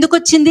నుండి ఎందుకు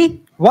వచ్చింది?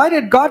 Why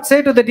did God say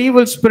to the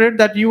evil spirit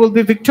that you will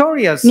be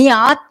victorious? నీ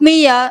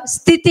ఆత్మీయ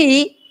స్థితి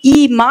ఈ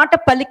మాట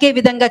పలికే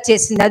విధంగా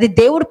చేసింది. అది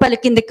దేవుడు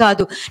పలికింది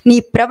కాదు, నీ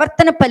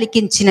ప్రవర్తన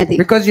పలికించినది.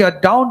 Because your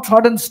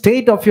downtrodden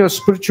state of your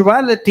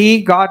spirituality,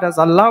 God has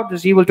allowed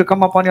this evil to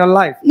come upon your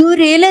life. నువ్వు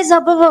realise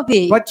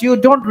అవ్వవి. But you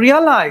don't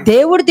realize.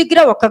 దేవుడి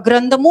దగ్గర ఒక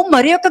గ్రంథము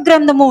మరి ఒక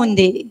గ్రంథము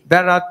ఉంది.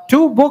 There are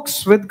two books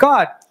with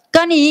God.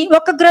 కానీ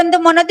ఒక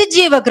గ్రంథం అన్నది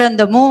జీవ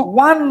గ్రంథము.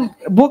 One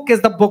book is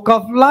the book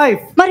of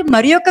life.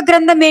 మరి ఒక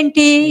గ్రంథం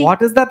ఏంటి?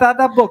 What is that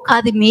other book?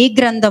 అది మీ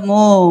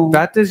గ్రంథము.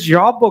 That is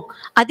your book.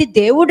 అది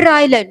దేవుడు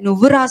రాయలే,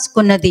 నువ్వు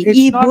రాసుకున్నది.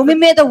 ఈ భూమి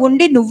మీద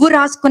ఉండి నువ్వు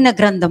రాసుకున్న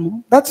గ్రంథము.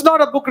 That's not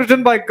a book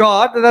written by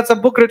God. That's a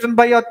book written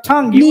by your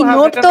tongue. నీ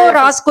నోటితో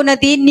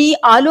రాసుకున్నది, నీ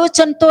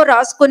ఆలోచనతో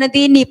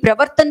రాసుకున్నది, నీ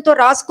ప్రవర్తనతో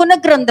రాసుకున్న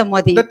గ్రంథం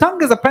అది. The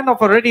tongue is a pen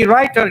of a ready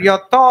writer. Your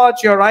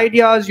thoughts, your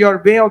ideas, your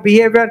way of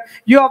behavior,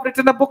 you have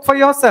written a book for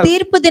yourself.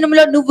 తీర్పు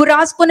దినములో నువ్వు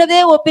రాసుకున్నదే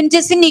ఓపెన్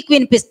చేసి నీకు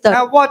వినిపిస్తాడు.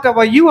 Now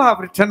whatever you have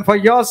written for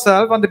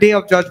yourself on the day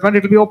of judgment,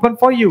 it will be open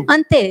for you.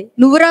 అంతే,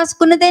 నువ్వు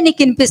రాసుకున్నదే నీకు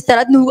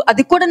వినిపిస్తారు.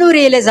 అది కూడా నువ్వు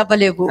realise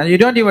అవ్వలేవు. And you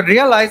don't even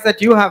realize that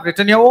you have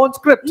written your own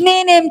script.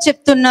 నేనేం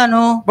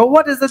చెప్తున్నాను? But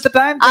what is it that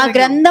I am ఆ telling you?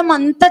 గ్రంథం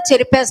అంతా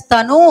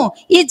చెరిపేస్తాను,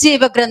 ఈ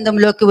జీవ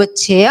గ్రంథంలోకి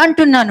వచ్చే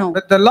అంటున్నాను.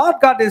 But the Lord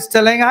God is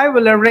telling, I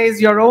will erase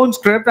your own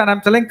script, and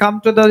I'm telling, come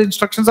to the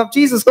instructions of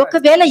Jesus Christ.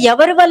 ఒకవేళ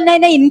ఎవరి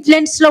వల్లనైనా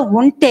ఇన్ఫ్లుయెన్స్ లో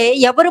ఉంటే,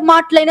 ఎవరి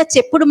మాటలైనా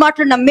చెప్పుడు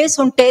మాటలు నమ్మేసి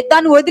ఉంటే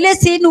దాన్ని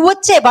వదిలేసి నువ్వు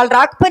వచ్చే, వాళ్ళు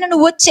రాకపోయినా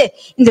నువ్వు వచ్చే,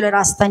 ఇందులో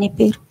రాస్తా నీ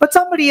పేరు. But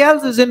somebody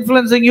else is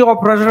influencing you or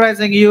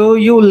pressurizing you.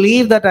 You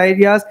leave that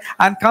ideas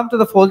and come to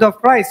the fold of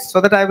Christ, so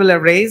that I will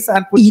erase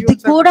and put you. ఇది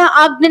కూడా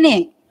ఆజ్ఞనే.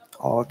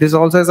 Oh, this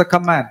also is a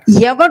command.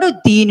 ఎవడు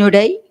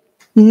దీనుడై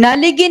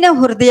నలిగిన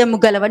హృదయం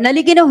గలవ.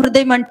 నలిగిన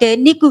హృదయం అంటే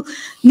నీకు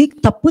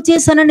తప్పు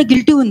చేశానని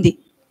గిల్టీ ఉంది,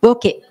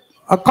 okay.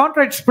 A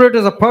contrite spirit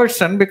is a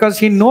person because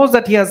he knows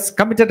that he has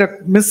committed a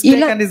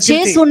mistake and is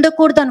చేసి guilty.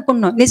 ఉండకూడదు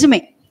అనుకున్నావు,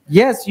 నిజమే.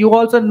 Yes, you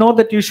also know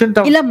that you shouldn't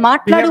have. ఇలా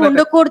మాట్లాడి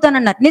ఉండకూడదు అని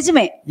అన్నారు,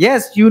 నిజమే.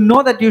 Yes, you know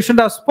that you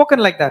shouldn't have spoken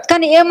like that.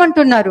 కానీ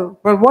ఏమంటున్నారు?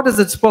 But what is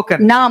it spoken?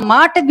 నా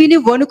మాట విని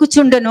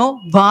వణుకుచుండను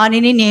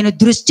వానిని నేను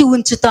దృష్టి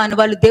ఉంచుతాను.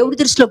 వాళ్ళు దేవుడి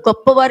దృష్టిలో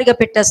గొప్పవారిగా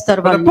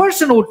పెట్టేస్తారు. The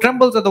person who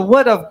trembles at the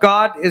word of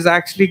God is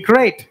actually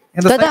great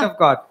in the sight of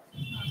God.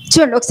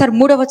 చూడండి ఒకసారి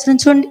 3వ వచనం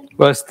చూడండి.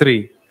 Verse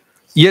 3.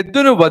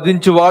 ఎద్దును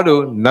వధించువాడు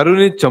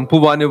నరుని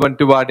చంపువాని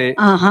వంటి వాడే.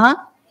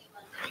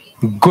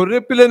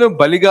 గొర్రెపిల్లను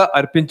బలిగా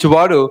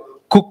అర్పించువాడు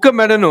కుక్క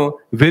మెడను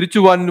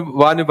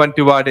విరుచువాని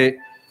వంటి వాడే.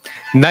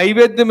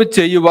 నైవేద్యము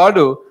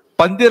చేయువాడు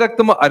పంది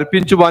రక్తము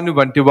అర్పించువాని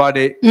వంటి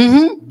వాడే.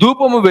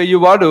 ధూపము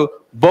వేయువాడు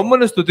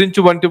బొమ్మను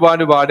స్తుతించు వంటి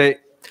వాడే.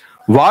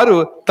 వారు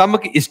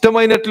తమకి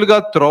ఇష్టమైనట్లుగా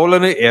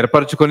త్రోవలను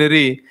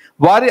ఏర్పరచుకొనిరి,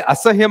 వారి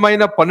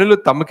అసహ్యమైన పనులు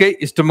తమకే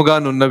ఇష్టముగా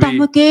నున్నవి.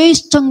 తమకే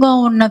ఇష్టంగా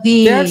ఉన్నవి.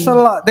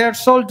 Their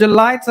soul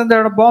delights in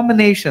their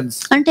abominations.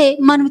 అంటే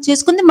మనం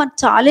చేసుకుంది మనకు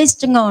చాలా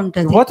ఇష్టంగా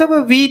ఉంటుంది. Whatever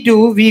we do,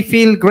 we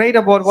feel great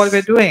about what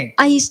we're doing.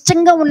 ఆ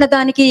ఇష్టంగా ఉన్న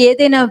దానికి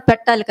ఏదైనా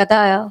పెట్టాలి కదా.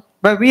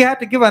 But we have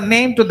to give a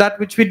name to that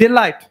which we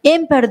delight.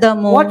 ఏం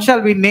పెడదాము? What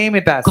shall we name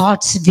it as?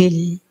 God's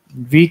will.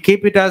 We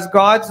keep it as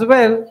God's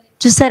will.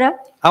 చూసారా?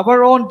 Our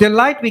own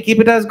delight, we keep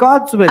it as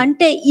God's will.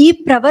 అంటే ఈ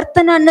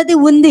ప్రవర్తన అన్నది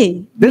ఉంది.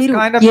 మీరు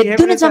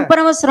ఎద్దును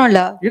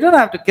చంపనవసరంలా. You don't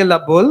have to kill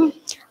a bull.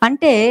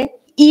 అంటే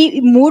ఈ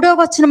 3వ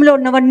వచనంలో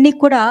ఉన్నవన్నీ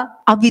కూడా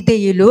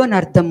అవిధేయులు అని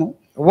అర్థము.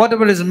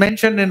 Whatever is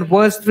mentioned in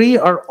verse 3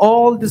 are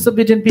all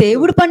disobedient people.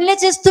 దేవుడి పనులే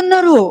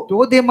చేస్తున్నారు.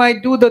 Though they might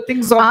do the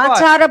things of God.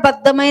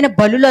 ఆచారబద్ధమైన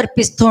బలులు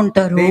అర్పిస్తూ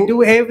ఉంటారు. They do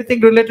everything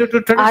related to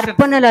tradition.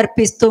 అర్పణలు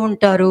అర్పిస్తూ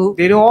ఉంటారు.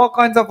 They do all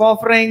kinds of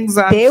offerings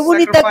and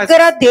దేవుని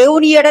దగ్గర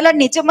దేవుని ఎడల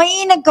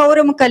నిజమైన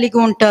గౌరవం కలిగి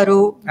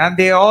ఉంటారు. And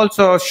they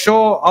also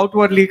show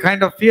outwardly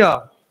kind of fear.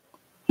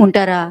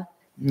 ఉంటారా?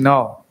 No.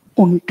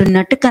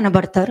 ఉంటున్నట్టు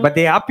కనబడతారు. But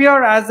they appear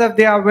as if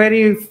they are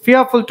very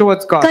fearful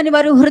towards God. కానీ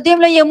వారి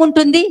హృదయంలో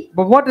ఏముంటుంది?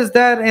 But what is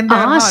there in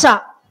their Asha.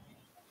 heart?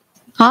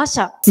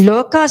 Asha,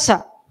 లోకాశ.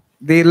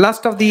 The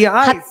lust of the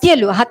eyes.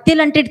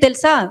 హత్యలు అంటే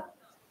తెలుసా?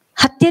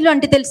 హత్యలు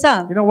అంటే తెలుసా?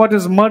 You know what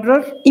is murder?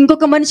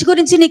 ఇంకొక మనిషి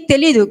గురించి నీకు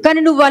తెలియదు,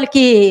 కానీ నువ్వు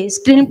వాళ్ళకి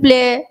స్క్రీన్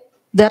ప్లే,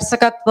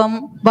 దర్శకత్వం,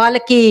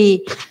 వాళ్ళకి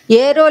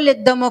ఏ రోల్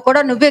ఇద్దామో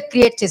కూడా నువ్వే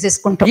create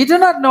చేసేసుకుంటావు. You do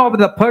not know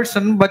about the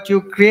person, but you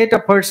create a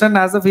person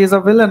as if he is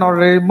a villain or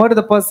murder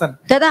the person.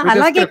 కదా,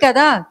 అలాగే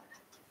కదా.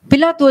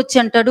 పిలాతు వచ్చి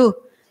అంటాడు,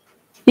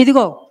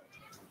 ఇదిగో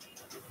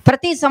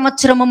ప్రతి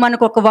సంవత్సరము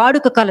మనకు ఒక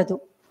వాడుక కలదు.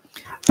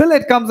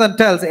 Pilate comes and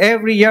tells,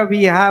 every year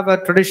we have a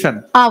tradition.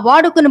 ఆ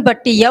వాడుకను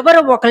బట్టి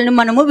ఎవరో ఒకరిని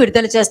మనము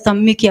విడుదల చేస్తాం.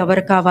 మీకు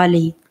ఎవరు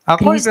కావాలి?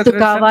 క్రీస్తు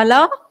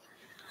కావాలా,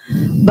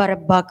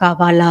 బరబ్బా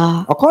కావాలా?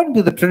 According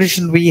to the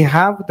tradition we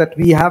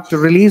have to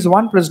release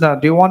one prisoner.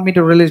 Do you want me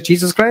to release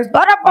Jesus Christ?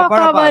 Barabbas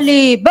కావాలి,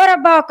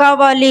 బరబ్బా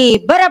కావాలి,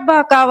 బరబ్బా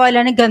కావాలి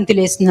అని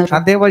గంతులేస్తున్నారు.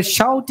 And they were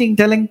shouting,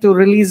 telling to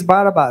release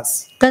Barabbas.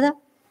 కదా,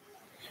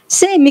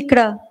 సేమ్ ఇక్కడ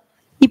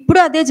ఇప్పుడు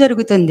అదే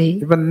జరుగుతుంది.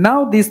 Even now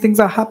these things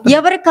are happening.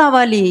 ఎవరు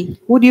కావాలి?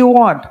 Who do you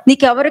want?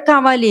 నీకు ఎవరు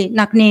కావాలి?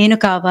 నాకు నేను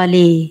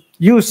కావాలి.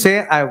 You say,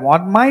 I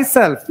want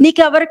myself.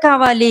 నీకు ఎవరు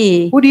కావాలి?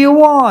 Who do you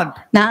want?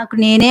 నాకు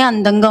నేనే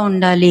అందంగా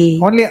ఉండాలి.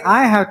 Only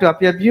I have to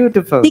appear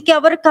beautiful. నీకు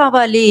ఎవరు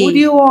కావాలి? Who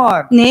do you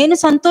want? నేను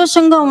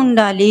సంతోషంగా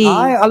ఉండాలి.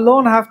 I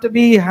alone have to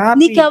be happy.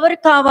 నీకు ఎవరు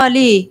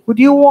కావాలి? Who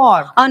do you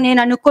want?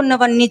 నేను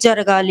అనుకున్నవన్నీ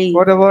జరగాలి.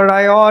 Whatever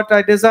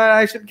I desire,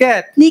 I should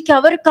get. నీకు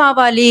ఎవరు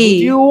కావాలి?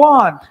 Who do you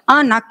want?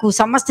 నాకు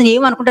సమస్తం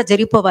ఏమనుకుంటా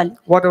జరిగిపోవాలి.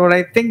 Whatever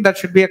I think that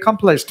should be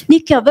accomplished.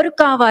 నీకు ఎవరు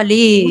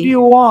కావాలి? Who do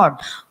you want?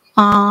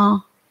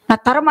 నా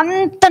తరం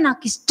అంతా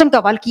నాకు ఇష్టం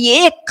కావాలి, వాళ్ళకి ఏ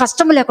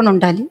కష్టం లేకుండా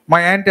ఉండాలి. My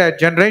entire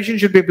generation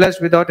should be blessed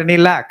without any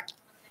lack.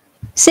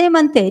 Same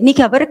అంతే.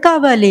 నీకు ఎవరు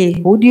కావాలి?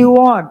 Who do you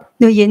want?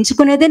 నువ్వు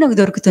ఎంచుకునేదే నాకు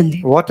దొరుకుతుంది.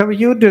 Whatever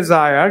you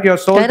desire, your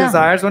soul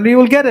desires, only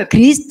you will get it.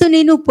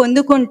 క్రీస్తుని నువ్వు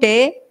పొందుకుంటే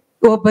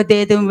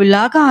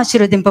ఓబదేదోములాగా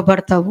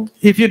ఆశీర్వదింపబడతావు.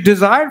 If you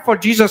desire for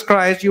Jesus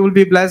Christ, you will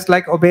be blessed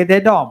like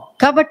Obed-Edom.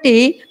 కాబట్టి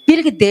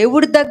వీళ్ళకి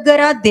దేవుడి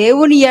దగ్గర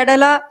దేవుని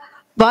ఎడల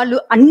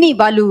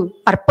వాళ్ళు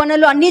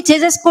అర్పణలు అన్ని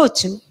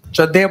చేసేసుకోవచ్చు.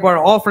 So they were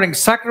offering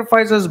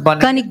sacrifices,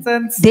 burning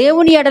incense.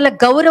 దేవుని ఎడల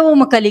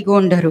గౌరవము కలిగి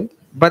ఉండరు.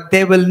 But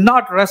they will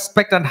not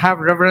respect and have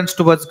reverence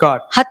towards God.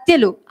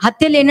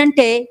 హత్యలు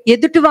ఏంటంటే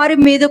ఎదుటి వారి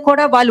మీద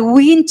కూడా వాళ్ళు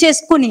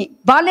ఊహించేసుకుని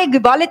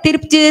వాళ్ళే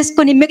తీర్పు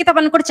చేసుకుని మిగతా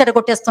వాళ్ళని కూడా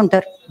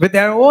చెడగొట్టేస్తుంటారు. With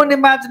their own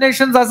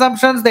imaginations,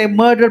 assumptions, they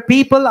murder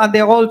people and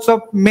they also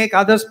make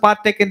others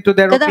partake into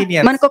their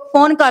opinions. మనకు ఒక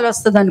ఫోన్ కాల్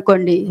వస్తుంది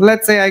అనుకోండి.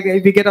 Let's say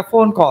we get a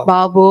phone call.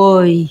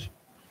 బాబోయ్,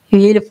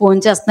 వీళ్ళు ఫోన్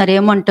చేస్తున్నారు,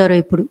 ఏమంటారు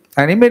ఇప్పుడు?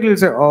 And immediately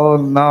say, oh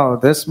no,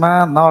 this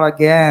man, not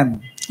again.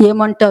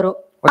 ఏమంటారు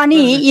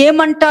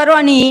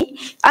అని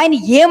ఆయన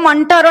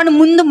ఏమంటారు అని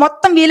ముందు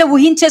మొత్తం వీళ్ళు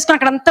ఊహించేసుకుని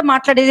అక్కడంతా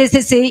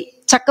మాట్లాడేసేసి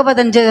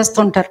చక్కబదం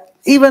చేస్తుంటారు.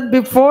 Even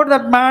before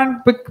that man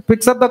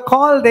picks up the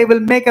call, they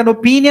will make an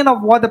opinion of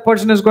what the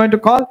person is going to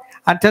call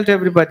and tell to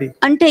everybody.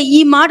 అంటే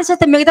ఈ మాట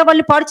చేత మిగతా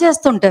వాళ్ళు పాడు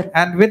చేస్తుంటారు.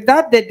 And with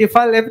that they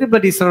defile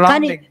everybody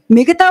surrounding.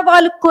 మిగతా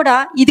వాళ్ళకు కూడా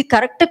ఇది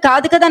కరెక్ట్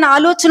కాదు కదా అని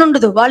ఆలోచన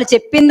ఉండదు. వాళ్ళు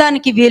చెప్పిన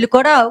దానికి వీళ్ళు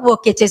కూడా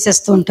ఓకే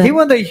చేసేస్తూ ఉంటారు.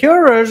 Even the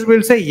hearers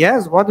will say,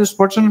 yes, what this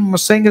person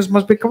is saying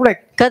must be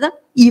correct. కదా,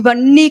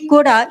 ఇవన్నీ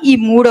కూడా ఈ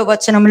 3వ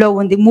వచనంలో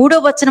ఉంది. 3వ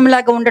వచనం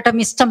లాగా ఉండటం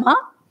ఇష్టమా?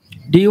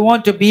 Do you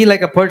want to be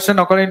like a person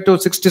according to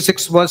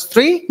 66 verse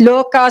 3?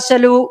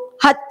 లోకాశలు,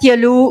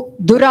 హత్యలు,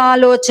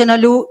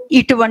 దురాలోచనలు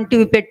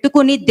ఇటువంటివి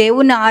పెట్టుకుని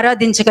దేవుణ్ణి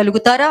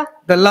ఆరాధించగలుగుతారా?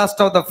 The lust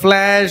of the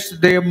flesh,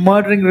 the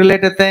murdering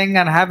related thing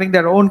and having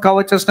their own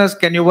covetousness,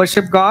 can you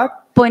worship God?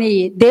 పోనీ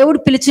దేవుడు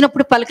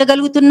పిలిచినప్పుడు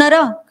పలకగలుగుతున్నారా?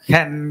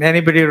 Can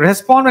anybody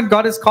respond when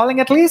God is calling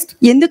at least?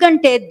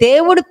 ఎందుకంటే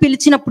దేవుడు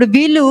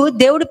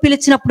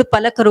పిలిచినప్పుడు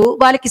పలకరు.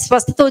 వాళ్ళకి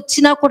స్వస్థత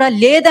వచ్చినా కూడా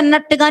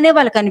లేదన్నట్టుగానే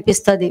వాళ్ళకి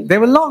అనిపిస్తుంది. They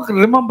will not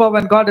remember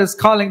when God is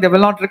calling. They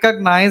will not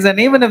recognize, and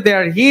even if they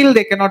are healed,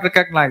 they cannot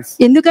recognize.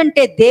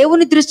 ఎందుకంటే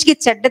దేవుని దృష్టికి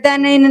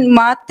చెడ్డదాన్ని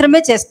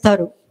మాత్రమే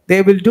చేస్తారు.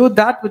 They will do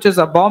that which is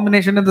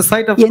abomination in the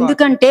sight of God.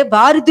 ఎందుకంటే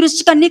వారి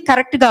దృష్టికి అన్ని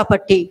correct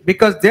కాబట్టి.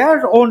 Because their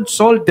own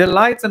soul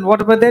delights in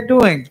whatever they're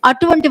doing.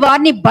 అటువంటి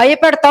వారిని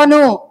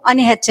భయపెడతాను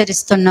అని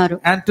హెచ్చరిస్తున్నారు.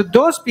 And to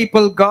those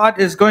people, God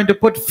is going to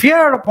put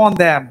fear upon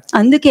them.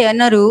 అందుకే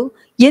అన్నారు,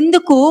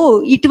 ఎందుకు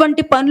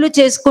ఇటువంటి పనులు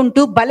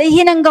చేసుకుంటూ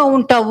బలహీనంగా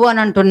ఉంటావు అని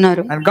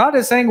అంటున్నారు. And God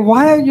is saying,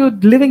 why are you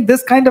living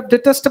this kind of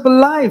detestable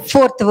life?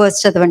 4th verse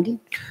చదవండి.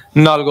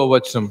 4వ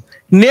వచనం,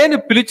 నేను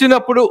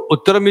పిలిచినప్పుడు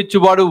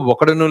ఉత్తరమిచ్చువాడు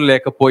ఒకడును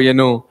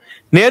లేకపోయెను,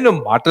 నేను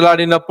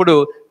మాట్లాడినప్పుడు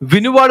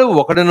వినువాడు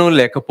ఒకడును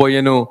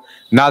లేకపోయెను.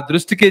 నా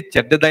దృష్టికి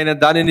చెడ్డదైన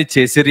దానిని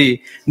చేసిరి,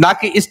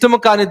 నాకు ఇష్టము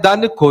కాని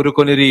దాన్ని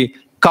కోరుకొనిరి.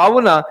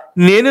 కావున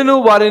నేనును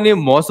వారిని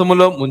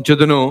మోసములో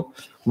ముంచుదును,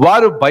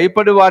 వారు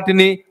భయపడి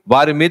వాటిని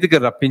వారి మీదకి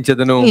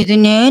రప్పించదును. ఇది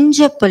నేను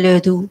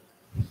చెప్పలేదు,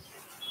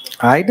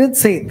 I didn't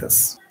say this.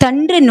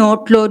 తండ్రి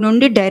నోట్లో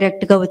నుండి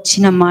డైరెక్ట్ గా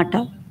వచ్చిన మాట.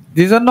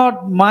 These are not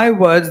my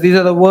words, these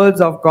are the words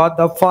of God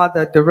the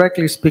Father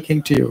directly speaking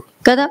to you.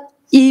 కదా,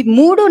 ఈ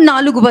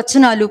 3-4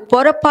 వచనాలు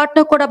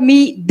పొరపాటున కూడా మీ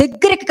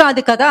దగ్గరికి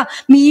కాదు కదా,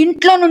 మీ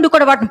ఇంట్లో నుండి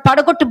కూడా వాటిని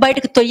పడగొట్టి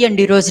బయటకు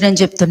తొయ్యండి. ఈ రోజు నేను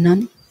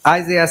చెప్తున్నాను.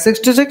 Isaiah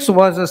 66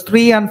 verses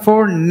 3 and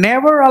 4,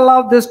 never allow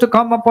this to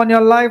come upon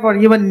your life or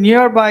even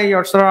nearby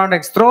your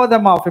surroundings. Throw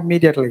them off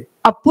immediately.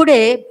 అప్పుడే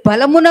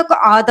బలమునకు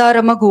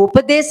ఆధారమగు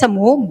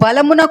ఉపదేశము,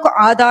 బలమునకు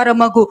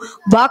ఆధారమగు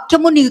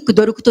వాక్యము నీకు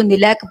దొరుకుతుంది,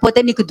 లేకపోతే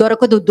నీకు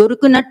దొరకదు.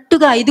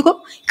 దొరికినట్టుగా ఇదిగో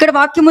ఇక్కడ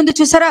వాక్యం ఉంది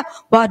చూసారా,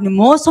 వారిని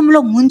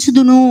మోసంలో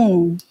ముంచుదును.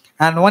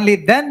 And only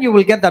then you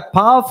will get that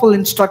powerful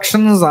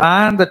instructions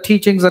and the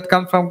teachings that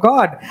come from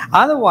God.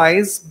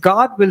 Otherwise,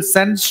 God will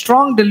send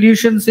strong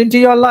delusions into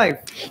your life.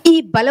 ఈ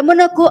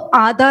బలమునకు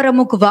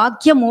ఆధారముకు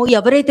వాక్యము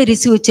ఎవరైతే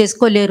రిసీవ్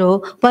చేసుకోలేరో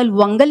వాళ్ళు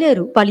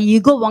వంగలేరు. వాళ్ళ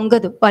ఈగో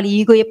వంగదు, వాళ్ళ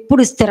ఈగో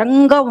ఎప్పుడు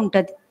స్థిరంగా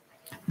ఉంటది.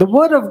 The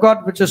word of God,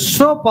 which is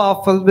so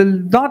powerful, will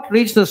not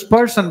reach this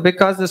person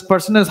because this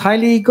person is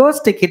highly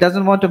egoistic. He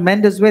doesn't want to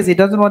mend his ways. He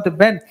doesn't want to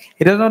bend.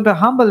 He doesn't want to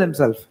humble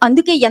himself.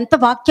 అందుకే ఎంత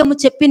వాక్యము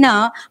చెప్పినా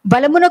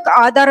బలమునకు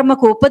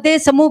ఆధారముకు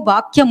ఉపదేశము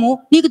వాక్యము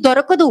నీకు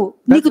దొరకదు.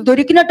 నీకు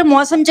దొరికినట్టు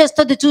మోసం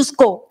చేస్తుంది,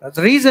 చూసుకో. That's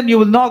the reason you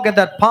will not get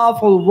that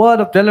powerful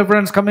word of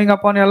deliverance coming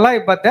upon your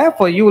life, but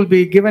therefore you will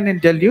be given in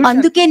delusion.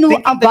 అందుకే నువ్వు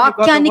ఆ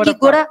వాక్యానికి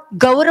కూడా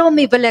గౌరవం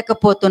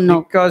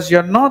ఇవ్వలేకపోతున్నావు. Because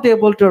you're not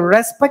able to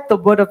respect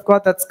the word of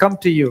God that's come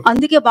to you.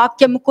 అందుకే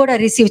వాక్యం కూడా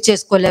receive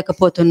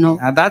చేసుకోలేకపోతున్నావు.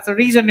 And that's the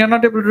reason you're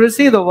not able to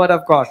receive the word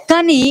of God.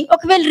 కానీ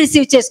ఒకవేళ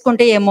రిసీవ్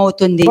చేసుకుంటే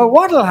ఏమవుతుంది? But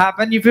what will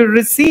happen if you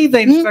receive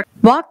the instruction?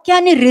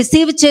 వాక్యాన్ని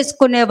receive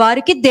చేసుకునే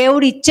వారికి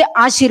దేవుడు ఇచ్చే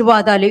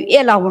ఆశీర్వాదాలు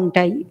ఎలా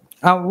ఉంటాయి?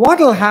 What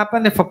will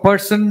happen if a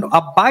person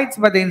abides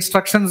by the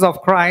instructions of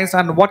Christ,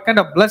 and what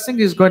kind of blessing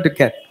he is going to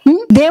get?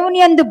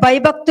 దేవుని యందు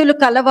భయభక్తులు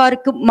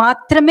కలవారికి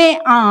మాత్రమే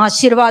ఆ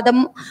ఆశీర్వాదం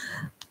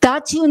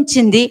దాచి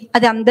ఉంచింది.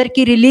 అది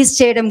అందరికీ రిలీజ్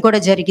చేయడం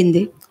కూడా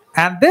జరిగింది.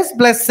 And this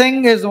blessing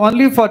is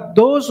only for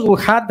those who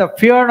had the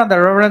fear and the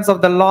reverence of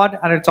the Lord,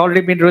 and it's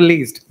already been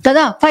released.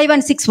 కదా, 5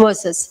 and 6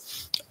 verses.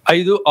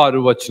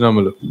 5-6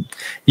 వచనములు.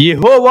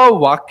 యెహోవా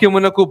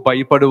వాక్యమునకు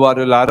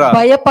భయపడువారులారా,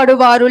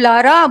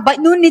 భయపడువారులారా,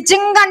 నువ్వు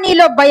నిజంగా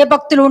నీలో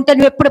భయభక్తులు ఉంటే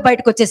నువ్వు ఎప్పుడు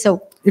బయటకు వచ్చేసావు?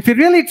 If you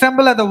really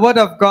tremble at the word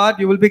of God,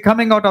 you will be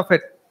coming out of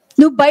it.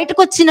 నువ్వు బయటకు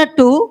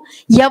వచ్చినట్టు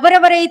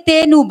ఎవరెవరైతే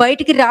నువ్వు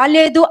బయటికి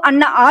రాలేదు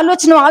అన్న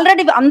ఆలోచన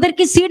ఆల్రెడీ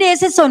అందరికీ సీడ్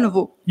వేసేసావు.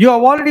 నువ్వు You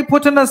have already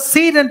put in a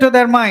seed into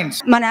their minds.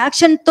 మన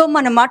యాక్షన్ తో,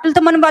 మన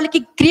మాటలతో మనం వాళ్ళకి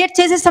క్రియేట్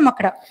చేసేసాం.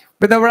 అక్కడ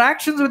with our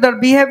actions, with our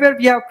behavior,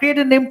 we have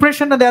created an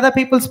impression on the other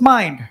people's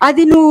mind.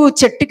 అది నువ్వు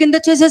చెట్టు కింద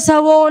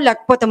చేసేసావో,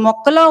 లేకపోతే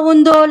మొక్కలా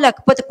ఉందో,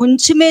 లేకపోతే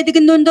కొంచెం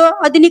ఎదిగిందో ఉందో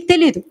అది నీకు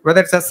తెలియదు.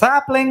 Whether it's a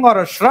sapling or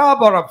a shrub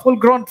or a full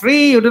grown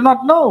tree, you do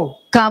not know.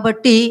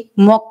 కాబట్టి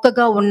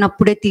మొక్కగా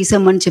ఉన్నప్పుడే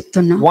తీసామని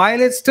చెప్తున్నా.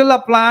 While it's still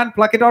a plant,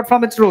 pluck it out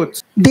from its roots.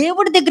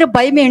 దేవుడి దగ్గర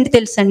భయం ఏంటి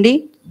తెలుసండి?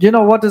 You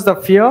know what is the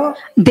fear?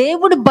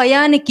 దేవుడి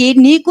భయానికి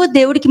నీకు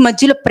దేవుడికి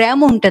మధ్యలో ప్రేమ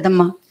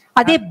ఉంటదమ్మా,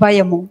 అదే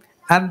భయము.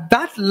 And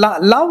that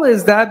love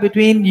is there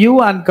between you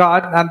and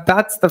God, and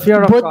that's the fear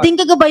of God.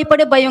 బొద్దింకకు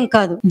భయపడే భయం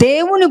కాదు.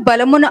 దేవుని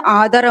బలమును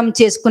ఆధారం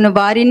చేసుకున్న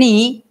వారిని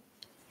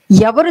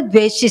ఎవరు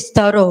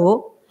ద్వేషిస్తారో,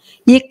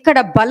 ఇక్కడ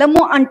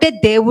బలము అంటే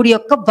దేవుడి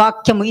యొక్క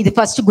వాక్యము. ఇది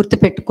ఫస్ట్ గుర్తు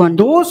పెట్టుకోండి.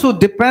 Those who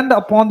depend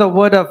upon the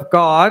word of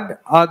God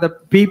are the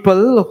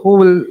people who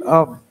will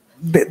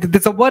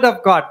it's a word of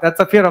God. That's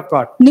the fear of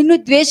God. నిన్ను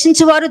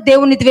ద్వేషించేవారు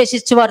దేవుని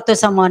ద్వేషించేవారితో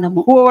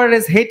సమానము. Whoever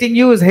is hating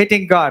you is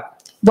hating God.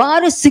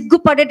 వారు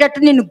సిగ్గుపడేటట్టు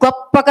నిన్ను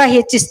గొప్పగా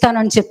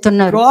హెచ్చిస్తానని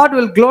చెప్తున్నారు. God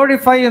will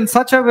glorify you in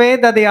such a way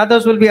that the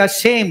others will be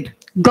ashamed.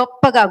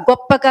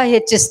 గొప్పగా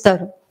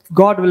హెచ్చిస్తారు.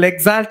 God will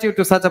exalt you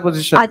to such a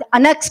position. అది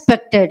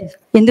unexpected.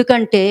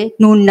 ఎందుకంటే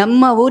నువ్వు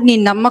నమ్మవు, నీ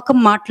నమ్మకం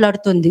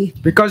మాట్లాడుతుంది.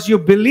 Because you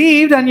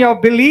believed, and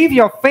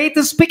your faith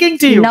is speaking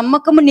to you.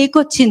 నమ్మకము నీకు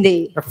వచ్చింది.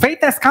 The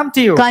faith has come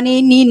to you. కానీ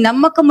నీ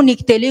నమ్మకము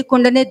నీకు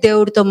తెలియకుండానే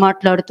దేవుడితో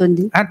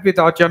మాట్లాడుతుంది. And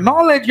without your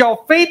knowledge, your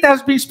faith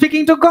has been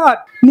speaking to God.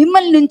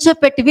 మిమ్మల్ని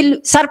నుంచోపెట్టి వీళ్ళు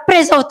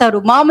సర్ప్రైజ్ అవుతారు,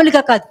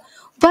 మామూలుగా కాదు.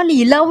 వాళ్ళు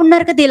ఇలా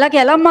ఉన్నారు కదా, ఇలాగ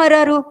ఎలా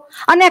మారారు?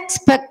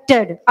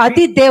 అన్ఎక్స్పెక్టెడ్.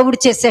 అది దేవుడు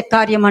చేసే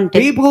కార్యం అంటే.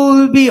 People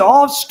will be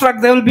awestruck,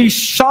 they will be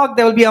shocked,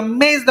 they will be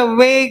amazed the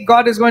way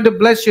God is going to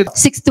bless you.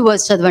 6th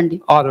verse చదవండి.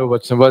 6వ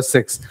వచనం, verse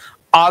 6.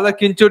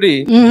 ఆలకించుడి,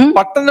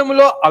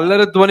 పట్టణములో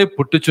అల్లరి ధ్వని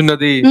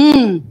పుట్టుచున్నది,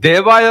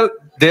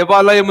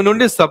 దేవాలయము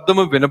నుండి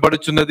శబ్దము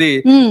వినబడుచున్నది,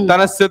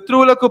 తన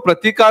శత్రువులకు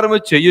ప్రతీకారము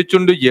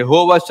చేయుచుండు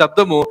యెహోవా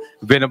శబ్దము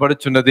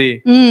వినబడుచున్నది.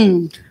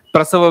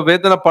 ప్రసవ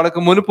వేదన పడక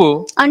మునుపు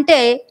అంటే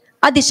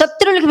అది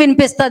శత్రువులకు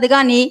వినిపిస్తుంది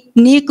కానీ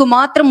నీకు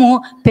మాత్రము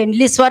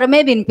పెండ్లి స్వరమే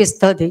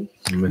వినిపిస్తుంది.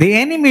 The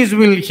enemies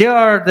will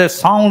hear the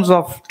sounds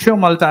of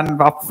tumult and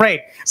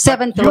afraid.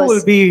 Seventh You will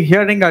verse. be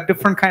hearing a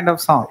different kind of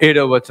sound.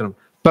 7వ వచనం,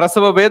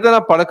 ప్రసవ వేదన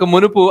పడక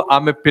మునుపు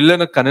ఆమె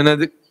పిల్లను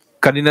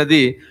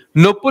కనినది,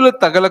 నొప్పులు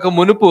తగలక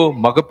మునుపు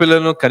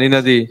మగపిల్లను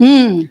కనినది.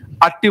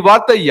 అట్టి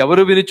వార్త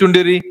ఎవరు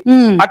వినిచుండిరి?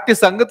 అట్టి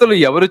సంగతులు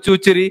ఎవరు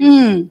చూచిరి?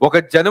 ఒక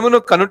జనమును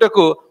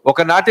కనుటకు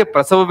ఒకనాటి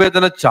ప్రసవ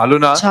వేదన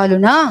చాలునా?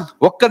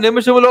 ఒక్క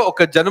నిమిషములో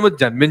ఒక జనము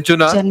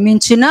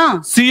జన్మించునా?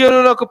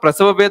 సీయోనునకు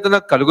ప్రసవ వేదన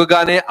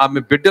కలుగుగానే ఆమె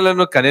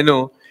బిడ్డలను కనెను.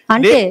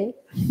 అంటే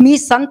మీ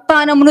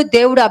సంతానమును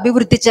దేవుడు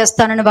అభివృద్ధి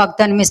చేస్తానని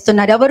వాగ్దానం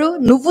ఇస్తున్నారు. ఎవరు?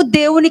 నువ్వు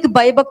దేవునికి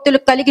భయభక్తులు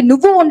కలిగి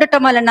నువ్వు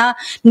ఉండటం వలన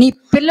నీ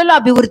పిల్లలు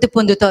అభివృద్ధి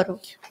పొందుతారు.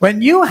 When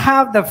you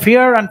have the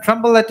fear and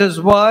tremble at his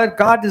word,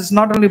 God is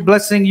not only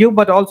blessing you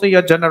but also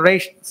your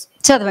generations.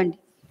 చదవండి.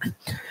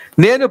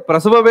 నేను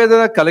ప్రసవ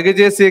వేదన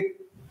కలిగజేసి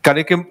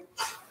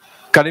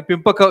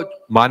కనిపింపక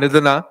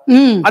మానెదనా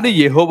అని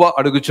యెహోవా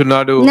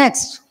అడుగుచున్నాడు.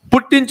 నెక్స్ట్,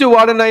 పుట్టించు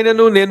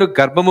వాడనైనను నేను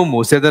గర్భము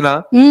మూసేదనా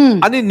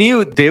అని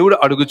నీవు దేవుడు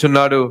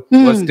అడుగుచున్నాడు.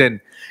 Verse 10,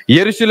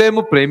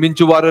 యెరూషలేము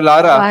ప్రేమించు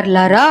వారులారా,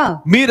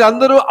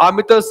 మీరందరూ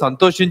ఆమెతో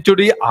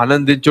సంతోషించుడి,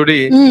 ఆనందించుడి.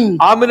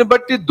 ఆమెను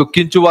బట్టి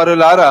దుఃఖించు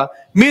వారులారా,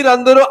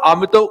 మీరందరూ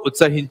ఆమెతో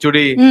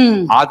ఉత్సహించుడి.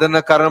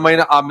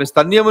 ఆదరణకరమైన ఆమె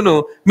స్తన్యమును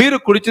మీరు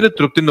కుడిచిన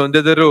తృప్తి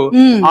నొందెదరు.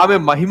 ఆమె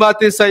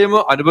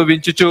మహిమాతిశయము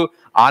అనుభవించుచు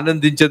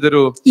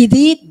ఆనందించెదరు.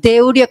 ఇది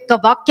దేవుడి యొక్క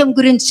వాక్యం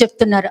గురించి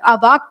చెప్తున్నారు. ఆ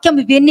వాక్యం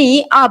విని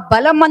ఆ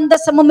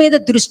బలమందసము మీద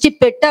దృష్టి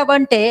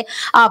పెట్టావంటే,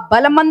 ఆ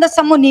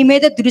బలమందసము నీ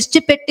మీద దృష్టి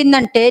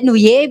పెట్టిందంటే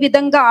నువ్వు ఏ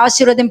విధంగా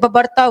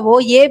ఆశీర్వదింపబడతావో,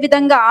 ఏ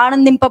విధంగా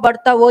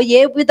ఆనందింపబడతావో,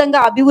 ఏ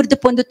విధంగా అభివృద్ధి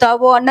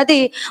పొందుతావో అన్నది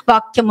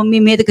వాక్యము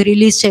మీ మీదకి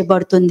రిలీజ్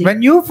చేయబడుతుంది.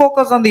 When you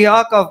focus on the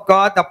ark of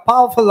God, the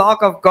powerful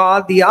ark of God,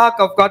 the ark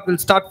of God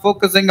will start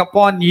focusing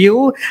upon you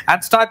and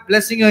start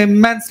blessing you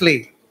immensely.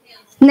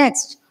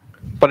 Next,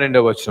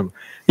 12వ వచనం,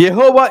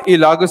 యెహోవా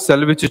ఇలాగు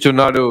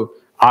సెలవిచ్చుచున్నాడు,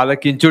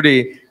 ఆలకించుడి,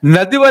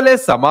 నదివలే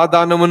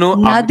సమాధానమును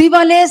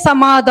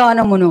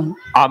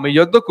ఆమె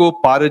యొద్దకు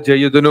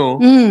పారజేయుదును.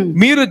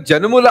 మీరు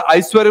జనముల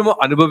ఐశ్వర్యము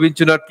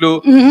అనుభవించినట్లు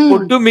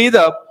ఒడ్డు మీద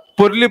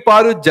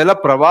పొర్లిపారు జల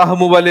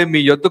ప్రవాహము వలె మీ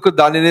యొద్దకు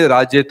దానిని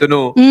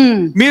రాజేతును.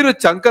 మీరు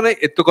చంకన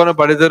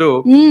ఎత్తుకొనబడెదరు,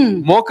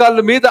 మోకాళ్ళ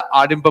మీద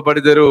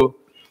ఆడింపబడెదరు.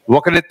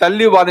 ఒకరి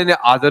తల్లి వారిని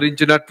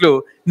ఆదరించినట్లు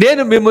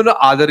నేను మిమ్మును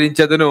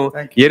ఆదరించదును.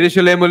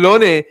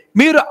 యెరూషలేములోనే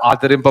మీరు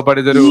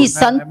ఆదరింపబడెదరు. ఈ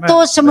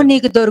సంతోషము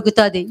నీకు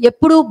దొరుకుతుంది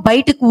ఎప్పుడు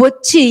బయటకు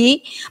వచ్చి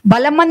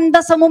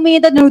బలమందసము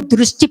మీద నువ్వు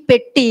దృష్టి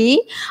పెట్టి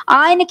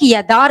ఆయనకి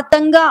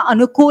యథార్థంగా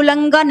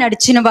అనుకూలంగా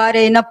నడిచిన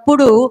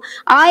వారైనప్పుడు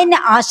ఆయన్ని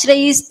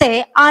ఆశ్రయిస్తే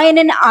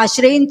ఆయనని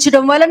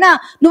ఆశ్రయించడం వలన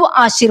నువ్వు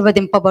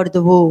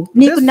ఆశీర్వదింపబడదువు,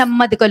 నీకు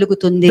నెమ్మది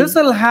కలుగుతుంది. This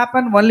will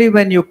happen only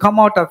when you come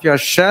out of your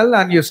shell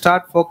and you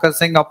start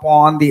focusing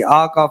upon the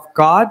ark of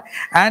God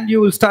and you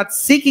will start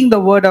seeking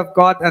the word of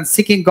God and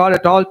seeking God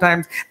at all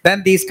times. Then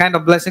these kind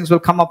of blessings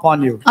will come upon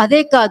you. అదే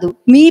కాదు,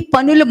 మీ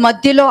పనుల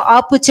మధ్యలో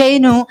ఆపు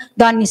చేయను,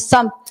 దాన్ని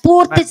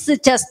పూర్తి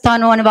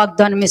చేస్తాను అని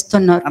వాగ్దానం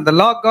ఇస్తున్నారు. And the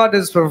Lord God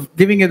is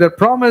giving you the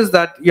promise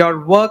that your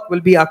work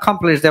will be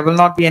accomplished. There will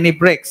not be any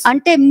breaks.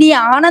 అంటే నీ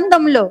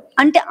ఆనందంలో,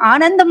 అంటే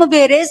ఆనందము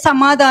వేరే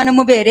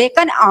సమాధానము వేరే,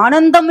 కానీ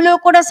ఆనందంలో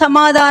కూడా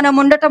సమాధానం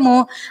ఉండటము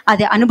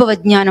అది అనుభవ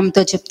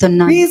జ్ఞానంతో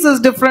చెప్తున్నా. Peace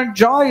is different,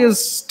 joy is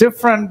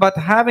different, but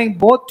having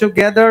both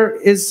together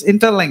is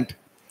interlinked.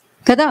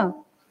 కదా.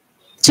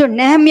 So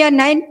Nehemiah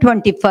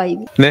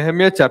 9:25,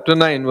 Nehemiah chapter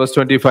 9 verse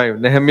 25,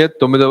 Nehemiah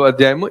 9వ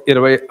అధ్యాయము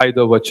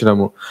 25వ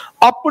వచనము.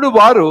 అప్పుడు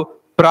వారు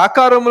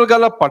ప్రాకారములు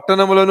గల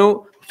పట్టణములను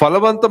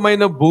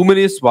ఫలవంతమైన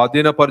భూమిని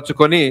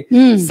స్వాధీనపరుచుకొని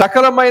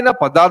సకలమైన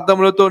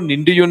పదార్థములతో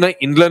నిండియున్న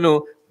ఇండ్లను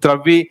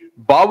త్రవ్వి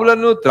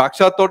బావులను,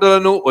 ద్రాక్ష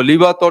తోటలను,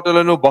 ఒలివ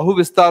తోటలను, బహు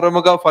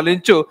విస్తారముగా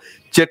ఫలించు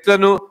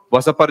చెట్లను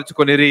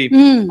వశపరుచుకొనిరి.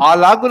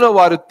 అలాగున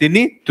వారు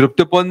తిని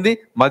తృప్తి పొంది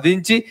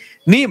మదించి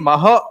నీ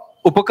మహా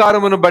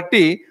ఉపకారమును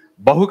బట్టి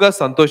బహుగా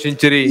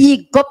సంతోషించిరి. ఈ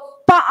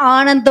గొప్ప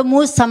ఆనందము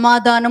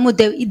సమాధానము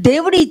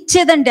దేవుడు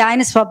ఇచ్చేదండి,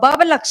 ఆయన స్వభావ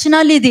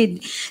లక్షణాలు ఇది.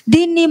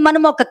 దీన్ని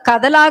మనం ఒక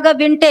కథలాగా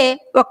వింటే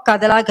ఒక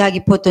కథలాగా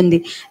ఆగిపోతుంది.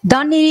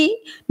 దాన్ని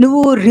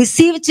నువ్వు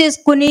రిసీవ్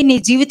చేసుకుని నీ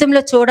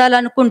జీవితంలో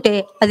చూడాలనుకుంటే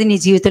అది నీ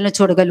జీవితంలో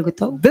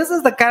చూడగలుగుతావు. This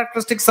is the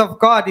characteristics of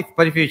God.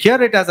 But if you hear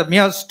it as a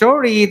mere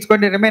story, it's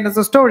going to remain as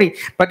a story.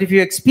 But if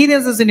you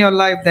experience this in your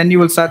life, then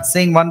you will start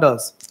seeing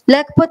wonders.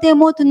 లేకపోతే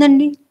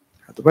ఏమవుతుందండి?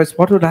 Otherwise,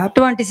 what would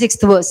happen?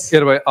 26th verse,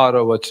 26వ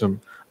వచనం,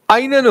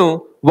 అయినను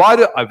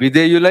వారు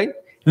అవిధేయులై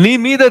నీ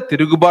మీద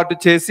తిరుగుబాటు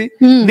చేసి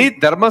నీ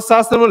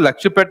ధర్మశాస్త్రము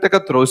లక్ష్య పెట్టక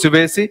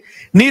త్రోసివేసి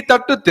నీ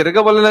తట్టు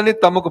తిరగవలనని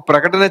తమకు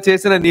ప్రకటన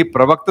చేసిన నీ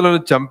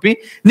ప్రవక్తలను చంపి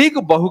నీకు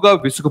బహుగా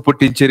విసుగు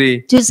పుట్టించిరి.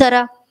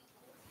 చూసారా,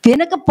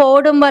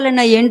 వినకపోవడం వలన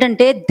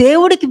ఏంటంటే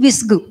దేవుడికి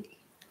విసుగు.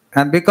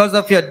 And because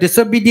of your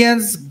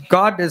disobedience,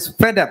 God is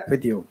fed up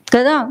with you.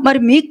 కదా? మరి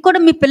మీకు కూడా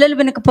మీ పిల్లలు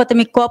వినకపోతే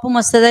మీకు కోపం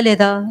వస్తుందా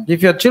లేదా?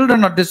 If your children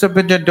are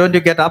disobedient, don't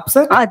you get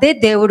upset? అదే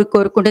దేవుడు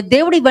కోరుకుంటే.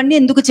 దేవుడు ఇవన్నీ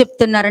ఎందుకు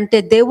చెప్తున్నారంటే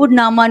దేవుడి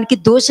నామానికి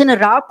దూషణ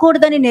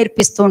రాకూడదని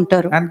నేర్పిస్తూ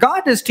ఉంటారు. And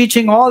God is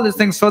teaching all these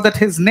things so that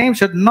his name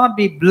should not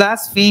be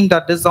blasphemed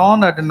or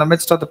dishonored in the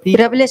midst of the people.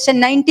 Revelation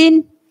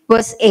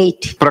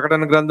 19:8.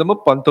 ప్రకటన గ్రంథము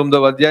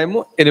 19వ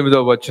అధ్యాయము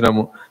 8వ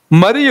వచనము.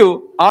 మరియు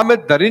ఆమె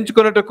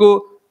ధరించుకొనుటకు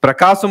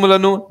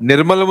ప్రకాశములను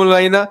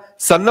నిర్మలములైన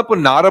సన్నపు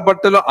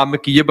నారబట్టలు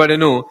ఆమెకి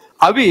ఇయ్యబడెను.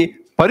 అవి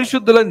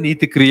పరిశుద్ధుల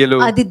నీతి క్రియలు.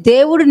 అది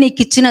దేవుడు నీకు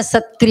ఇచ్చిన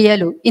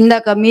సత్క్రియలు.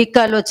 ఇందాక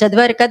మీకాలో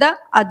చదివారు కదా,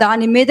 ఆ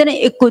దాని మీదనే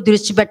ఎక్కువ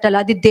దృష్టి పెట్టాలి.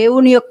 అది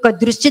దేవుని యొక్క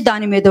దృష్టి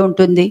దాని మీద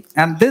ఉంటుంది.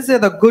 And these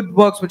are the good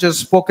works which is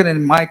spoken in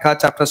Micah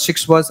chapter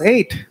 6 verse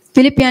 8.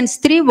 Philippians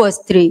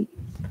 3:3.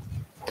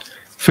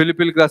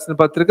 ఫిలిప్పీయులకు రాసిన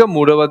పత్రిక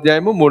 3వ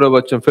అధ్యాయము 3వ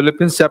వచనం.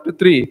 Philippines chapter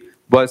 3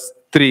 verse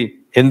 3.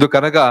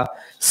 ఎందుకనగా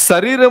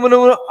శరీరమును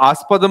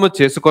ఆస్పదము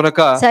చేసుకొనక,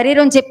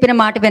 శరీరం చెప్పిన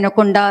మాట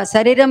వినకుండా,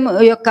 శరీరం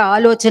యొక్క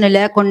ఆలోచన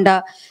లేకుండా,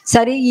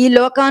 ఈ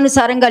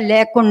లోకానుసారంగా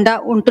లేకుండా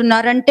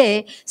ఉంటున్నారంటే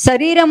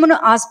శరీరమును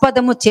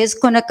ఆస్పదము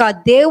చేసుకొనక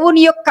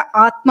దేవుని యొక్క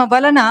ఆత్మ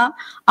వలన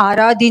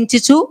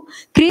ఆరాధించుచు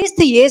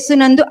క్రీస్తు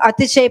యేసునందు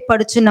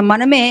అతిశయపడుచున్న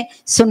మనమే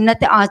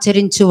సున్నతి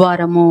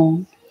ఆచరించువారము.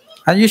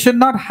 And you should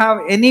not have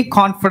any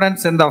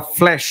confidence in the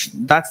flesh.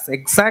 That's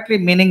exactly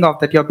meaning of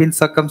that you have been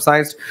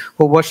circumcised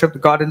who worship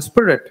God in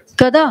spirit.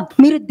 కదా?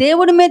 మీరు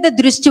దేవుడి మీద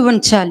దృష్టి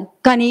ఉంచాలి,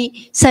 కానీ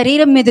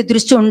శరీరం మీద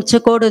దృష్టి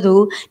ఉంచకూడదు.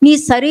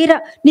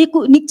 నీకు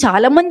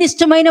చాలా మంది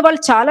ఇష్టమైన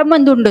వాళ్ళు చాలా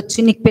మంది ఉండొచ్చు.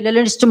 నీకు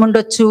పిల్లలు ఇష్టం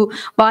ఉండొచ్చు,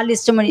 వాళ్ళు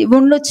ఇష్టమని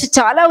ఉండొచ్చు,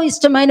 చాలా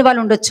ఇష్టమైన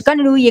వాళ్ళు ఉండొచ్చు.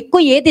 కానీ నువ్వు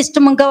ఎక్కువ ఏది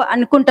ఇష్టంగా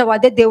అనుకుంటావు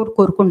అదే దేవుడు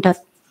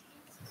కోరుకుంటారు.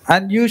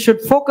 And you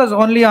should focus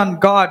only on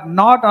God,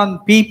 not on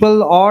people,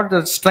 or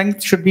the strength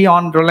should be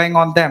on relying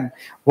on them.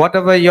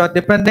 Whatever you are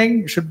depending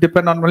should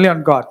depend only on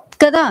God.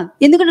 కదా?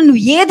 ఎందుకంటే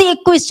నువ్వు ఏది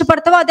ఎక్కువ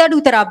ఇష్టపడతావో అదే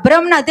అడుగుతారు.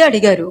 అబ్రాహామును అదే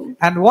అడిగారు.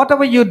 And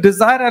whatever you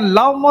desire and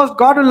love most,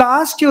 God will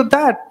ask you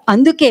that.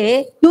 అందుకే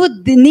నువ్వు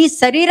నీ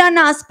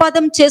శరీరాన్ని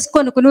ఆస్పదం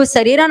చేసుకోనుకు. నువ్వు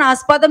శరీరాన్ని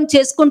ఆస్పదం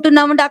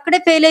చేసుకుంటున్నావంటే అక్కడే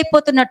ఫెయిల్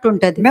అయిపోతున్నట్టు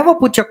ఉంటది. Never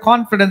put your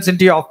confidence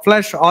into your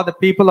flesh or the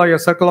people or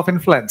your circle of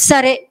influence.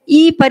 సరే,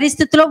 ఈ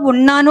పరిస్థితిలో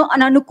ఉన్నాను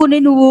అని అనుకుని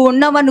నువ్వు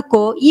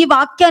ఉన్నావనుకో, ఈ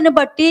వాక్యాన్ని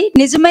బట్టి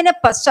నిజమైన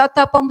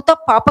పశ్చాత్తాపంతో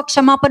పాప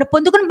క్షమాపణ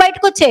పొందుకుని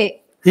బయటకు వచ్చే.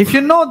 If you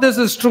know this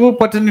is true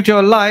pertaining to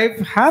your life,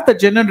 have the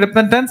genuine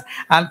repentance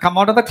and come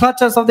out of the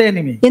clutches of the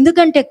enemy.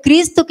 ఎందుకంటే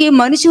క్రీస్తుకి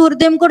మనిషి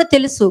హృదయం కూడా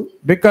తెలుసు.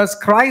 Because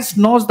Christ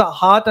knows the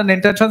heart and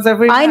intentions of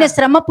every man. ఆయన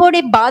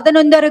శ్రమపడి బాధ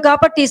నొందారు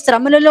కాబట్టి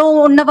శ్రమలలో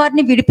ఉన్న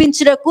వారిని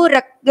విడిపించుటకు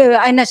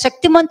ఆయన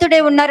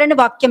శక్తిమంతుడే ఉన్నారని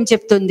వాక్యం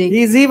చెప్తుంది.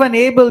 He is even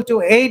able to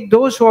aid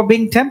those who are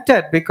being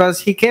tempted because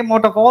he came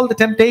out of all the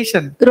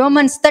temptation.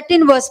 Romans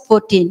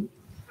 13:14.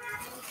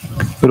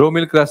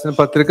 రోమిలకు రాసిన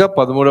పత్రిక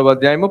 13వ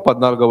అధ్యాయము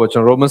 14వ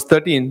వచనం. రోమన్స్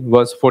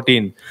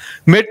 13:14.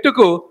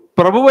 మెట్టుకు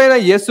ప్రభువైన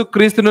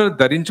యేసుక్రీస్తును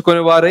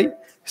ధరించుకునే వారై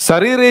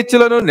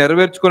శరీరేచ్ఛలను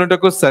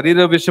నెరవేర్చుకొనుటకు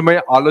శరీర విషయమై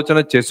ఆలోచన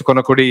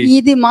చేసుకొనకుడి.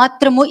 ఇది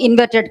మాత్రము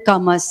inverted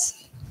commas.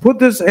 Put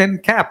this in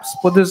caps,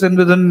 put this in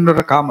within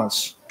the commas.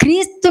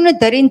 క్రీస్తుని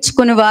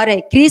ధరించుకుని వారే.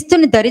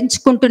 క్రీస్తుని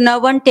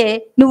ధరించుకుంటున్నావు అంటే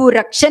నువ్వు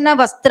రక్షణ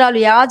వస్త్రాలు,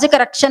 యాజక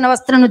రక్షణ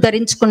వస్త్రాలను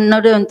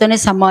ధరించుకున్నదంతోనే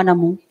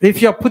సమానము. If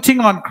you are putting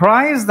on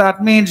Christ, that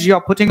means you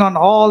are putting on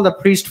all the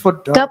priesthood.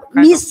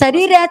 నీ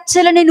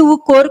శరీరాచ్ఛలని నువ్వు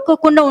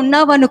కోరుకోకుండా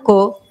ఉన్నావనుకో,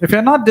 if you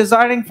are not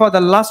desiring for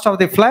the lust of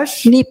the flesh,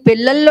 నీ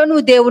పిల్లల్లో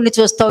నువ్వు దేవుణ్ణి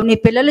చూస్తావు, నీ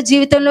పిల్లల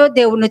జీవితంలో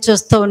దేవుణ్ణి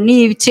చూస్తావు, నీ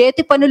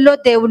చేతి పనుల్లో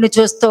దేవుణ్ణి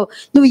చూస్తావు.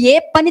 నువ్వు ఏ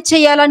పని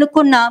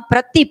చేయాలనుకున్నా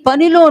ప్రతి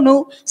పనిలోనూ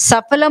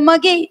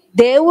సఫలమగి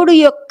దేవుడు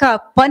యొక్క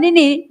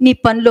పనిని నీ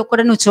పనిలో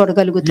కూడా నువ్వు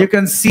చూడగలుగుతావు. You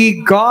can see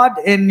God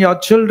in your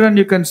children,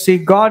 you can see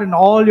God in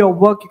all your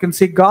work, you can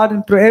see God in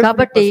every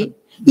కాబట్టి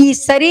ఈ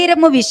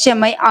శరీరము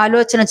విషయమై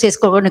ఆలోచన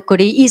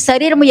చేసుకోవడానికి ఈ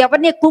శరీరము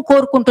ఎవరిని ఎక్కువ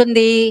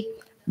కోరుకుంటుంది?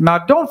 Now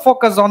don't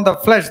focus on the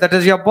flesh, that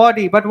is your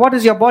body, but what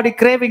is your body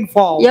craving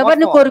for?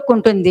 ఎవరిని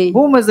కోరుకుంటుంది?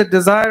 Whom is it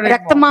desiring?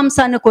 రక్త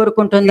మాంసాన్ని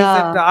కోరుకుంటుందా?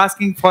 Is it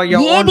asking for your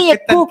own ఏది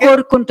ఎక్కువ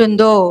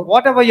కోరుకుంటుందో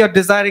whatever you're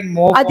desiring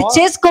more అది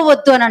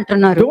చేసుకోవద్దు అని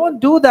అంటున్నారు. don't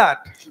do that.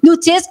 నువ్వు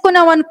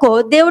చేసుకున్నావు అనుకో,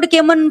 దేవుడికి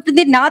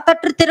ఏమంటుంది? నా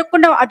తట్టు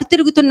తిరగకుండా అటు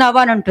తిరుగుతున్నావా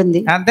అని ఉంటుంది.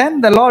 And then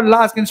the Lord will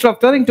ask, instead of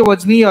turning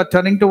towards me, you're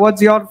turning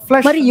towards your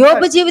flesh. మరి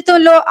యోబు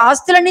జీవితంలో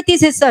ఆస్తులన్నీ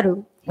తీసేశారు.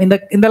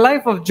 In the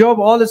life of Job,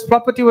 all his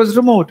property was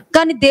removed.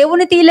 కానీ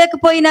దేవుని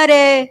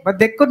తీయలేకపోయినారే. But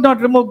they could not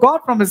remove God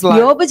from his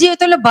life. యోబు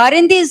జీవితంలో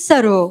భార్యని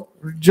తీసేశారు.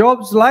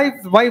 Job's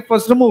wife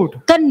was removed.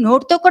 కానీ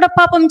నోటితో కూడా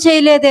పాపం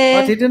చేయలేదే.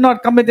 But he did not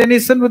commit any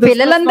sin with his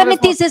పిల్లలందరినీ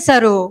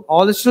తీసేశారు.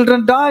 all his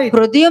children died.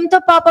 హృదయంతో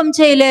పాపం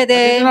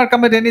చేయలేదే. He did not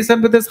commit any sin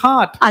with his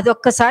heart.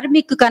 అదొక్కసారి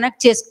మీకు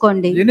కనెక్ట్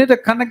చేసుకోండి. You need to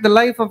connect the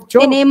life of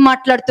Job. నేను ఏం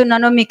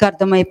మాట్లాడుతున్నానో మీకు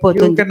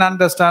అర్థమైపోతుంది. You can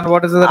understand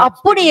what is it.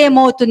 అప్పుడు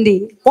ఏమవుతుంది?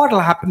 What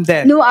will happen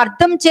then? నువ్వు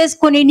అర్థం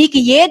చేసుకొని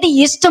నీకు ఏది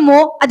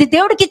ఇష్టమో అది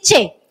దేవుడికి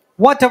ఇచ్చే.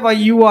 Whatever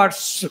you are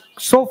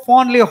so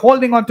fondly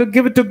holding on to,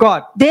 give it to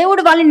God.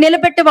 దేవుడు వాళ్ళని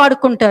నిలబెట్టి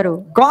వాడుకుంటారు.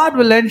 God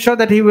will ensure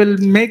that he will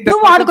make the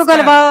నువ్వు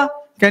వాడుకోగలవా?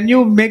 Can you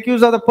make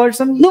use of the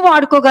person? నువ్వు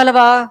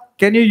వాడుకోగలవా?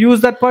 Can you use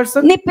that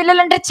person? నీ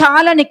పిల్లలంటే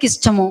చాలా నీకు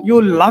ఇష్టము, You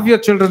love your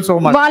children so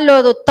much. వాళ్ళు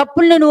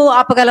తప్పుల్ని నువ్వు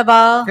ఆపగలవా?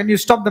 Can you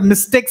stop the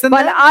mistakes in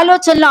వాళ్ళ them?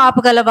 ఆలోచనలు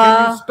ఆపగలవా?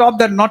 Can you stop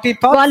the naughty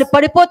thoughts? వాళ్ళు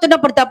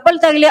పడిపోతున్నప్పుడు దెబ్బలు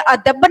తగిలి ఆ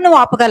దెబ్బను నువ్వు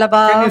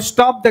ఆపగలవా? Can you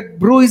stop the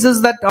bruises,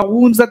 that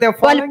wounds that they are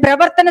వాళ్ళ falling?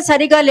 ప్రవర్తన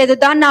సరిగా లేదు,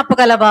 దాన్ని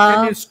ఆపగలవా?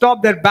 Can you stop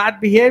their bad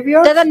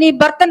behavior? లేదా నీ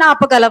భర్తను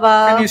ఆపగలవా?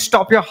 Can you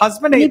stop your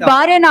husband నీ either?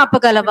 భార్యను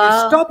ఆపగలవా? Can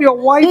you stop your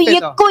wife నువ్వు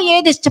either? ఎక్కువ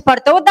ఏది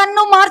ఇష్టపడతావో దాన్ని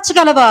నువ్వు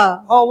మార్చగలవా?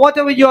 Or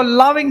whatever you're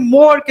loving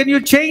more, can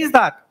you change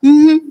that?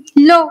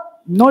 లో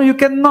No, you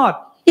cannot.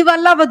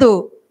 ఇవల్ల అవ్వదు,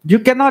 You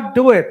cannot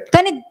do it.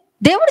 కానీ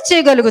దేవుడు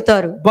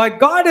చేయగలుగుతారు. But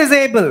God is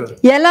able.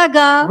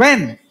 ఎలాగా?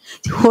 When?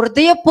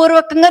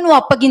 హృదయపూర్వకంగా నువ్వు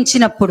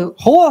అప్పగించినప్పుడు,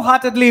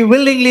 Wholeheartedly,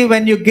 willingly,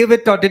 when you give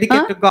it or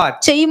dedicate to God.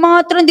 చెయ్యి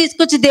మాత్రం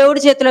తీసుకొచ్చి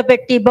దేవుడి చేతిలో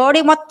పెట్టి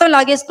బాడీ మొత్తం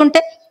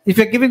లాగేసుకుంటే If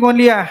you're giving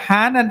only a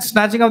hand and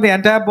snatching of the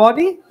entire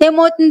body,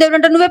 ఏమవుతుంది? దేవుడు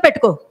అంటే నువ్వే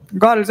పెట్టుకో,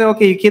 God will say,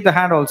 okay, you keep the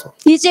hand also.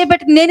 ఈ చేయి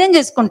పెట్టుకు నేనేం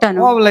చేసుకుంటాను,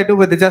 What will I do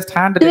with the just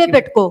hand? that నువ్వే you keep?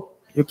 పెట్టుకో.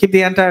 You keep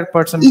the entire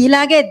person.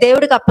 ఇలాగే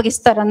దేవుడికి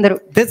అప్పగిస్తారు అందరూ.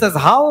 This is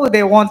how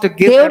they want to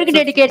give. దేవుడికి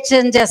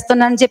డెడికేషన్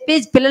చేస్తున్నాను చెప్పి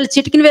పిల్లలు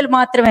చిటికిన వేలు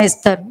మాత్రమే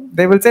ఇస్తారు,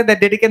 They will say they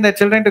dedicate their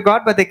children to God,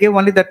 but they give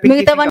only that pinky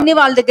finger. మిగతావన్నీ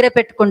వాళ్ళ దగ్గరే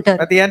పెట్టుకుంటారు.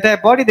 But the entire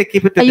body they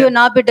keep it to అయ్యో them.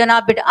 నా బిడ్డ నా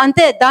బిడ్డ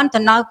అంతే, దాంతో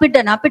నా బిడ్డ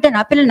నా బిడ్డ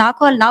నా పిల్లలు నాకు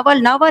వాళ్ళు నా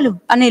వాళ్ళు నా వాళ్ళు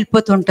అని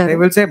వెళ్ళిపోతుంటారు. They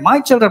will say, my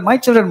children,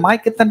 my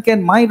kith and kin,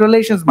 my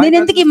relations, my నేను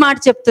ఎందుకు ఈ మాట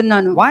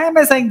చెప్తున్నాను? Why am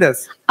I saying this?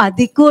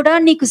 అది కూడా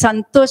నీకు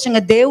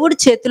సంతోషంగా దేవుడి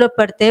చేతిలో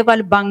పడితే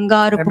వాళ్ళు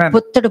బంగారు Amen.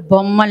 పుత్తడు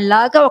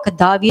బొమ్మల్లాగా, ఒక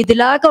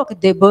దావీదులాగా, ఒక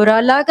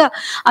దెబోరాలాగా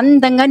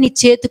అందంగా నీ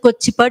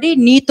చేతికొచ్చి పడి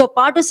నీతో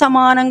పాటు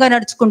సమానంగా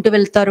నడుచుకుంటూ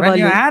వెళ్తారు When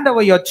you వాళ్ళు. hand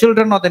over your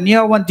children or the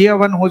near one, dear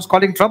one who is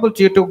calling trouble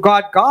to you to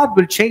God, God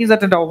will change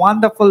that into a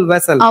wonderful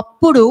vessel.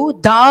 అప్పుడు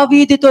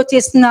దావీదుతో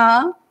చేసిన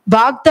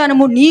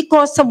వాగ్దానము నీ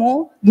కోసము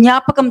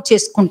జ్ఞాపకం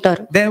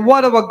చేసుకుంటారు. Then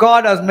whatever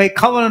God has made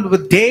covenant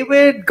with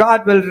David, God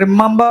will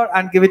remember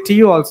and give it to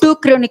you also. 2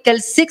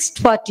 Chronicles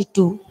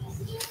 6:42.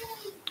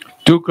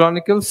 2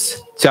 Chronicles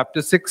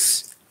chapter 6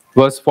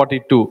 verse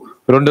 42.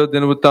 రెండవ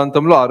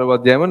దినవృత్తాంతంలో 6వ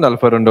అధ్యాయం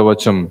 42వ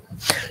వచనం.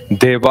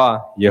 దేవా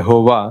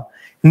యెహోవా,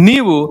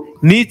 నీవు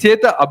నీ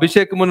చేత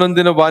అభిషేకము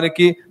నొందిన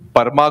వానికి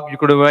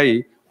పరమాజ్ఞకుడివై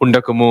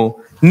ఉండకము.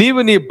 నీవు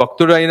నీ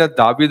భక్తుడైన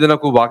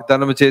దావీదునకు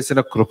వాగ్దానం చేసిన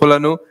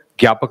కృపలను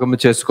జ్ఞాపకము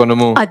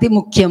చేసుకొనుము. అది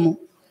ముఖ్యము.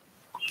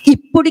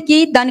 ఇప్పటికి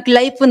దానికి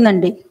లైఫ్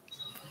ఉందండి.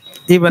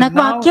 Even నాకు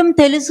now, వాక్యం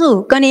తెలుసు,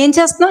 కానీ ఏం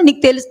చేస్తున్నావు?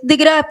 నీకు తెలుసు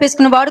దగ్గర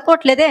ఆపేసుకుని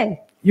వాడుకోవట్లేదే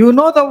you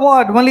know the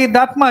word only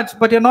that much,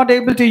 but you're not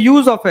able to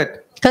use of it.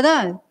 కదా.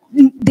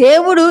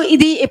 దేవుడు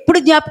ఇది ఎప్పుడు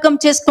జ్ఞాపకం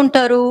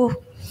చేసుకుంటారు?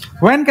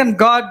 When can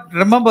God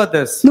remember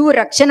this? నువ్వు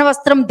రక్షణ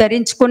వస్త్రం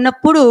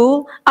ధరించుకున్నప్పుడు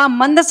ఆ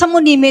మందసము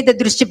నీ మీద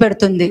దృష్టి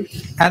పెడుతుంది.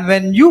 And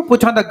when you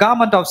put on the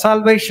garment of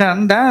salvation,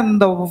 then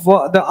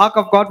the ark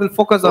of God will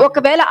focus on.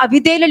 ఒకవేళ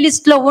అవిధేయుల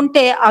లిస్ట్ లో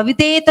ఉంటే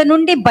అవిధేయత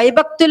నుండి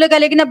భయభక్తులు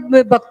కలిగిన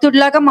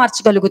భక్తుడిలాగా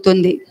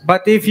మార్చగలుగుతుంది.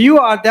 But if you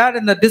are there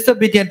in the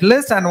disobedient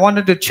list and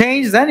wanted to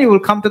change, then you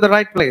will come to the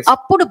right place.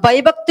 అప్పుడు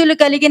భయభక్తులు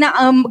కలిగిన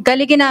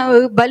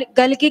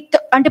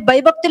అంటే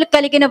భయభక్తులు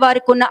కలిగిన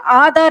వారికి ఉన్న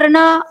ఆదరణ,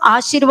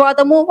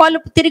 ఆశీర్వాదము వాళ్ళు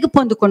తిరిగి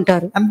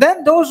పొందుకుంటారు. And then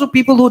those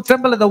people who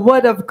tremble at the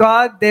word of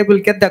God, they will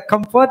get the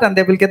comfort and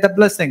they will get the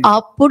blessing.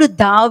 అప్పుడు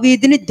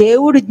దావీదుని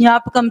దేవుడు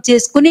జ్ఞాపకం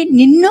చేసుకుని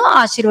నిన్ను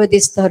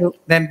ఆశీర్వదిస్తారు.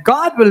 Then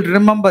God will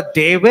remember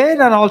David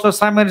and also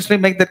simultaneously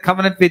make that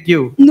covenant with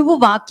you. నువ్వు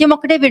వాక్యం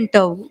ఒకటే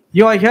వింటావు,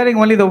 You are hearing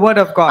only the word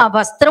of ఆ God.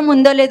 వస్త్రం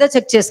ఉందో లేదో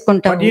చెక్ But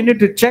చేసుకుంటావు. you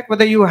need to check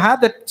whether you have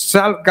that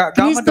garment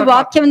క్రీస్తు or not.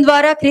 వాక్యం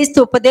ద్వారా, క్రీస్తు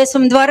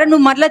ఉపదేశం ద్వారా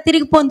నువ్వు మరలా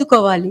తిరిగి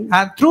పొందుకోవాలి.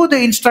 And through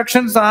the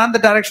instructions and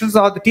the directions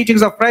or the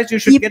teachings of Christ,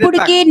 you should get it back.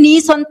 ఇప్పటికీ నీ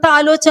సొంత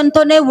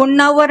ఆలోచనతోనే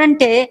ఉన్నావు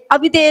అంటే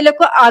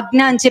అవిధేయులకు ఆజ్ఞ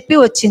అని చెప్పి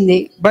వచ్చింది.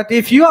 But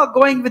if you are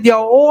going with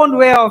your own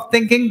way of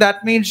thinking, that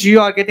means you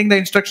are getting the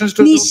instructions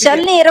to నీ do it.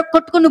 షల్ని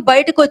ఎరగొట్టుకుని నువ్వు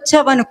బయటకు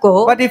వచ్చావనుకో,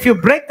 But if you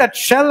break that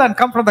shell and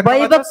come from the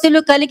covenant,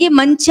 భయభక్తులు కలిగి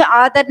మంచి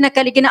ఆదరణ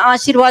కలిగిన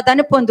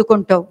ఆశీర్వాదాన్ని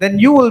పొందుకుంటావు. then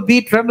you will be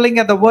trembling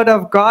at the word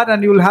of God and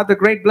you will have the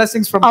great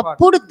blessings from God.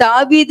 అప్పుడు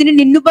దావీదుని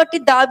నిన్ను బట్టి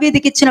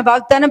దావీదుకి ఇచ్చిన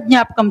వాగ్దానం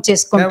జ్ఞాపకం Then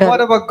చేసుకుంటావు.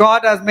 whatever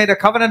God has made a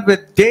covenant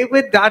with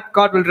David, that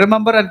God will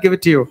remember and give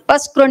it to you.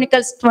 1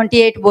 Chronicles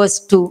 28 verse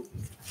 2.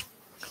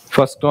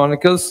 1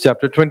 Chronicles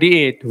chapter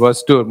 28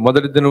 verse 2.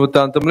 మొదటి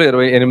దినవృత్తాంతంలో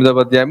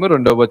 28వ అధ్యాయము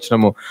 2వ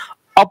వచనము.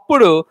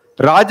 అప్పుడు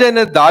రాజైన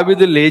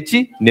దావీదు లేచి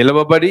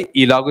నిలవబడి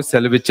ఇలాగు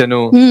సెలవిచ్చెను,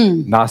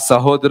 నా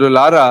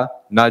సహోదరులారా,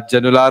 నా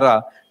జనులారా,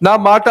 నా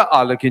మాట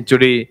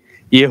ఆలకించుడి.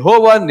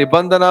 యెహోవా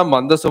నిబంధన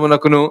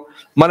మందసమునకును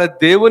మన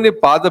దేవుని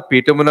పాద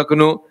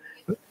పీఠమునకును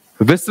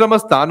విశ్రమ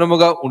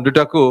స్థానముగా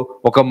ఉండుటకు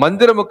ఒక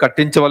మందిరము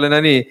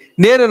కట్టించవలెనని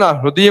నేను నా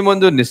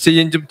హృదయమందు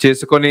నిశ్చయించు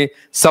చేసుకొని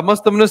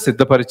సమస్తమును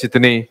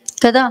సిద్ధపరిచితిని.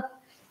 కదా,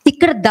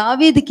 ఇక్కడ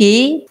దావీదుకి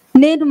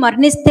నేను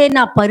మరణిస్తే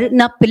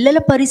నా పిల్లల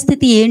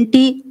పరిస్థితి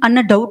ఏంటి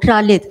అన్న డౌట్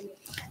రాలేదు.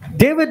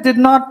 David did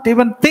not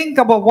even think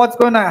about what's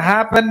going to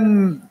happen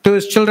to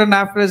his children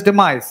after his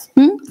demise.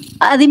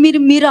 అది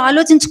మీరు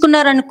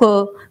ఆలోచించుకున్నారనుకో,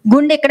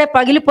 గుండె ఇక్కడే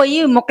పగిలిపోయి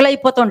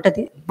ముక్కలైపోతూ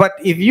ఉంటది. But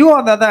if you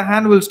on the other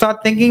hand will start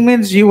thinking,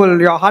 means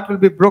your heart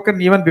will be broken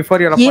even before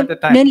your appointed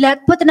time. నేను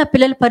లేకపోతే నా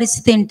పిల్లల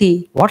పరిస్థితి ఏంటి?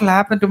 What will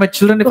happen to my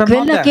children if I'm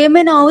ఒకవేళ not there?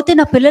 నాకేమైనా అవుతే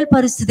నా పిల్లల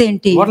పరిస్థితి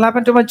ఏంటి? What will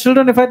happen to my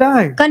children if I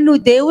die? కానీ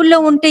నువ్వు దేవుళ్ళో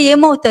ఉంటే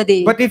ఏమవుతది?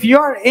 But if you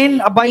are in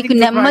abiding నీకు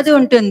in నెమ్మది Christ,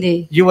 ఉంటుంది.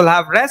 you will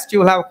have rest,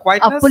 you will have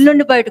quietness, అప్పుల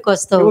నుండి బయటకు you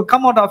వస్తావు. will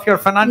come out of your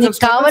financial నీకు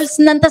struggles.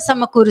 కావాల్సినంత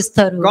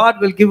సమకూరుస్తారు. God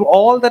will give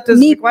all that is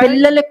నీ required.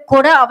 పిల్లలకు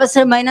కూడా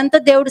అవసరమైనంత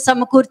దేవుడు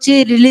సమకూర్చి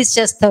రిలీజ్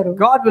చేస్తారు.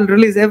 God will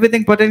release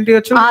everything pertaining to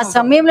your children. ఆ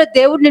సమయంలో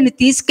దేవుడు నిన్ను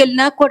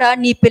తీసుకెళ్ళినా కూడా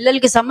నీ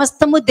పిల్లలకి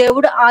సమస్తము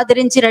దేవుడు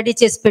ఆదరించి రెడీ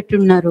చేసి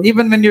పెట్టున్నారు.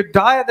 Even when you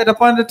die at that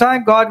appointed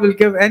time, God will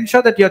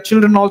ensure that your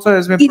children also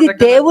has been ఇది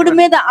protected. దేవుడి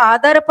మీద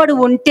ఆధారపడి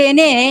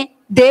ఉంటేనే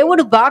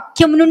దేవుడు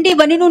వాక్యం నుండి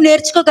ఇవన్నీ నువ్వు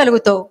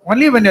నేర్చుకోగలుగుతావు.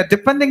 Only when you're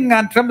depending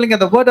and trembling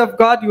at the word of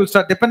God, you will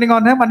start depending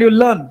on Him and you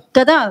will learn.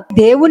 కదా,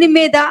 దేవుని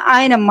మీద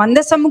ఆయన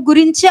మందసము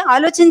గురించి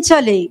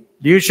ఆలోచించాలి.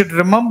 You should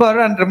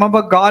remember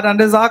God and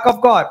His ark of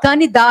God.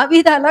 కానీ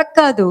దావీదు అలా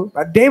కాదు.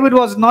 But David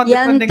was not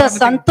depending ఎంత on anything.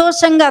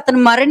 సంతోషంగా అతను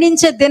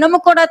మరణించే దినము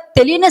కూడా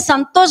తెలియని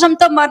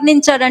సంతోషంతో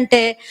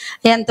మరణించాడంటే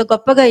ఎంత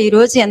గొప్పగా ఈ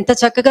రోజు ఎంత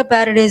చక్కగా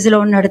ప్యారడైజ్ లో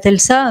ఉన్నాడు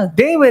తెలుసా?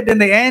 David in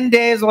the end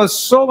days was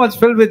so much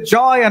filled with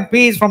joy and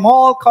peace from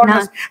all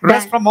corners,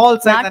 rest from all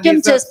sides.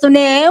 నాట్యం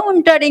చేస్తూనే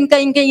ఉంటాడు. ఇంకా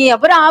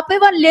ఎవరు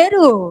ఆపేవాళ్ళు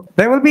లేరు.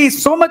 There will be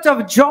so much of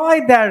joy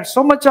there,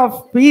 so much of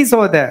peace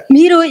over there.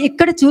 మీరు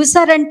ఇక్కడ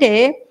చూసారంటే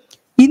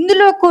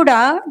ఇందులో కూడా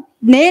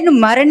నేను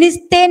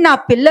మరణిస్తే నా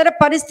పిల్లల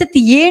పరిస్థితి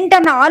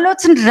ఏంటన్న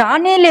ఆలోచన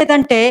రానే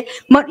లేదంటే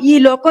ఈ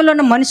లోకంలో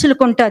ఉన్న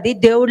మనుషులకు ఉంటుంది,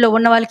 దేవుళ్ళో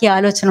ఉన్న వాళ్ళకి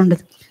ఆలోచన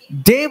ఉండదు.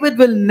 David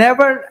will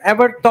never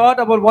ever thought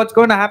about what's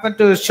going to happen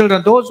to his children.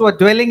 Those who are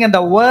dwelling in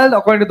the world,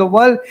 according to the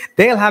world,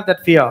 they'll have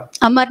that fear.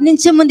 ఆ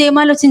మరణించే ముందు ఏం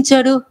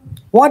ఆలోచించాడు?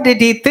 What did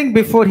he think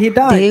before he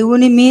died?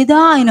 దేవుని మీద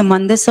ఆయన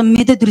మందసం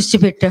మీద దృష్టి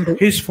పెట్టాడు.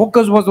 His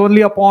focus was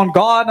only upon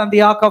God and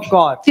the ark of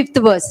God. 5th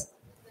verse.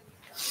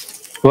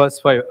 Verse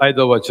 5,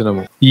 5వ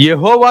వచనము.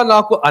 యెహోవా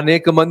నాకు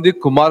అనేక మంది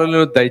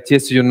కుమారులను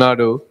దయచేసి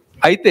ఉన్నాడు.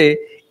 అయితే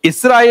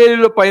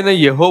ఇశ్రాయేలీయుల పైన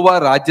యెహోవా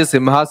రాజ్య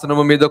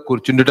సింహాసనము మీద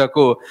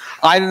కూర్చుండుటకు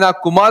ఆయన నా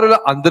కుమారుల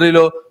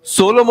అందరిలో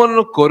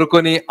సొలొమోనును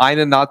కోరుకొని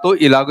ఆయన నాతో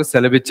ఇలాగ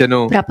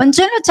సెలవిచ్చెను.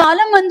 ప్రపంచంలో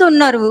చాలా మంది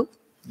ఉన్నారు.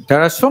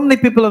 There are so many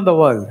people in the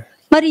world.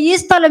 మరి ఈ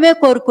స్థలమే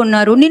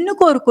కోరుకున్నారు, నిన్ను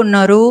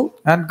కోరుకున్నారు.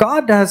 And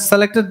God has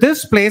selected this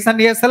place and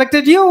He has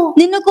selected you.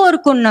 నిన్ను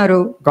కోరుకున్నారు.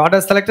 God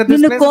has selected this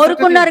నిన్ను place.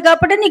 కోరుకున్నారు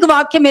కాబట్టి నీకు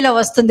వాక్యం ఇలా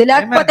వస్తుంది,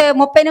 లేకపోతే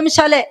 30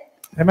 నిమిషాలే.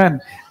 Amen.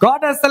 God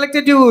has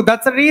selected you.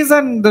 That's the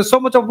reason there's so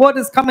much of word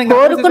is coming.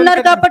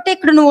 కోరుకున్నారు కాబట్టి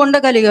ఇక్కడ నువ్వు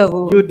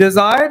ఉండగలిగావు. You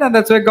desired and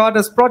that's why God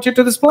has brought you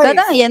to this place.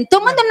 కదా, ఎంతో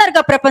మంది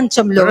ఉన్నారు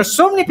ప్రపంచంలో. There are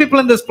so many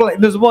people in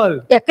this world.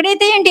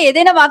 ఎక్కడైతే ఏంటి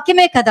ఏదైనా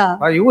వాక్యమే కదా.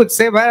 You would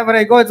say wherever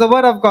I go it's the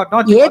word of God,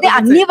 not ఏది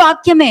అన్ని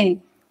వాక్యమే.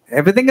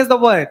 Everything is the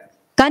word.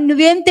 కానీ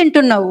నువ్వేం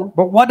తింటున్నావు?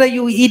 But what are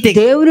you eating?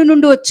 దేవుని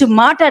నుండి వచ్చే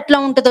మాట ఎట్లా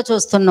ఉంటుందో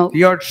చూస్తున్నావు.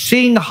 You are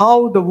seeing how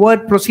the word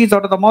proceeds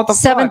out of the mouth of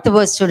God. 7th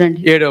verse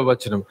చూడండి. 7వ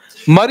వచనం.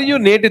 మరియు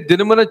నేటి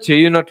దినమున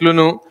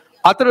చేయునట్లును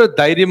అతడు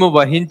ధైర్యము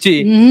వహించి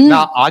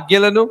నా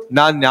ఆజ్ఞలను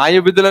నా న్యాయ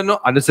విధులను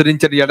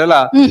అనుసరించిన ఎడల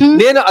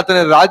నేను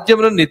అతని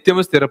రాజ్యమును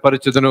నిత్యము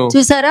స్థిరపరచుదును.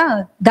 చూసారా,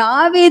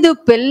 దావీదు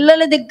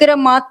పిల్లల దగ్గర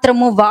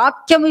మాత్రము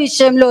వాక్యం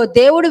విషయంలో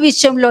దేవుడి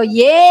విషయంలో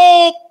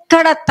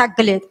ఎక్కడ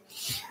తగ్గలేదు.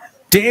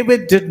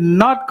 David did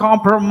not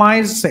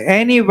compromise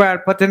anywhere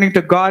pertaining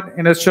to God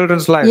in his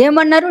children's life.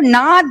 ఏమన్నారు?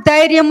 నా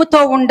ధైర్యముతో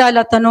ఉండాలి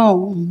అతను.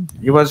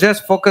 He was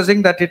just focusing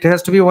that it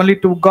has to be only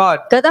to God.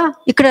 కదా,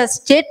 ఇక్కడ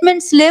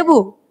స్టేట్మెంట్స్ లేవు.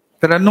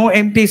 There are no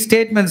empty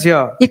statements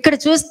here. ఇక్కడ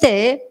చూస్తే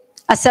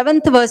ఆ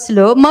 7th verse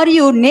లో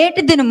మరియు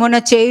నేటి దినమున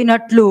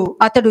చేయునట్లు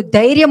అతడు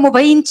ధైర్యము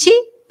వహించి,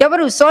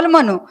 ఎవరు?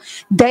 సొలొమోను.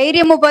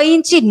 ధైర్యము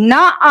వహించి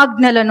నా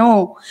ఆజ్ఞలను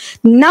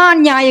నా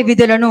న్యాయ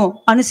విధులను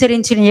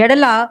అనుసరించిన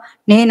ఎడల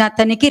నేను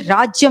అతనికి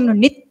రాజ్యంను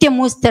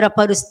నిత్యము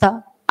స్థిరపరుస్తా.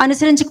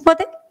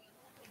 అనుసరించకపోతే?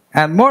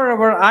 And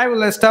moreover I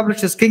will establish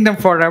his kingdom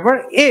forever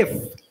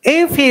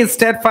if he is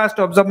steadfast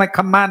to observe my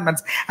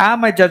commandments and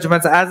my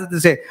judgments as it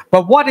is say.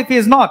 But what if he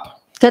is not?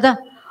 కదా,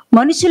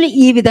 మనుషులు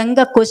ఈ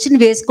విధంగా క్వశ్చన్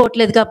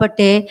వేసుకోవట్లేదు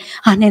కాబట్టి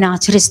నేను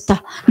ఆచరిస్తా,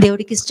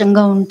 దేవుడికి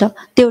ఇష్టంగా ఉంటా,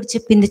 దేవుడు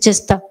చెప్పింది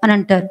చేస్తా అని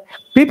అంటారు.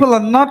 People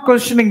are not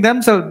questioning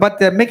themselves, but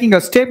they are making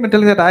a statement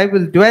telling that I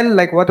will dwell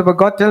like whatever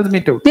God tells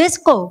me to.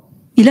 వేసుకో,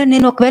 ఇలా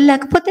నేను ఒకవేళ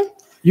లేకపోతే?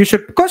 You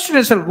should question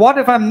yourself, what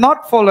if I'm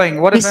not following?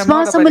 What if I'm not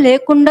విశ్వాసము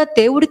లేకుండా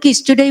దేవుడికి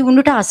ఇష్టడై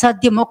ఉండుట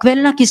అసాధ్యం.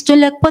 ఒకవేళ నాకు ఇష్టం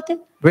లేకపోతే?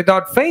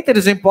 Without faith it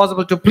is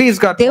impossible to please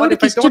God.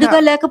 దేవుడికి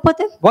ఇష్టడుగా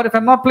లేకపోతే? What if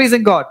I'm not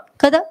pleasing God?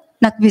 కదా,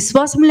 నాకు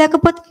విశ్వాసం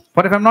లేకపోతే?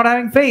 What if I'm not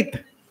having faith?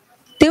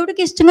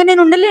 దేవుడికి ఇష్టంగా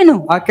నేను ఉండలేను.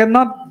 I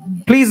cannot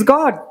please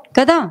God.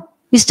 కదా,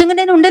 ఇష్టంగా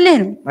నేను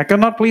ఉండలేను. I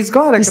cannot please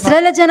God.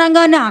 Israel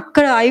జనాంగాన్ని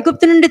అక్కడ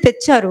ఐగుప్తు నుండి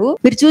తెచ్చారు,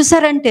 మీరు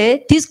చూసారంటే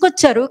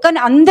తీసుకొచ్చారు, కానీ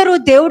అందరూ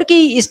దేవుడికి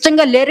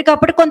ఇష్టంగా లేరు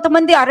కాబట్టి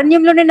కొంతమంది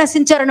అరణ్యంలోనే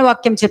నశించారని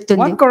వాక్యం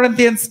చెప్తుంది. 1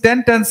 Corinthians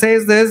 10:10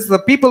 says this,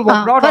 the people were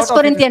brought out of 1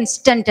 Corinthians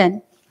 10:10.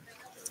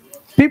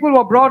 People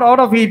were brought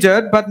out of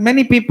Egypt, but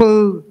many people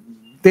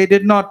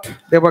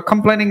they were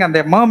complaining and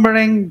they're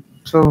murmuring.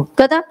 So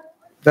కదా,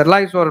 Their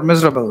lives were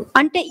miserable.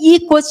 అంటే ఈ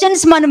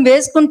క్వశ్చన్స్ మనం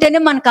వేసుకుంటేనే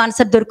మనకు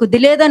answer దొరుకుద్ది.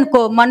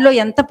 లేదనుకో మనలో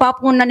ఎంత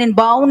పాపం ఉన్నా నేను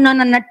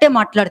బాగున్నాను అన్నట్టే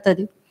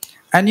మాట్లాడుతుంది.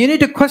 And you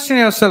need to question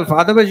yourself,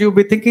 otherwise you'll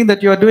be thinking that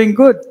you are doing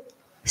good.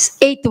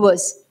 8th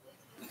verse.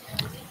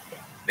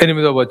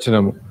 8వ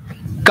వచనము.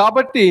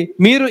 కాబట్టి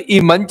మీరు ఈ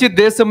మంచి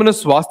దేశమును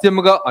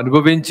స్వాస్థ్యముగా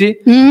అనుభవించి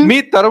మీ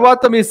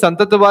తర్వాత మీ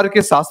సంతతి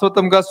వారికి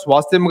శాశ్వతంగా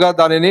స్వాస్థ్యముగా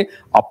దానిని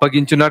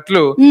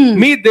అప్పగించినట్లు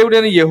మీ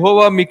దేవుడైన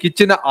యెహోవా మీకు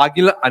ఇచ్చిన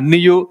ఆజ్ఞలు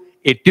అన్నియు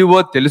ఎట్టివో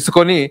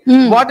తెలుసుకొని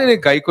వాటిని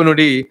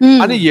గైకొనుడి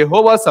అని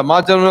యెహోవా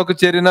సమాజంలోకి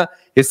చేరిన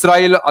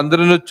ఇశ్రాయేలు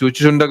అందరూ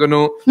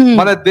చూచుచుండగను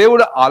మన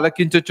దేవుడు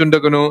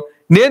ఆలకించుచుండగను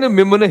నేను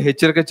మిమ్మల్ని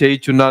హెచ్చరిక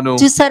చేయుచున్నాను.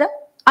 చూసారా,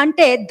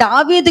 అంటే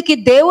దావీదుకి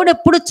దేవుడు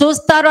ఎప్పుడు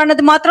చూస్తారు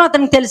అన్నది మాత్రం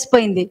అతనికి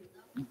తెలిసిపోయింది.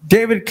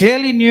 David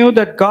clearly knew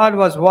that God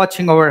was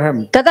watching over him.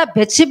 కదా,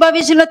 బెత్షెబా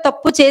విషయంలో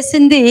తప్పు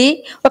చేసింది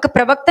ఒక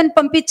ప్రవక్తని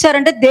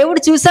పంపించారంటే దేవుడు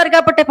చూశారు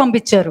కాబట్టి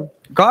పంపించారు.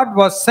 God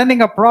was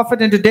sending a prophet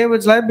into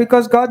David's life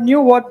because God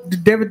knew what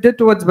David did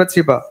towards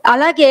Bathsheba.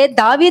 అలాగే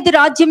దావీదు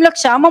రాజ్యంలో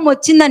క్షామం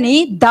వచ్చిందని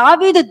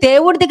దావీదు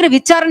దేవుడి దగ్గర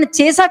విచారణ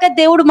చేశాక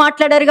దేవుడు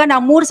మాట్లాడారు, కానీ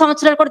ఆ 3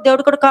 సంవత్సరాలు కూడా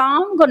దేవుడు కూడా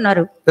కామ్గా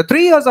ఉన్నారు. The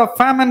 3 years of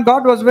famine,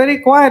 God was very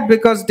quiet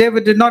because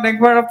David did not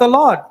inquire of the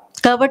Lord.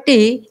 కాబట్టి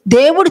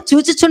దేవుడు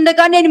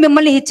చూచుచుండగా నేను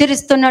మిమ్మల్ని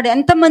హెచ్చరిస్తున్నాడు.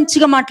 ఎంత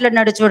మంచిగా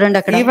మాట్లాడినాడు చూడండి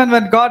అక్కడ. Even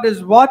when God is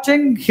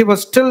watching, he was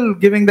still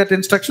giving that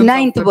instruction.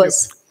 9th verse.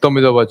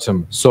 9వ వచనం.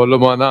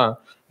 సొలొమోనా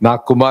నా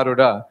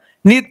కుమారుడా,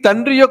 నీ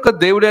తండ్రి యొక్క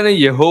దేవుడైన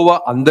యెహోవా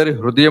అందరి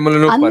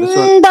హృదయములను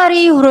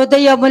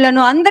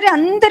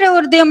అందరి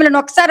హృదయములను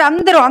ఒకసారి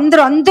అందరూ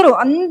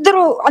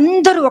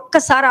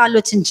ఒక్కసారి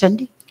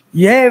ఆలోచించండి.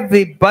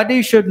 Everybody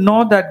should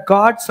know that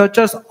God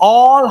searches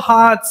all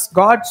hearts.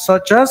 God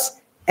searches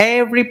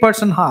every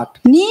person heart.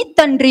 నీ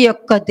తండ్రి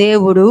యొక్క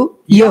దేవుడు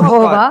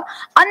యెహోవా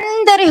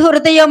అందరి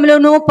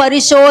హృదయములను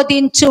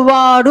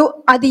పరిశోధించువాడు.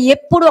 అది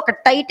ఎప్పుడు ఒక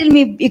టైటిల్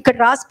మీ ఇక్కడ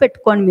రాసి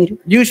పెట్టుకోండి మీరు.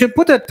 You should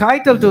put a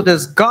title to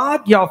this. God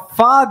your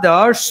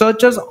father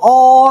searches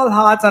all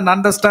hearts and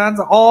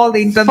understands all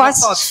the internal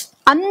thoughts.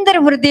 అందరి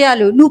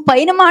హృదయాలు. నువ్వు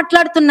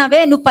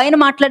పైన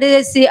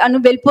మాట్లాడేసి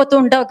నువ్వు వెళ్ళిపోతూ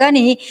ఉంటావు,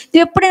 కానీ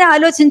నువ్వు ఎప్పుడైనా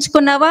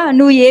ఆలోచించుకున్నావా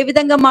నువ్వు ఏ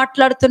విధంగా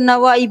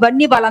మాట్లాడుతున్నావో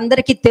ఇవన్నీ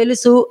వాళ్ళందరికీ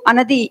తెలుసు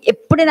అన్నది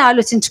ఎప్పుడైనా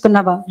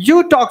ఆలోచించుకున్నావా? You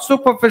talk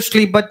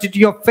superficially, but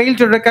you fail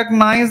to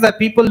recognize that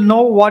people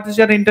know what is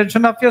your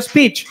intention of your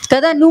speech.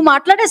 కదా, నువ్వు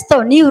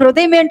మాట్లాడేస్తావు, నీ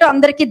హృదయం ఏంటో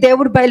అందరికీ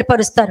దేవుడు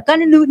బయలుపరుస్తారు,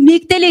 కానీ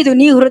నీకు తెలియదు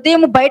నీ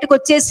హృదయం బయటకు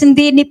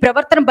వచ్చేసింది, నీ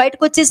ప్రవర్తన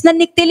బయటకు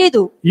వచ్చేసిందని నీకు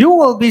తెలియదు. You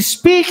will be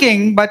speaking,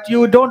 but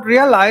you don't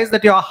realize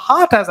that your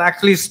heart has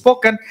actually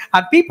spoken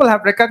and people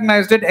have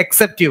recognized it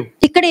except you.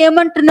 ఇక్కడ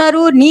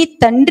ఏమంటున్నారు? నీ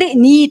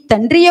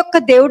తండ్రి యొక్క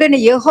దేవుడైన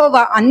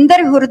యెహోవా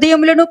అందరి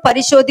హృదయములను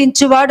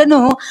పరిశోధించువాడును,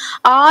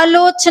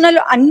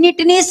 ఆలోచనలు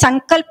అన్నిటినీ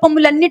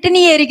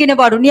సంకల్పములన్నిటినీ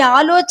ఎరిగినవాడు. నీ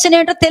ఆలోచన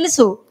ఏంటో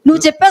తెలుసు.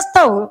 నువ్వు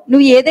చెప్పేస్తావు,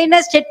 నువ్వు ఏదైనా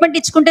స్టేట్మెంట్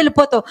ఇచ్చుకుంటూ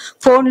వెళ్ళిపోతావు.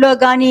 ఫోన్ లో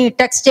గానీ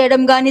టెక్స్ట్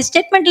చేయడం గానీ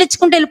స్టేట్మెంట్లు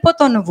ఇచ్చుకుంటూ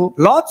వెళ్ళిపోతావు నువ్వు.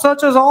 Lord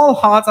searches all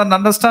hearts and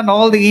understand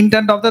all the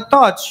intent of the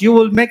thoughts. You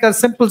will make a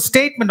simple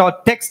statement or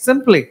text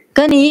simply.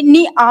 కానీ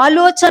నీ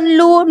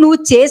ఆలోచనలు, నువ్వు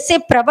చేసే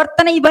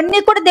ప్రవర్తన ఇవన్నీ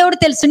కూడా దేవుడు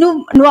తెలుసు.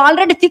 నువ్వు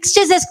ఆల్రెడీ ఫిక్స్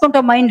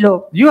చేసేసుకుంటావు మైండ్ లో.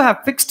 You have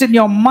fixed in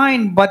your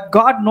mind, but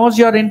God knows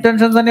your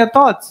intentions and your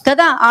thoughts.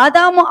 కదా,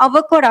 ఆదాము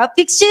అవ్వ కూడా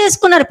ఫిక్స్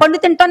చేసుకున్నారు, పండు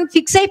తింటానికి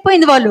ఫిక్స్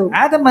అయిపోయింది వాళ్ళు.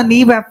 Adam and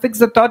Eve have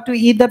fixed the thought to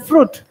eat that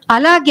fruit.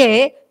 అలాగే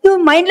నువ్వు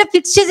మైండ్ లో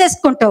fix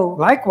చేసేసుకుంటావు.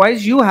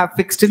 Likewise, you have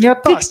fixed in your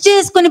thoughts. Fix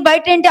చేసుకుని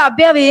బయట ఏంటి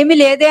అభ్యాసం ఏమీ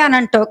లేదే అని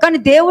అంటావు, కానీ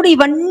దేవుడు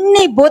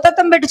ఇవన్నీ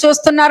భూతత్వం పెట్టి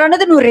చూస్తున్నారు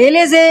అన్నది నువ్వు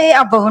రియలైజే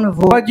అవ్వవు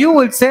నువ్వు. But you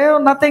will say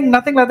nothing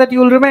like that.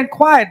 You will remain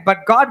quiet, but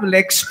God will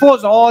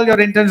expose all your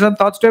intentions and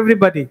thoughts to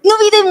everybody.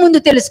 నువ్వు ఇది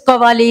ముందు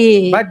తెలుసుకోవాలి.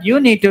 But you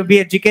need to be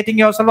educating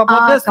yourself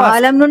about this.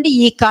 కాలం నుండి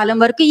ఈ కాలం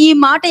వరకు ఈ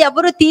మాట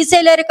ఎవరు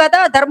తీసేయలేరు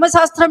కదా.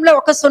 ధర్మశాస్త్రంలో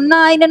ఒక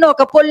సున్నా అయినను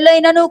ఒక పొల్లు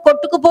అయినను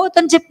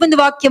కొట్టుకుపోతని చెప్పింది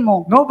వాక్యము.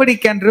 Nobody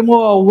can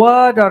remove a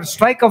word or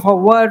strike of a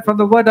word from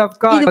the word of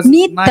God.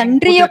 నీ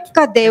తండ్రి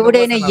యొక్క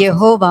దేవుడైన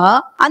యెహోవా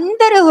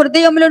అందరి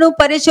హృదయములను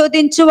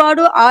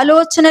పరిశోధించువాడు,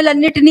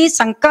 ఆలోచనలన్నిటినీ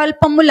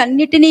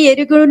సంకల్పములన్నిటినీ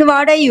ఎరుగుని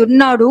వాడై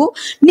ఉన్నాడు.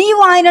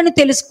 నీవు ఆయనను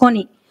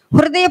తెలుసుకొని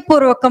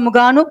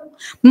హృదయపూర్వకముగాను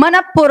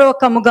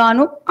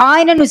మనపూర్వకముగాను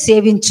ఆయనను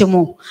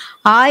సేవించుము.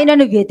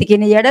 ఆయనను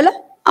వెతికిన ఎడల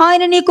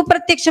ఆయన నీకు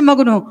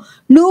ప్రత్యక్షమగును.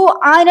 నువ్వు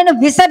ఆయనను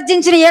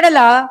విసర్జించిన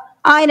ఎడల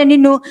ఆయన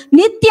నిన్ను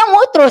నిత్యము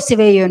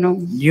త్రోసివేయును.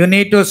 You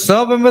need to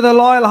serve him with a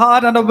loyal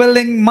heart and a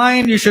willing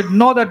mind. You should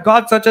know that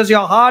God searches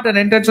your heart and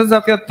intentions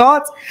of your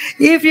thoughts.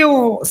 If you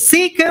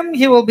seek him,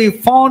 he will be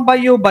found by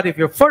you, but if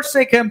you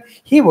forsake him,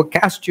 he will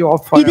cast you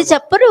off forever. ఇది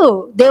చెప్పరు,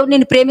 దేవుడు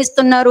నిన్ను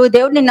ప్రేమిస్తున్నారు,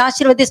 దేవుడు నిన్ను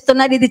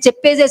ఆశీర్వదిస్తున్నారు, ఇది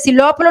చెప్పేసేసి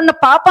లోపల ఉన్న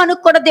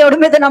పాపానికి కూడా దేవుడి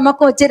మీద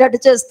నమ్మకం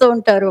వచ్చేటట్టు చేస్తూ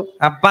ఉంటారు.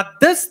 But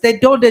this they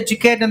don't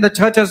educate in the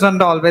churches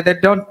and all, where they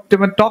don't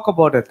even talk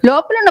about it.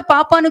 లోపల ఉన్న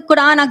పాపానికి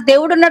కూడా నాకు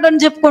దేవుడు ఉన్నాడు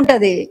అని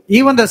చెప్పుకుంటది.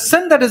 Even the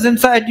sin that is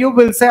inside you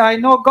will say, I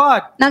know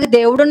God. నాకు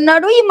దేవుడు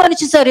ఉన్నాడు, ఈ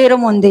మనిషి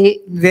శరీరం ఉంది.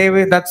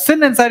 That sin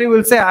inside you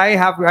will say,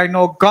 I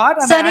know God.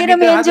 And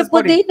శరీరం ఏం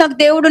చెప్పుద్ది? నాకు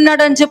దేవుడు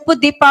ఉన్నాడు అని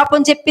చెప్పుద్ది.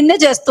 పాపం చెప్పిందే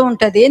చేస్తూ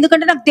ఉంటది.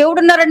 ఎందుకంటే నాకు దేవుడు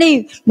ఉన్నారని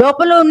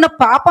లోపల ఉన్న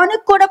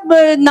పాపానికి కూడా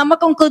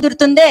నమ్మకం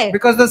కుదురుతుంది.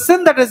 Because the sin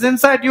that is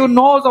inside you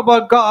knows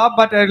about God,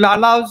 but it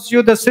allows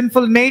you the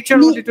sinful nature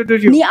to do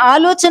you. నీ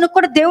ఆలోచనకు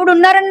కూడా దేవుడు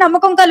ఉన్నారని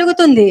నమ్మకం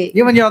కలుగుతుంది.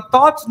 Even your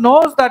thoughts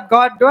knows that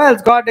God dwells,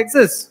 God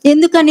exists.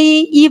 ఎందుకని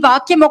ఈ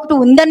వాక్యం ఒకటి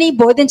ఉందని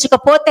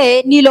బోధించకపోతే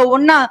నీలో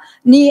ఉన్న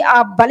నీ ఆ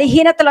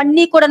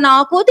బలహీనతలన్నీ కూడా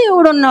నాకు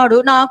దేవుడు ఉన్నాడు,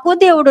 నాకు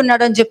దేవుడు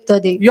ఉన్నాడు అని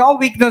చెప్తుంది. Your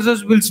weaknesses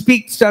will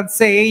speak and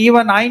say,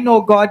 even I know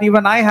God,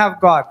 even I have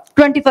God.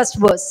 21st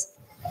verse.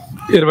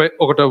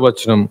 21వ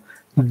వచనం.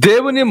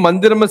 దేవుని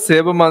మందిరము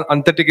సేవ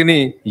అంతటికిని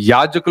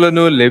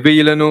యాజకులను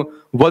లెవీయులను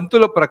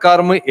వంతుల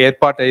ప్రకారము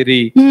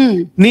ఏర్పాటైరి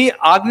నీ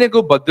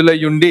ఆజ్ఞకు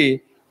బద్దులయ్యుండి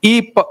ఈ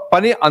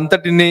పని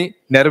అంతటిని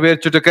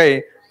నెరవేర్చుటకై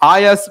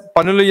ఆయా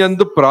పనుల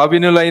యందు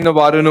ప్రావీణులైన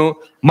వారును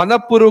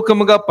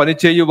మనపూర్వకముగా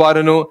పనిచేయు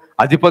వారును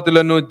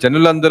అధిపతులను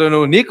జనులందరూ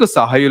నీకు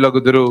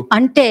సహాయులగుదురు.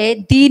 అంటే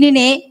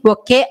దీనినే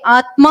ఒకే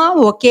ఆత్మ,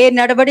 ఒకే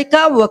నడవడిక,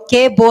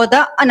 ఒకే బోధ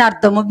అని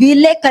అర్థము.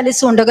 వీళ్ళే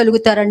కలిసి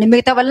ఉండగలుగుతారండి,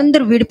 మిగతా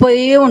వాళ్ళందరూ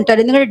విడిపోయే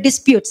ఉంటారు. ఎందుకంటే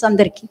డిస్ప్యూట్స్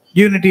అందరికి.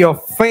 Unity of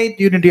faith,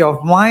 unity of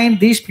mind.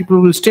 These people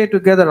will stay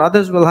together.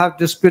 Others will have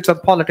disputes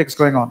and politics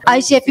going on.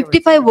 Isaiah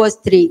 55 verse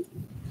 3.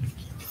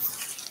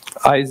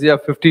 Isaiah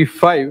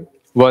 55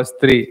 verse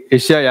 3.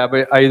 యెషయా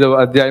 55వ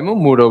అధ్యాయము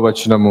 3వ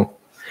వచనము.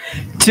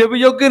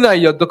 చెవియొగ్గి నా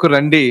యొద్దకు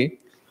రండి,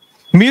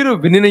 మీరు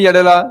వినిన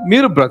ఎడల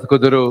మీరు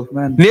బ్రతుకుదురు.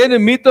 నేను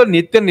మీతో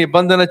నిత్య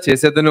నిబంధన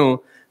చేసేదను,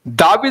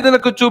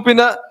 దావీదునకు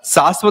చూపిన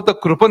శాశ్వత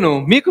కృపను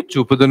మీకు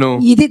చూపుదును.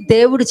 ఇది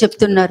దేవుడు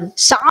చెప్తున్నారు,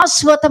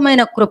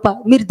 శాశ్వతమైన కృప.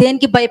 మీరు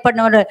దేనికి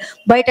భయపడిన,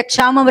 బయట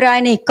క్షామం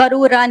రాని,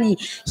 కరువు రాని,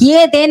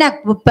 ఏదైనా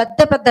పెద్ద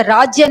పెద్ద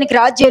రాజ్యానికి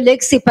రాజ్యం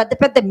లెక్సి పెద్ద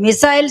పెద్ద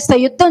మిసైల్స్ తో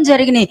యుద్ధం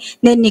జరిగినాయి,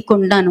 నేను నీకు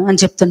ఉన్నాను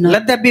అని చెప్తున్నాను.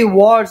 Let there be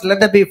wars, let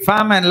there be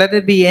famine, let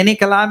there be any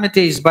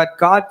calamities, but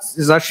God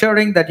is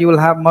assuring that you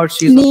will have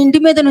mercy. నీ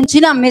ఇంటి మీద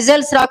నుంచి నా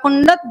మిసైల్స్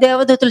రాకుండా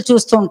దేవదూతలు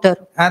చూస్తూ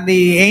ఉంటారు. And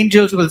the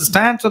angels will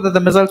stand so that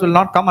the missiles will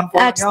not come and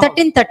fall. Acts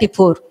 13:34.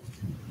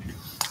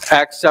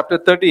 Acts chapter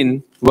 13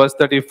 verse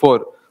 34.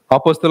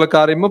 అపోస్తల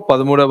కార్యము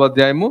 13వ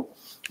అధ్యాయము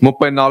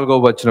 34వ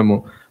వచనము.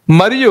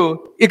 మరియు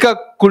ఇక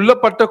కుళ్ళ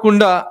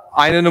పట్టకుండా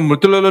ఆయనను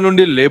మృతుల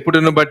నుండి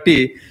లేపుటను బట్టి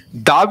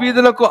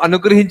దావీదునకు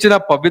అనుగ్రహించిన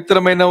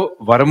పవిత్రమైన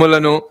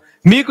వరములను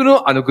మీకును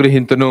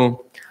అనుగ్రహింతును,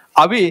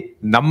 అవి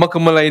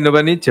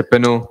నమ్మకములైనవని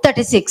చెప్పెను.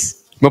 36.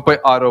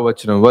 36వ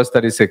వచనం verse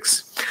 36.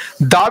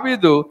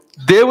 దావీదు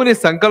దేవుని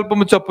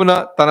సంకల్పము చొప్పున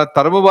తన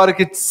తరము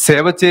వారికి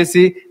సేవ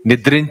చేసి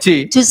నిద్రించి.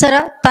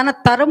 చూసారా, తన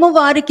తరము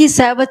వారికి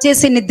సేవ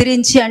చేసి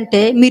నిద్రించి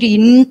అంటే మీరు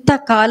ఇంత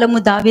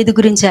కాలము దావీదు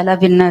గురించి ఎలా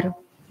విన్నారు?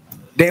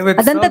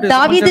 అదంతా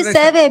దావీదు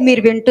సేవే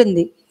మీరు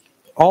వింటుంది.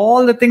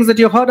 All the things that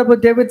you heard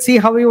about David, see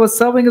how he was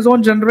serving his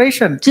own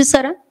generation.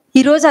 చూసారా,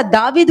 ఈ రోజు ఆ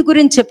దావీదు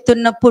గురించి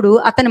చెప్తున్నప్పుడు,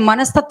 అతని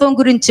మనస్తత్వం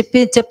గురించి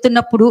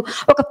చెప్తున్నప్పుడు,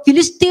 ఒక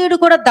ఫిలిస్తీయుడు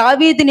కూడా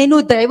దావీదుని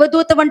నువ్వు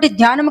దైవదూత వంటి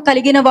జ్ఞానం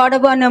కలిగిన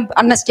వాడవు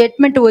అన్న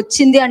స్టేట్మెంట్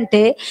వచ్చింది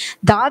అంటే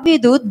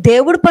దావీదు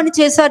దేవుడు పని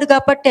చేశాడు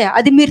కాబట్టి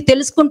అది మీరు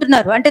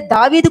తెలుసుకుంటున్నారు. అంటే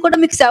దావీదు కూడా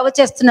మీకు సేవ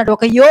చేస్తున్నాడు,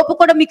 ఒక యోబు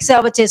కూడా మీకు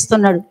సేవ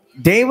చేస్తున్నాడు.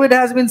 David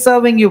has been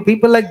serving you.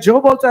 People like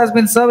Job also has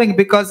been serving,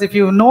 because if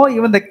you know,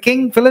 even the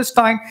king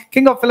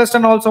of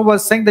Philistine also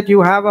was saying that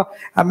you have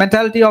a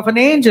mentality of an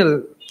angel.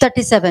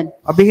 37.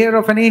 A behavior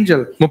of an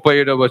angel.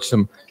 37వ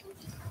వచనం.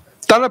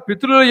 తన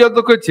పితరుల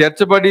యొద్దకు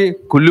చేర్చబడి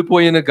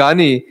కుళ్ళిపోయిన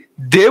గాని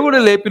దేవుడు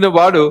లేపిన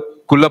వాడు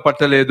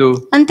కుళ్ళపట్టలేదు.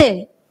 అంతే,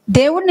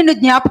 దేవుడు నిన్ను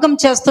జ్ఞాపకం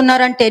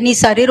చేస్తున్నారంటే నీ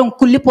శరీరం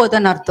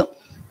కుళ్ళిపోదని అర్థం.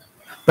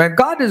 When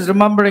God is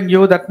remembering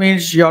you, that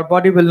means your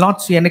body will not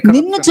see any corruption.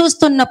 నిన్ను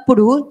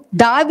చూస్తున్నప్పుడు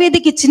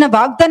దావీదుకి ఇచ్చిన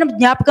వాగ్దానం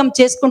జ్ఞాపకం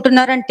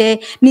చేసుకుంటున్నారంటే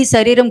నీ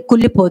శరీరం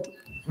కుళ్ళిపోదు.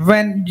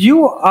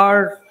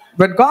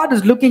 When God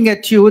is looking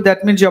at you, that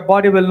means your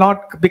body will not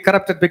be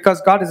corrupted, because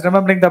God is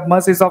remembering the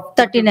mercies of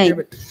 39.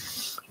 David.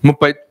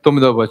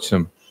 39వ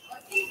వచనం.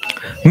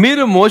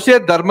 మీరు మోషే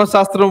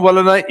ధర్మశాస్త్రం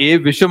వలన ఏ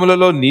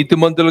విషయములలో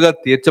నీతిమంతులుగా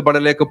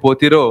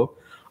తీర్చబడలేకపోతీరో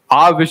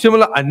ఆ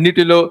విషయముల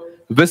అన్నిటిలో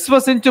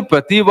విశ్వసించు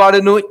ప్రతి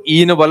వాడును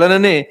ఈయన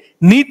వలననే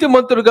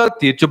నీతిమంతుడుగా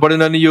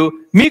తీర్చబడిననియు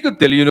మీకు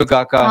తెలియను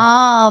గాక.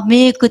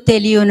 మీకు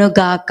తెలియను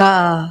గాక.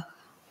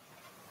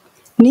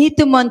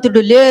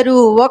 నీతిమంతుడు లేరు,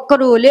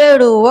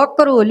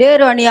 ఒక్కరు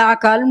లేరు అని ఆ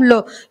కాలంలో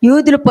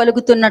యూదులు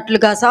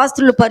పలుకుతున్నట్లుగా,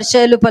 శాస్త్రులు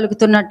పరిచయాలు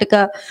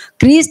పలుకుతున్నట్టుగా,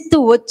 క్రీస్తు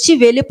వచ్చి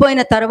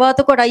వెళ్ళిపోయిన తర్వాత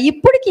కూడా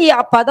ఇప్పటికీ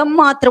ఆ పదం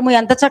మాత్రము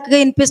ఎంత చక్కగా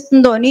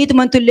వినిపిస్తుందో,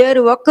 నీతిమంతులు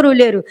లేరు, ఒక్కరు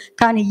లేరు.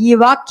 కానీ ఈ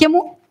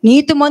వాక్యము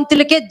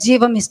నీతిమంతులకే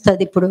జీవం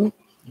ఇస్తుంది. ఇప్పుడు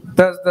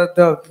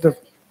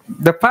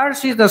the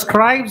Pharisees, the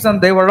scribes, and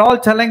they were all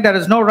telling there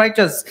is no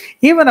righteous.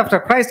 Even after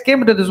Christ came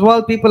into this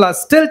world, people are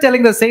still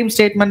telling the same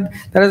statement,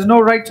 there is no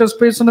righteous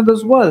person in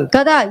this world.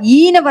 కదా,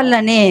 ఈయన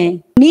వల్లనే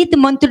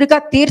నీతిమంతుడిగా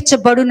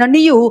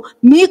తీర్చబడుననియు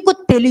మీకు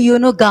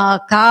తెలియను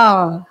గాక.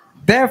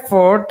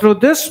 Therefore, through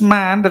this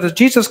man, that is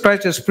Jesus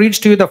Christ, is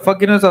preached to you the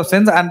forgiveness of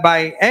sins, and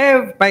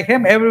by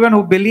him everyone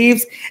who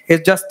believes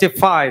is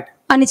justified.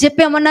 అని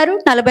చెప్పేమన్నారు.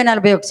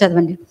 40-41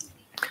 చదవండి.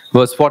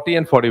 Verse 40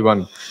 and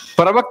 41.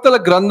 ప్రవక్తల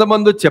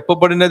గ్రంథమందు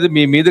చెప్పబడినది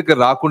మీ మీదకి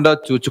రాకుండా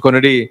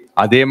చూచుకొనుడి.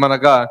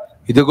 అదేమనగా,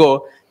 ఇదిగో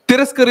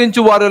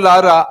తిరస్కరించు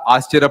వారులారా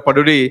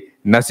ఆశ్చర్యపడుడి,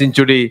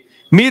 నశించుడి.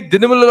 మీ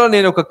దినములలో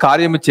నేను ఒక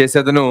కార్యము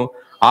చేసేదను,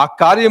 ఆ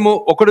కార్యము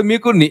ఒకడు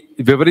మీకు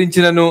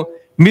వివరించినను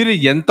మీరు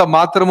ఎంత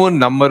మాత్రము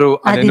నమ్మరు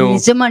అది అనెను.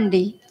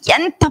 నిజమండి,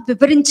 ఎంత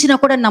వివరించినా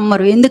కూడా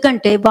నమ్మరు.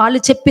 ఎందుకంటే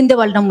వాళ్ళు చెప్పిందే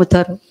వాళ్ళు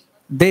నమ్ముతారు.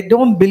 They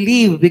don't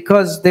believe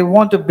because they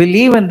want to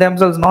believe in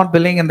themselves, not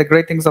believing in the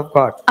great things of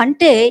God.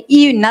 అంటే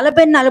ఈ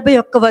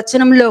 40-41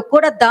 వచనంలో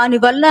కూడా దాని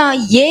వల్ల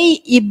ఏ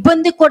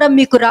ఇబ్బంది కూడా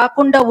మీకు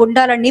రాకుండా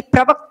ఉండాలని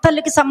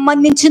ప్రవక్తలకి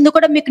సంబంధించింది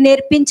కూడా మీకు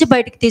నేర్పించి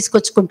బయటికి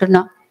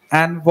తీసుకొచ్చుకుంటున్నా.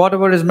 And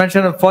whatever is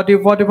mentioned in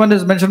 40-41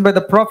 is mentioned by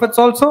the prophets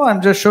also.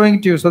 I'm just showing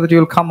to you so that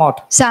you will come out.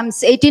 Psalms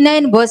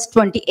 89 verse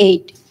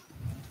 28.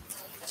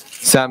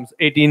 Psalms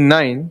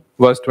 89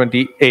 verse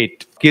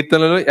 28.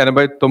 కీర్తనలు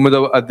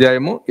 89వ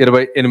అధ్యాయము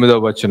 28వ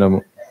వచనము.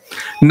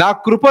 నా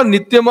కృప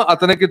నిత్యము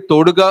అతనికి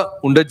తోడుగా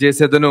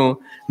ఉండజేసేదను,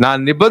 నా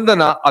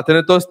నిబంధన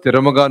అతనితో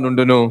స్థిరముగా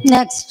నుండును.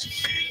 నెక్స్ట్.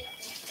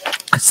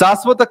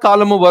 శాశ్వత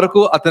కాలము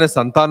వరకు అతని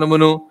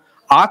సంతానమును,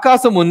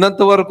 ఆకాశం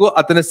ఉన్నంత వరకు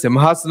అతని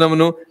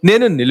సింహాసనమును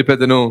నేను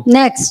నిలిపెదను.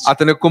 నెక్స్ట్.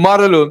 అతని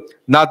కుమారులు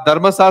నా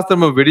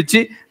ధర్మశాస్త్రము విడిచి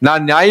నా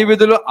న్యాయ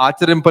విధులు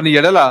ఆచరింపని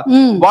ఎడల,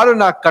 వారు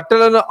నా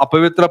కట్టలను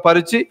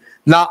అపవిత్రపరిచి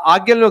నా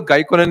ఆజ్ఞలను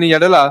గైకొనని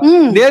ఎడల,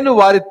 నేను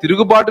వారి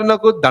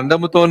తిరుగుబాటునకు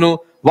దండముతోను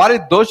వారి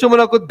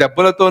దోషమునకు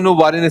దెబ్బలతోను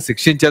వారిని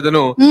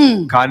శిక్షించెదను.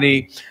 కానీ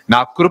నా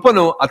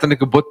కృపను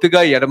అతనికి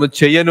బొత్తిగా ఎడము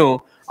చెయ్యను,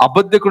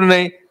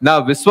 అబద్ధికుడినై నా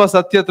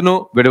విశ్వసత్యతను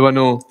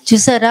విడువను.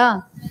 చూసారా,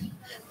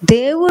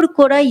 దేవుడు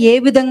కూడా ఏ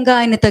విధంగా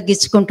ఆయన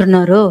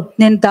తగ్గించుకుంటున్నారో.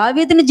 నేను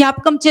దావీదుని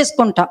జ్ఞాపకం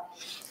చేసుకుంటా.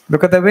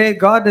 Look at the way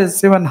God is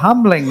even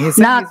humbling. He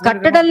says, నా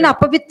కట్టడలను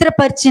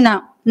అపవిత్రపరిచిన,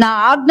 నా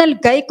ఆజ్ఞలు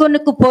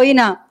గైకొనకు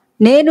పోయిన,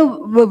 నేను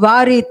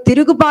వారి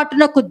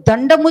తిరుగుబాటునకు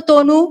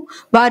దండముతోను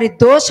వారి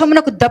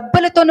దోషమునకు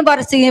దెబ్బలతోను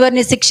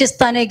వారిని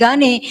శిక్షిస్తానే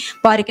గాని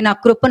వారికి నా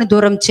కృపను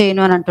దూరం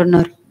చేయను అని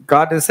అంటున్నారు.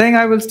 God is saying,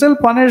 I will still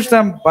punish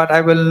them, but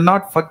I will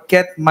not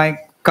forget my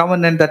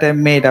covenant that I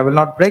made. I will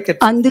not break it.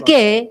 అందుకే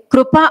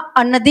కృప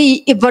అన్నది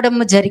ఇవ్వడం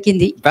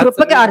జరిగింది.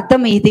 కృపకి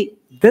అర్థం ఇది.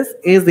 This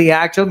is the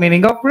actual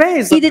meaning of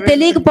grace. ఇది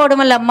తెలియకపోవడం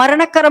వల్ల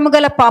మరణకరము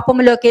గల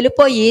పాపములోకి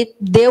వెళ్ళిపోయి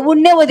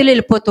దేవుణ్ణే వదిలి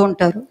వెళ్ళిపోతూ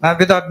ఉంటారు. And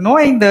without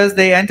knowing this,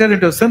 they enter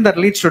into sin that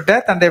leads to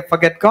death and they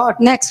forget God.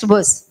 Next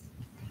verse.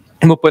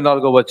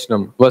 34వ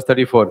వచనం, verse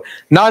 34.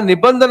 నా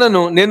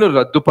నిబంధనను నేను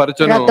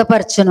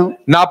రద్దుపరచను,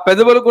 నా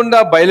పెదవుల గుండా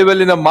బయలు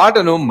వెళ్ళిన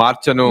మాటను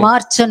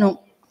మార్చను.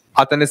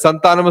 అతని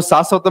సంతానము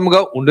శాశ్వతముగా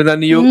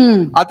ఉండుననియు,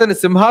 అతని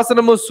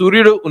సింహాసనము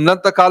సూర్యుడు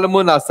ఉన్నంత కాలము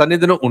నా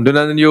సన్నిధిని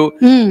ఉండుననియు,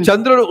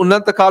 చంద్రుడు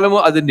ఉన్నంత కాలము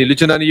అది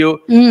నిలుచుననియు,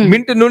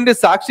 మింటి నుండి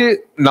సాక్షి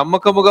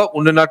నమ్మకముగా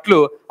ఉండునట్లు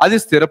అది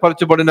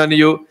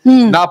స్థిరపరచబడుననియు,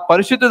 నా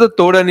పరిశుద్ధత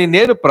తోడని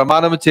నేను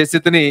ప్రమాణము చేసి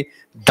తిని,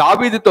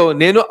 దావీదుతో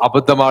నేను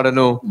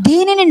అబద్ధమాడను.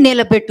 దీనిని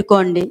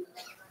నిలబెట్టుకోండి.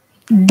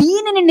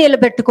 దీనిని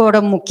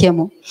నిలబెట్టుకోవడం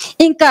ముఖ్యము.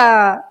 ఇంకా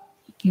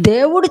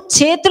దేవుడు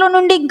చేతుల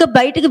నుండి ఇంకా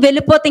బయటికి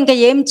వెళ్ళిపోతే ఇంకా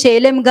ఏం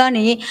చేయలేము,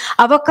 కానీ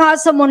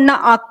అవకాశం ఉన్న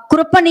ఆ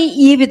కృపని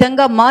ఈ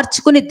విధంగా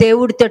మార్చుకుని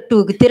దేవుడి తట్టు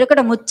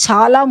తిరగడము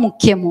చాలా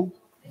ముఖ్యము.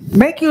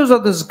 Make use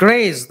of this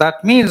grace. That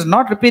means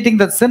not repeating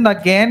the sin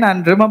again,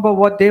 and remember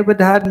what David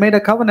had made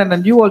a covenant,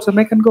 and you also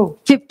make and go.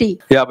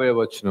 50వ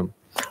వచనం.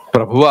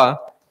 ప్రభువా,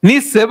 నీ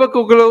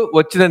సేవకులు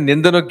వచ్చిన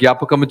నిందను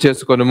జ్ఞాపకము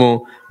చేసుకొనుము,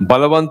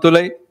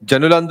 బలవంతులై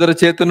జనులందరి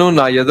చేతను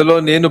నా ఎదలో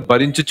నేను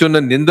భరించుచున్న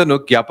నిందను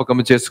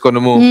జ్ఞాపకము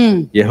చేసుకొనుము.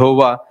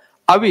 యెహోవా,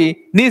 అవి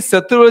నీ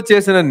శత్రువులు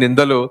చేసిన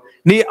నిందలు,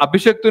 నీ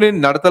అభిషక్తుని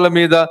నడతల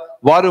మీద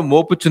వారు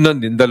మోపుచున్న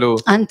నిందలు.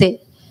 అంతే.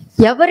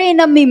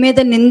 ఎవరైనా మీ మీద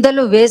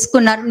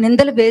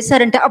నిందలు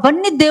వేశారంటే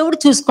అవన్నీ దేవుడు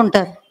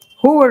చూసుకుంటారు.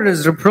 Whoever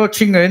is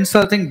reproaching or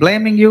insulting,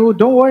 blaming you,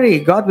 don't worry,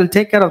 God will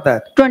take care of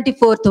that.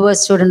 24th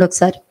verse చూడండి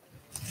ఒకసారి.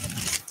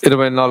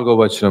 24వ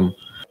వచనం.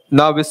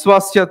 నా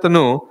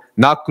విశ్వాస్యతను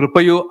నా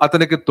కృపయు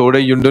అతనికి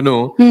తోడయ్యుండును,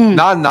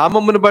 నా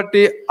నామమును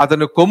బట్టి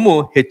అతని కొమ్ము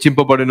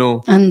హెచ్చింపబడును.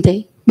 అంతే.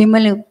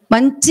 మిమ్మల్ని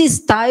మంచి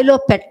స్థాయిలో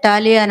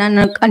పెట్టాలి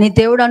అని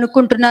దేవుడు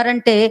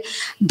అనుకుంటున్నారంటే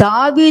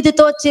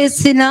దావీదుతో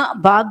చేసిన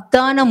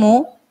వాగ్దానము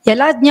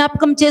ఎలా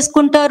జ్ఞాపకం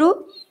చేసుకుంటారు?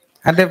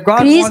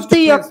 క్రీస్తు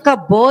యొక్క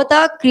బోధ,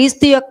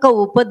 క్రీస్తు యొక్క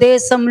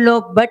ఉపదేశంలో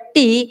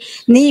బట్టి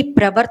నీ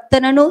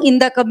ప్రవర్తనను,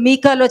 ఇందాక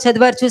మీకాలో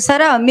చదివారు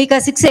చూసారా, మీకా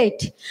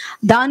 6:8,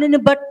 దానిని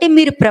బట్టి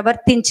మీరు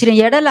ప్రవర్తించిన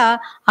ఎడల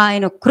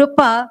ఆయన కృప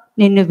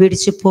నిన్ను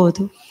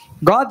విడిచిపోదు.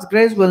 God's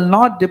grace will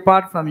not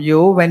depart from you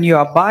when you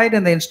abide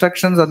in the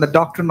instructions and the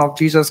doctrine of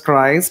Jesus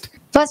Christ.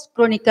 1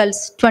 Chronicles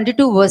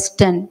 22 verse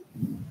 10.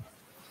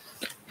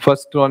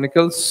 1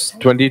 Chronicles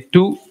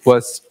 22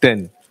 verse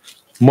 10.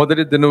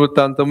 మొదటి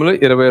దినవృత్తాంతములు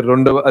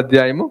 22వ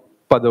అధ్యాయము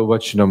 10వ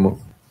వచనము.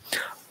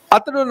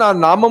 అతడు నా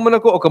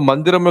నామమునకు ఒక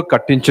మందిరము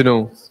కట్టించును,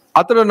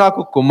 అతడు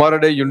నాకు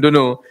కుమారుడై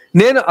యుండును,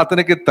 నేను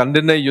అతనికి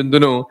తండ్రినై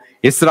యుందును,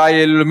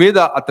 ఇశ్రాయేలు మీద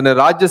అతని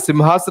రాజ్య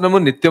సింహాసనము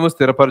నిత్యము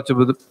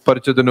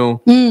స్థిరపరచుదును.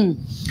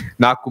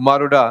 నా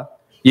కుమారుడా,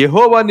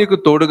 యెహోవా నీకు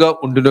తోడుగా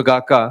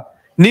ఉండునుగాక,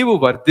 నీవు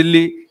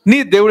వర్ధిల్లి నీ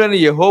దేవుడైన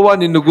యెహోవా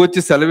నిన్ను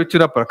గూర్చి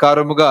సెలవిచ్చిన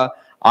ప్రకారముగా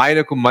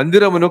ఆయనకు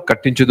మందిరమును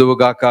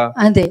కట్టించుదువుగాక.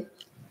 అదే,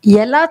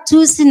 ఎలా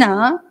చూసినా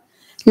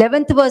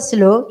 11th verse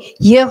లో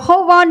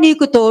యెహోవా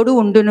నీకు తోడు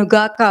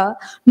ఉండునుగాక,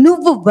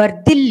 నువ్వు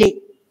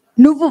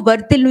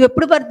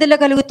ఎప్పుడు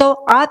వర్ధిల్లగలుగుతావు?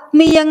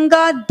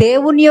 ఆత్మీయంగా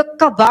దేవుని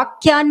యొక్క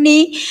వాక్యాన్ని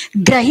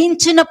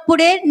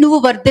గ్రహించినప్పుడే నువ్వు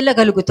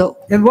వర్ధిల్లగలుగుతావు.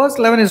 In verse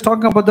 11 is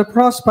talking about the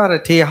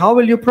prosperity. How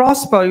will you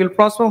prosper? You will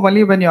prosper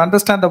only when you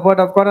understand the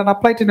word of God and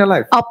apply it in your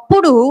life.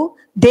 అప్పుడు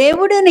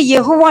దేవుడైన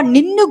యెహోవా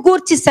నిన్ను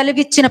గూర్చి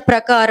సెలవిచ్చిన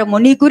ప్రకారము,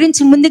 నీ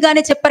గురించి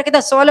ముందుగానే చెప్పారు కదా,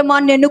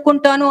 సొలొమోనుని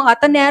ఎన్నుకుంటాను,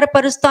 అతన్ని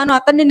ఏర్పరుస్తాను,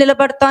 అతన్ని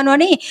నిలబెడతాను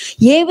అని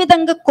ఏ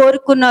విధంగా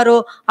కోరుకున్నారో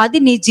అది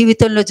నీ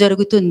జీవితంలో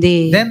జరుగుతుంది.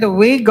 Then the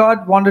way God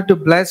wanted to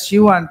bless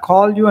you and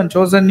call you and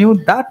chosen you,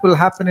 that will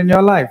happen in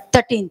your life.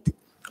 13th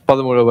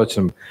 13వ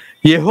వచనం.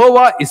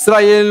 యెహోవా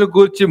ఇశ్రాయేలును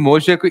గూర్చి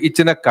మోషేకు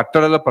ఇచ్చిన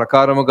కట్టడల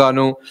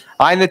ప్రకారముగాను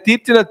ఆయన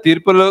తీర్చిన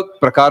తీర్పుల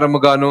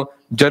ప్రకారముగాను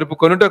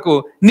జరుపుకొనుటకు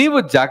నీవు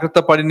జాగ్రత్త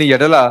పడిన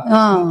ఎడల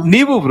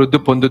నీవు వృద్ధి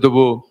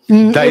పొందుదువు.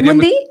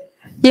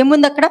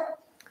 ఏముంది అక్కడ?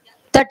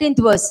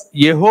 13th verse.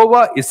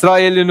 యెహోవా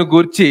ఇశ్రాయేలును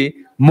గూర్చి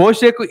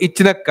మోషేకు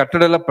ఇచ్చిన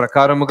కట్టడల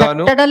ప్రకారముగాను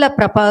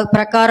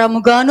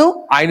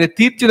ఆయన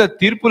తీర్చిన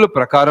తీర్పుల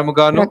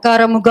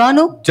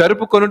ప్రకారముగాను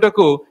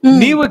జరుపుకొనుటకు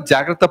నీవు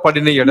జాగ్రత్త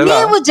పడిన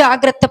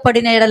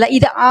ఎడల.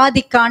 ఇది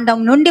ఆది కాండం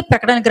నుండి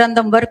ప్రకటన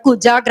గ్రంథం వరకు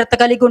జాగ్రత్త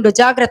కలిగి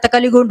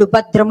ఉండు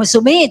భద్రము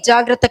సుమే,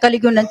 జాగ్రత్త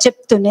కలిగి ఉండు అని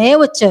చెప్తూనే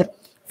వచ్చారు.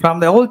 From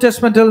the Old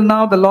Testament till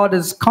now, the Lord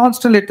is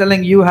constantly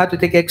telling you have to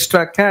take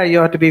extra care, you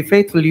have to be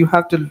faithful, you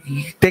have to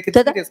take it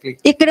seriously.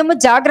 ఇక్కడేమో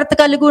జాగ్రత్త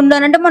కలిగి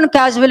ఉండాలంటే మనం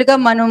క్యాజువల్ గా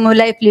మనం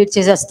లైఫ్ లీడ్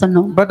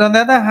చేసేస్తున్నాం. But on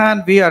the other hand,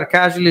 we are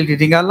casually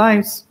leading our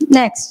lives.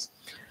 Next.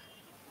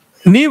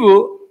 నీవు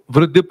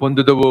వృద్ధి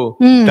పొందుదువు,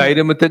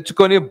 ధైర్యము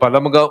తెచ్చుకొని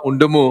బలముగా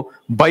ఉండుము,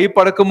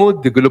 భయపడకము,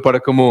 దిగులు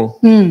పడకము.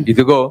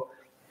 ఇదిగో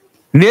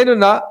నేను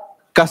నా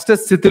కష్ట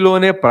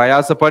స్థితిలోనే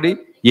ప్రయాసపడి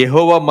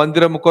యెహోవా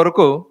మందిరము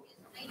కొరకు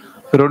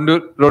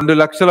 2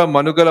 లక్షల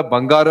మనుగల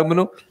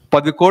బంగారమును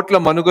 10 కోట్ల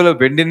మనుగల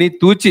వెండిని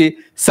తూచి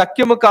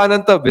సఖ్యము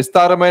కానంత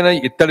విస్తారమైన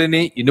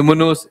ఇత్తడిని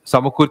ఇనుమును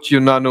సమకూర్చి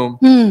ఉన్నాను.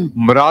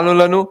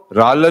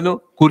 రాళ్లను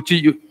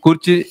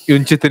కూర్చి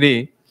ఉంచితిని.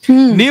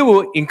 నీవు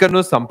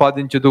ఇంకను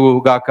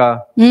సంపాదించుదువుగాక.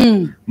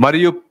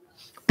 మరియు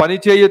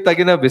పనిచేయు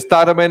తగిన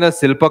విస్తారమైన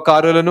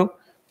శిల్పకారులను,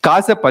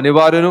 కాసె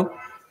పనివారును,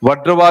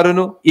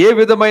 వడ్రవారును, ఏ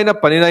విధమైన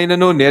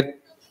పనినైనను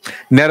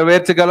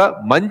నెరవేర్చగల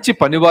మంచి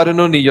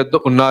పనివారును నీ యొద్ద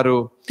ఉన్నారు.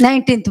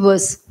 19th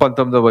verse.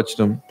 19వ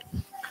వచనం.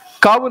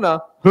 కావున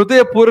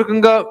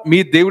హృదయపూర్వకంగా మీ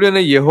దేవుడైన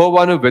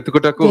యెహోవాను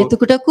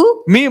వెతుకుటకు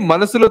మీ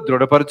మనసులో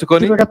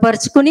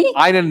దృఢపరచుకొని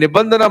ఆయన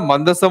నిబంధన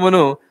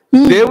మందసమును,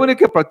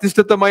 దేవునికి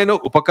ప్రతిష్ఠితమైన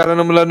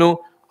ఉపకరణములను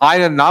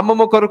ఆయన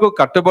నామము కొరకు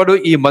కట్టబడు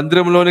ఈ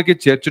మందిరంలోనికి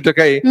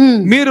చేర్చుటకై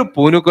మీరు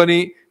పూనుకొని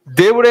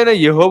దేవుడైన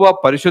యెహోవా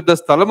పరిశుద్ధ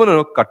స్థలమును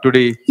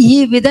కట్టుడి. ఈ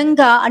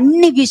విధంగా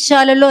అన్ని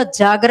విషయాలలో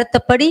జాగ్రత్త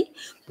పడి,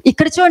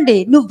 ఇక్కడ చూడండి,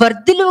 నువ్వు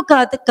వర్ధిల్లువు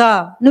కాదుక,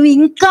 నువ్వు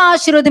ఇంకా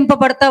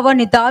ఆశీర్వదింపబడతావు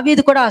అని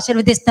దావీదు కూడా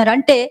ఆశీర్వదిస్తున్నారు.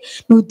 అంటే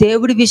నువ్వు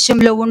దేవుడి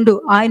విషయంలో ఉండు,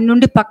 ఆయన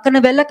నుండి పక్కన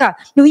వెళ్ళక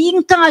నువ్వు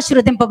ఇంకా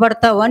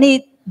ఆశీర్వదింపబడతావు అని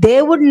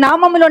దేవుడి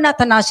నామములో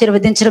అతను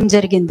ఆశీర్వదించడం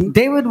జరిగింది.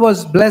 David was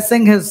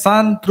blessing his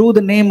son through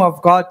the name of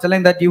God,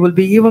 telling that you will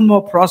be even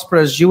more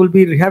prosperous, you will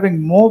be having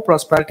more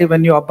prosperity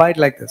when you abide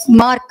like this.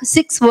 Mark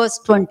 6 verse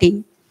 20.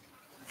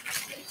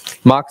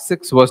 Mark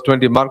 6 verse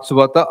 20. Mark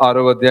సువార్త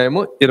 6వ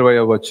అధ్యాయము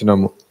 20వ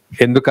వచనము.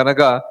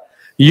 ఎందుకనగా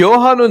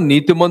యోహాను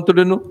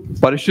నీతిమంతుడును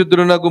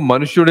పరిశుద్ధుడునగు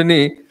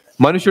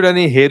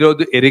మనుషుడని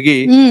హేరోదు ఎరిగి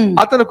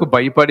అతనికి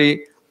భయపడి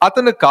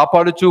అతను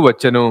కాపాడుచూ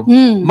వచ్చెను.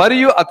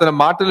 మరియు అతని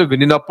మాటలు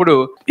వినినప్పుడు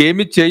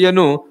ఏమి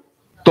చేయను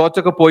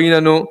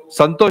తోచకపోయినను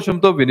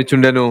సంతోషంతో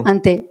వినిచుండెను.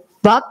 అంతే,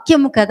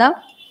 వాక్యము కదా,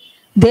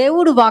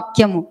 దేవుడు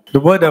వాక్యము,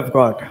 the word of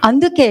God.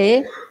 అందుకే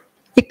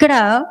ఇక్కడ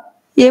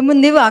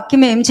ఏముంది,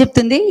 వాక్యం ఏం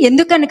చెప్తుంది?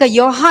 ఎందుకనగా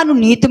యోహాను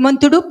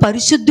నీతిమంతుడు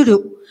పరిశుద్ధుడు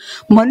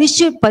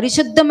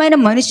పరిశుద్ధమైన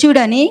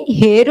మనుష్యుడని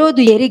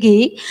హేరోదు ఎరిగి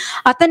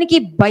అతనికి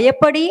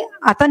భయపడి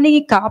అతన్ని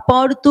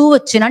కాపాడుతూ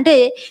వచ్చిన. అంటే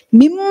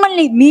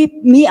మిమ్మల్ని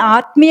మీ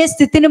ఆత్మీయ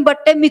స్థితిని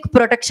బట్టే మీకు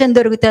ప్రొటెక్షన్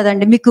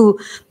దొరుకుతుందండి, మీకు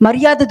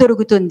మర్యాద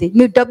దొరుకుతుంది.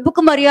 మీ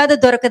డబ్బుకు మర్యాద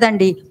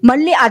దొరకదండి.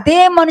 మళ్ళీ అదే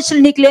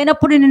మనుషులు నీకు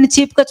లేనప్పుడు నిన్ను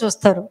చీప్గా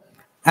చూస్తారు.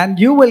 And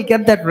you will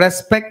get that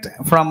respect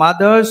from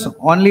others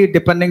only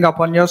depending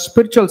upon your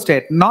spiritual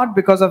state, not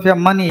because of your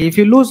money. If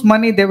you lose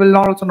money, they will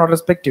also not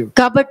respect you.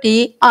 కాబట్టి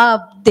ఆ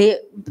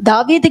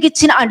దావీదుకి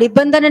ఇచ్చిన ఆ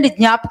నిబంధనని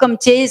జ్ఞాపకం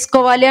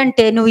చేసుకోవాలి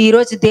అంటే నువ్వు ఈ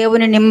రోజు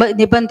దేవుని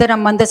నిబంధన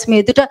మందసం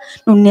ఎదుట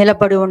నువ్వు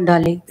నిలబడి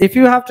ఉండాలి. If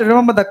you have to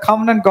remember the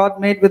covenant God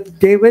made with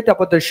David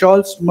about the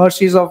shoals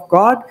mercies of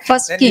God,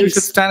 then you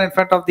should stand in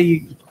front of the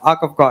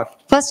ark of God.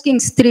 1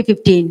 Kings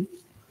 3:15.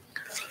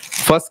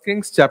 1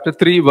 Kings chapter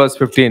 3 verse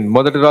 15.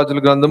 మొదటి రాజుల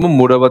గ్రంథము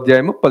 3వ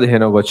అధ్యాయము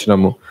 15వ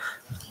వచనము.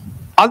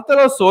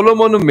 అంతలో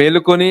సొలొమోను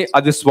మేలుకొని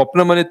అది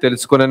స్వప్నమని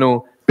తెలుసుకొనెను.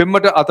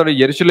 పిమ్మట అతడు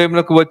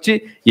యెరూషలేమునకు వచ్చి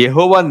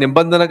యెహోవా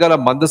నిబంధన గల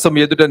మందసం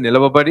ఎదుట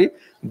నిలవబడి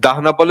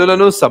దహన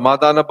బలులను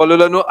సమాధాన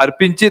బలులను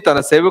అర్పించి తన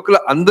సేవకుల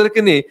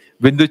అందరికీ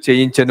విందు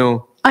చేయించెను.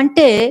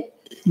 అంటే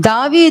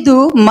దావీదు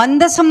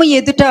మందసము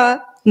ఎదుట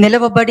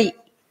నిలవబడి,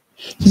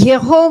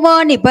 యెహోవా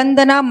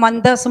నిబంధన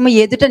మందసము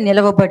ఎదుట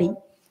నిలవబడి,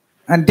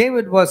 and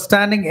David was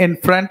standing in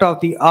front of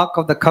the ark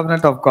of the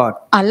covenant of God.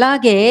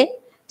 అలాగే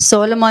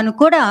సొలొమోను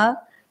కూడా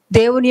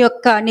దేవుని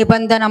యొక్క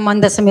నిబంధన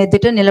మందసం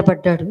ఎదుట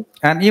నిలబడ్డాడు.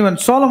 And even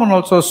Solomon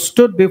also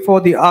stood before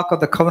the ark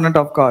of the covenant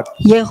of God.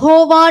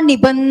 యెహోవా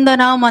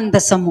నిబంధన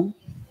మందసము.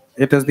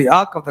 It is the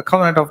ark of the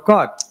covenant of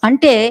God.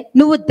 అంటే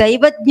నువ్వు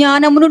దైవ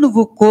జ్ఞానమును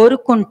నువ్వు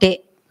కోరుకుంటే,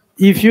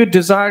 If you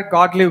desire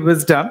godly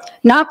wisdom,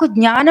 నాకు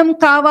జ్ఞానం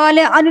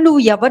కావాలి అని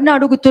నువ్వు ఎవరిని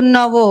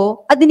అడుగుతున్నావో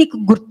అది నీకు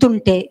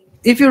గుర్తుంటే,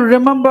 if you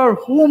remember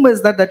whom is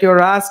that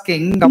you're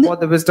asking about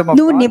the wisdom of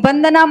నువ్వు God,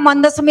 నిబంధన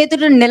మందసం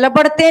ఎదుట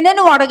నిలబడితేనే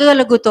నువ్వు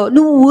అడగగలుగుతావు.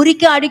 నువ్వు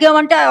ఊరికి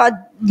అడిగావంటే ఆ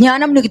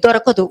జ్ఞానం నీకు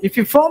దొరకదు. if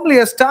you firmly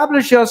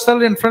establish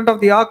yourself in front of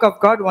the ark of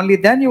God, only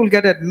then you will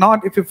get it, not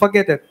if you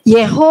forget it.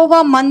 యెహోవా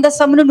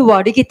మందసమును నువ్వు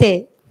అడిగితే,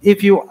 If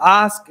you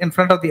ask in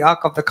front of the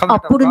ark of the covenant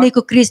of అప్పుడు God,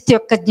 నీకు క్రీస్తు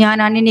యొక్క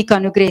జ్ఞానాన్ని నీకు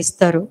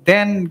అనుగ్రహిస్తారు.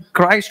 then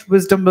Christ's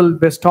wisdom will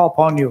bestow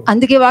upon you.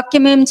 అందుకే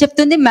వాక్యం ఏం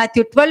చెప్తుంది?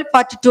 Matthew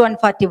 12:42 and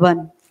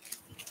 41.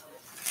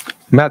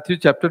 Matthew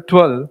chapter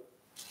 12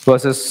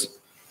 verses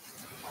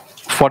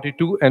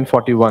 42 and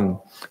 41.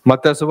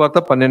 మత్తయి సువార్త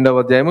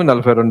 12వ అధ్యాయము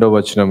 42వ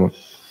వచనము.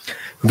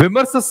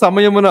 విమర్శ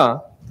సమయమున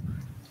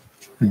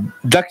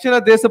దక్షిణ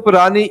దేశపు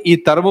రాణి ఈ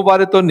తరము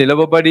వారితో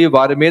నిలవబడి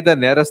వారి మీద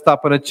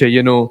నేరస్థాపన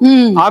చెయ్యను.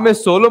 ఆమె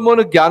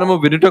సొలొమోను జ్ఞానము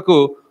వినుటకు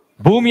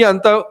భూమి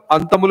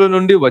అంతముల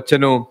నుండి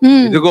వచ్చెను.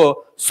 ఇదిగో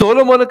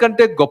సొలొమోను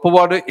కంటే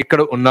గొప్పవాడు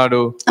ఇక్కడ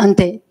ఉన్నాడు.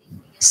 అంతే,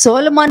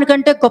 సొలొమోను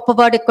కంటే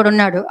గొప్పవాడు ఇక్కడ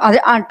ఉన్నాడు.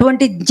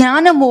 అటువంటి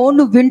జ్ఞానము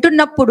నువ్వు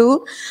వింటున్నప్పుడు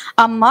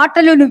ఆ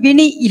మాటలు నువ్వు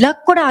విని ఇలా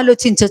కూడా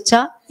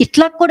ఆలోచించవచ్చా,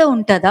 ఇట్లా కూడా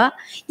ఉంటుందా,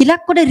 ఇలా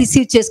కూడా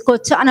రిసీవ్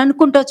చేసుకోవచ్చా అని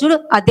అనుకుంటావు చూడు,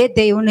 అదే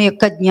దేవుని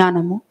యొక్క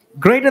జ్ఞానము.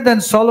 Greater than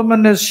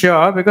Solomon is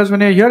sure, because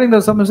when you're hearing the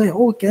someone say,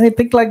 oh, can I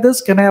think like this,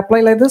 can I apply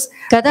like this,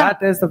 that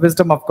is the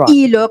wisdom of God.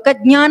 ఈ లోక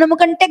జ్ఞానము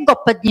కంటే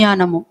గొప్ప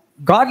జ్ఞానము.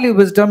 Godly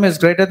wisdom is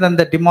greater than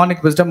the demonic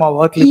wisdom of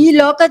earthly. ఈ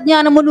లోక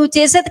జ్ఞానము నువ్వు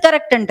చేసేది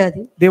కరెక్ట్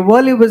అంటది. The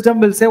worldly wisdom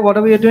will say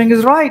whatever you're doing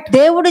is right.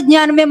 దేవుడి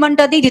జ్ఞానం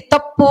ఏమంటది? ఇది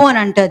తప్పు అని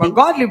అంటది. But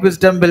godly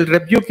wisdom will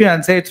rebuke you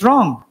and say it's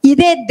wrong.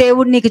 ఇదే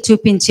దేవుడు నీకు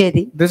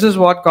చూపించేది. This is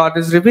what God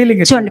is revealing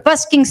it. చూడండి,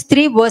 1 Kings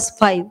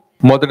 3:5.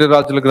 మొదటి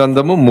రాజుల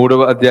గ్రంథము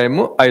 3వ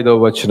అధ్యాయము 5వ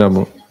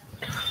వచనము.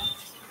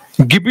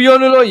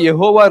 గిబియోనులో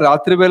యెహోవా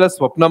రాత్రివేళ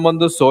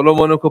స్వప్నమందు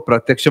సొలొమోనుకు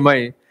ప్రత్యక్షమై,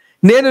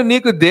 నేను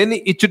నీకు దేని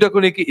ఇచ్చుటకు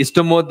నీకు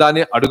ఇష్టమో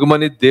దాన్ని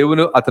అడుగుమని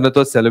దేవుని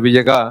అతనితో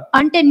సెలవీయగా.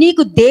 అంటే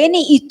నీకు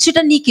దేని ఇచ్చుట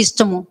నీకు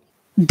ఇష్టము,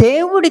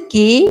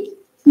 దేవుడికి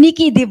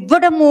నీకు ఇది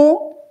ఇవ్వడము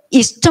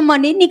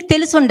ఇష్టమని నీకు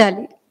తెలిసి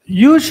ఉండాలి.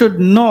 You should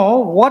know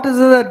what is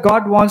it that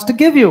God wants to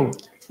give you.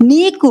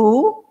 నీకు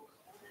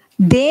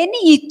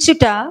దేని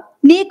ఇచ్చుట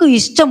నీకు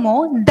ఇష్టమో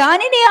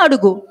దానిని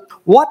అడుగు.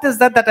 What is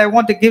that I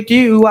want to give to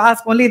you? You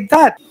ask only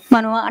that.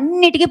 మనం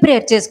అన్నిటికీ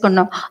ప్రేయర్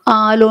చేసుకున్నాం.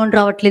 లోన్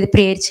రావట్లేదు,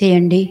 ప్రేయర్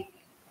చేయండి.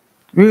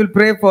 We will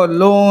pray for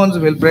loans,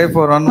 we will pray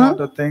for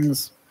unwanted things.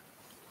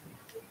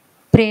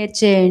 Prayer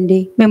చేయండి.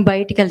 మేము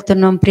బయటికి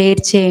వెళ్తున్నాం,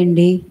 ప్రేయర్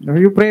చేయండి.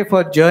 You pray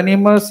for journey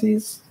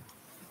mercies.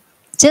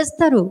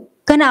 చేస్తారు,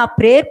 కానీ ఆ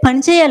ప్రేయర్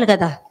పని చేయాలి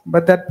కదా.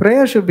 But that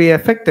prayer should be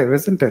effective,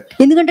 isn't it?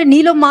 ఎందుకంటే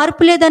నీలో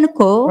మార్పు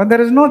లేదనుకో, when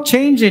there is no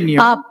change in you,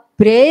 ఆ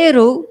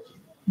ప్రేయరు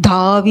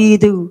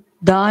దావీదు,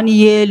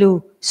 దానియేలు,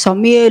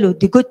 సమూయేలు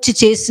దిగొచ్చి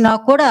చేసినా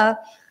కూడా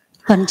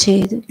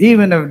పనిచేయదు.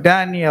 Even if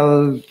Daniel,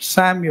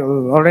 Samuel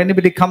or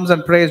anybody comes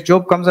and prays,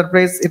 Job comes and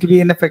prays, it will be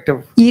ineffective.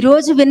 ఈ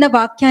రోజు విన్న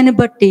వాక్యాన్ని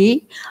బట్టి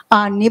ఆ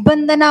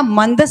నిబంధన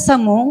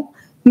మందసము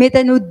మీద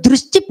నువ్వు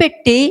దృష్టి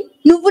పెట్టి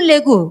నువ్వు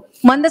లెగు.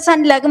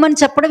 మందసాన్ని లెగమని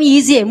చెప్పడం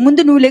ఈజీయే,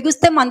 ముందు నువ్వు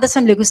లెగుస్తే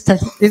మందసం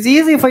లెగుస్తుంది. It's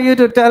easy for you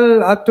to tell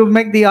to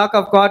make the ark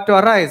of God to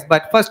arise,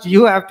 but first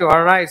you have to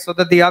arise so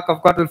that the ark of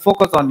God will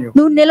focus on you.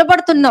 నువ్వు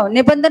నిలబడుతున్నావు,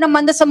 నిబంధన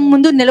మందసం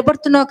ముందు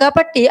నిలబడుతున్నావు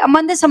కాబట్టి ఆ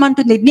మందసం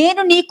అంటుంది,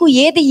 నేను నీకు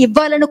ఏది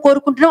ఇవ్వాలని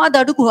కోరుకుంటున్నావు అది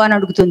అడుగు అని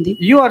అడుగుతుంది.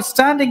 You are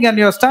standing and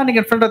you are standing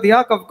in front of the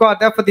ark of God.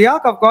 Therefore the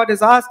ark of God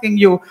is asking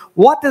you,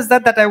 what is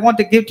that I want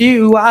to give to you?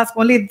 You ask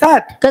only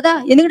that. కదా,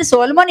 ఎందుకంటే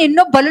సొలొమోను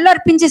ఎన్నో బలులు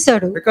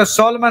అర్పించేశాడు. Because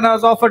Solomon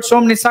has offered so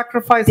many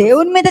sacrifices.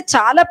 దేవుని మీద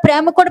చాలా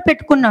ప్రేమ కూడా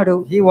పెట్టుకున్నాడు.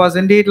 He was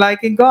indeed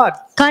liking God.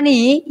 కానీ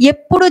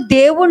ఎప్పుడు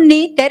దేవుణ్ణి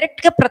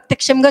డైరెక్ట్ గా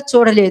ప్రత్యక్షంగా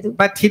చూడలేదు.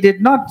 But he did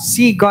not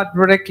see God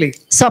directly.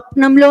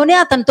 స్వప్నంలోనే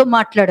అతనితో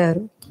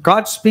మాట్లాడారు.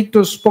 God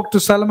spoke to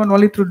Solomon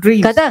only through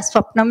dreams. కదా,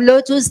 స్వప్నంలో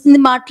చూసింది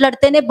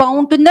మాట్లాడితేనే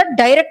బాగుంటుందో,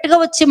 డైరెక్ట్ గా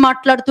వచ్చి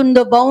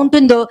మాట్లాడుతుందో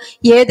బాగుంటుందో,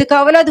 ఏది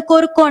కావాలో అది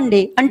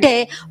కోరుకోండి అంటే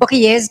ఒక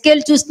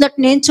యెజ్కేలు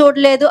చూసినట్టు నేను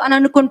చూడలేదు అని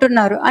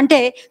అనుకుంటున్నారు.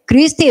 అంటే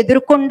క్రీస్తు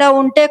ఎదురుకుండా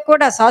ఉంటే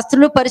కూడా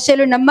శాస్త్రులు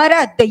పరిచయులు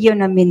నమ్మారా, దెయ్యం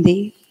నమ్మింది.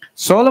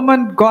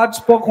 Solomon, God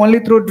spoke only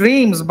through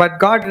dreams, but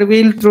God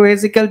revealed through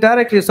Ezekiel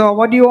directly. So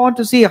what do you want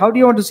to see? How do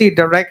you want to see?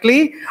 Directly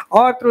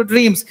or through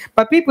dreams?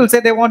 But people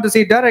say they want to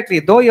see directly.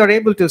 Though you're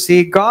able to see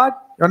God,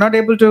 you're not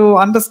able to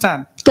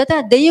understand. కదా,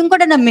 దెయ్యం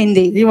కూడా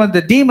నమ్మింది. Even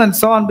the demons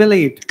saw and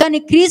believed. కానీ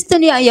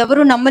క్రీస్తుని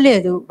ఎవరు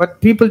నమ్మలేదు. But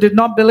people did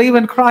not believe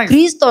in Christ.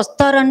 క్రీస్తు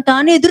వస్తారంట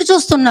అని ఎదురు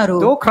చూస్తున్నారు.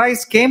 Though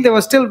Christ came, they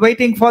were still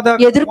waiting for the.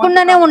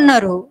 ఎదురుకుండానే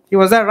ఉన్నారు. He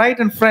was there right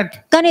in front.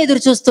 కానీ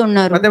ఎదురు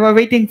చూస్తున్నారు. But they were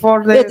waiting for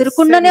the.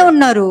 ఎదురుకుండానే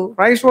ఉన్నారు.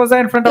 Christ was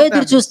there in front of them.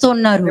 ఎదురు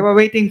చూస్తున్నారు. They were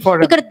waiting for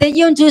it. ఇక్కడ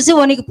దెయ్యం చూసి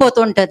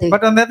వణికిపోతుంటది.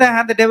 But on the other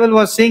hand, the devil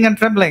was seeing and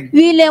trembling.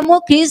 వీళ్ళేమో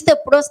క్రీస్తు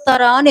ఎప్పుడు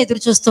వస్తారా అని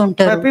ఎదురు చూస్తూ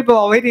ఉంటారు. But people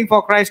are waiting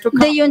for Christ to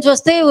come. దెయ్యం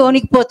చూస్తే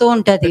వణికిపోతూ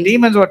ఉంటది. The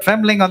demons were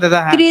trembling on the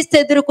other hand. క్రీస్తు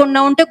ఎదురుకుండా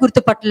ఉంటే But they were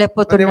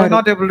గుర్తుపట్టలేకపోతున్నాడు.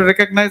 not able to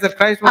recognize that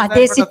Christ was అదే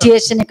there. in front of them.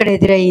 Situation ఇక్కడ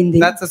ఎదురైంది.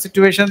 That's the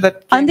situation that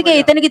అందుకే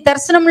ఇతనికి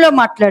దర్శనంలో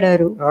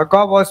మాట్లాడారు.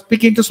 God was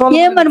speaking to Solomon.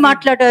 ఏమని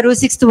మాట్లాడారు?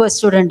 6th verse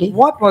చూడండి.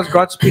 What was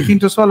God speaking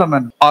to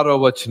Solomon? 6వ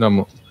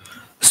వచనము.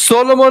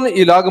 సొలొమోను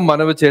ఇలాగ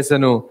మనవి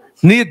చేసెను,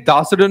 నీ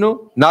దాసుడును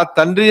నా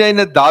తండ్రి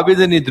అయిన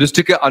దావీదు నీ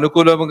దృష్టికి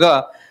అనుకూలముగా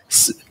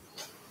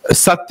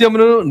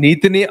సత్యమును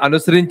నీతిని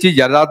అనుసరించి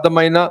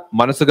యథార్థమైన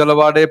మనసు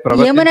గలవాడే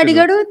ఏమని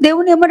అడిగాడు?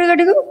 దేవుని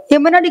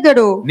ఏమని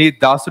అడిగాడు? నీ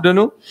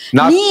దాసుడును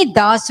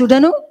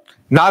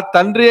నా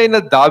తండ్రి అయిన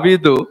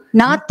దావీదు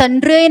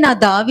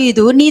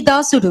నీ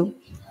దాసుడు,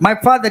 My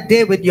father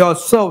David, your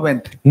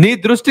servant, నీ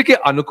దృష్టికి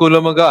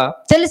అనుకూలముగా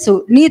తెలుసు,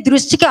 నీ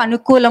దృష్టికి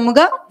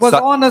అనుకూలముగా was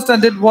honest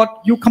and did what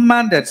you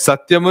commanded.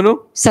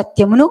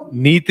 సత్యమును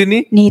నీతిని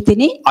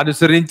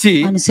అనుసరించి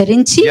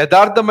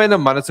యథార్థమైన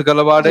మనసు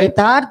గలవాడే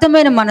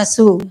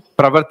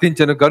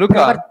ప్రవర్తించను గనుక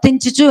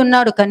ప్రవర్తించుచు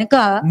ఉన్నాడు కనుక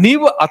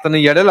నీవు అతని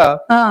ఎడల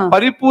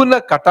పరిపూర్ణ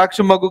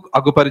కటాక్షము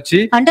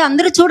అగుపరిచి, అంటే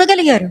అందరూ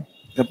చూడగలిగారు.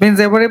 That means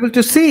they were able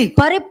to see.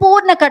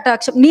 పరిపూర్ణ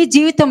కటాక్షం నీ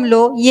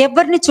జీవితంలో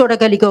ఎవరిని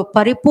చూడగలిగావు?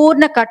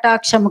 పరిపూర్ణ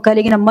కటాక్షం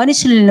కలిగిన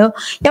మనుషులను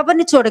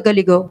ఎవరిని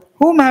చూడగలిగావు?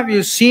 Whom have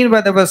you seen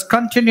where there was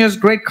continuous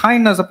great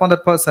kindness upon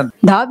that person?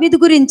 దావీదు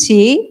గురించి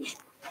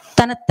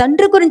తన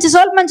తండ్రి గురించి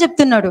సొలొమోను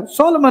చెప్తున్నాడు.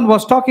 Solomon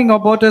was talking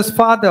about his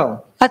father.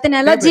 అతను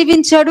ఎలా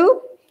జీవించాడు?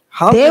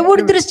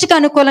 దేవుడి దృష్టికి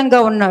అనుకూలంగా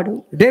ఉన్నాడు.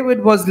 David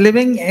was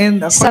living in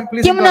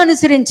సత్యమును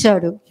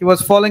అనుసరించాడు. He was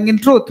following in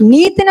truth.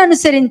 నీతిని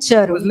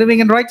అనుసరించారు. He was living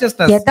in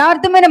righteousness.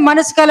 యథార్థమైన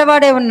మనసు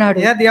కలవాడే ఉన్నాడు.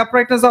 He had the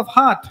uprightness of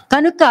heart.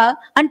 కనుక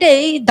అంటే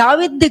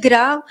దావీదు దగ్గర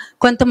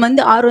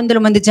కొంతమంది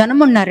 600 మంది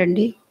జనం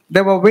ఉన్నారండి.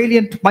 There were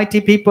valiant mighty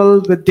people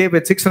with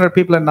David, 600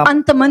 people in number.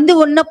 అంతమంది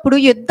ఉన్నప్పుడు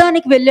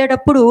యుద్ధానికి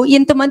వెళ్ళేటప్పుడు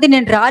ఇంతమంది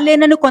నేను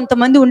రాలేనని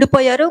కొంతమంది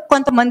ఉండిపోయారు,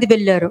 కొంతమంది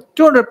వెళ్ళారు.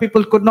 200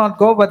 people could not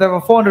go, but there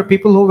were 400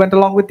 people who went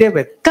along with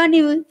David.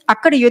 కానీ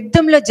అక్కడ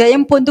యుద్ధంలో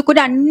జయం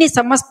పొందుకుని అన్ని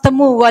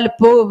సమస్తము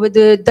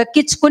వాళ్ళు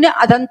దక్కించుకుని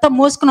అదంతా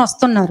మోసుకుని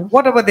వస్తున్నారు.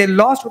 Whatever they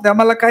lost with the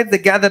Amalekites,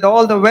 they gathered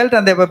all the wealth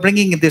and they were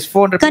bringing this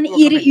 400 కానీ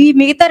ఈ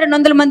మిగతా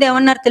 200 మంది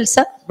ఏమన్నారు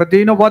తెలుసా? But do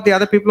you know what the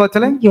other people are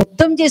telling?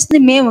 యుద్ధం చేసింది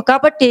మేము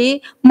కాబట్టి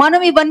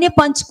మనం ఇవన్నీ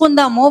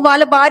పంచుకుందాము,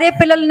 వాళ్ళ భార్య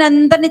పిల్లల్ని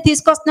అందరినీ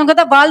తీసుకొస్తున్నాం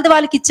కదా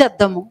వాళ్ళకి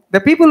ఇచ్చేద్దాము.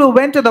 The people who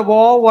went to the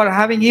war were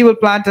having evil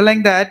plan, telling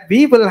that we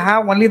will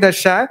have only the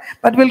share,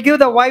 but we'll give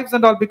the wives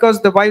and all, because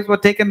the wives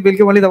were taken, we'll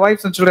give only the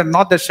wives and children,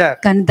 not the share.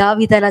 కానీ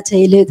దావీదు అలా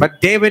చేయలేదు. But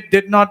David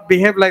did not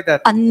behave like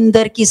that.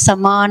 అందరికీ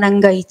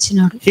సమానంగా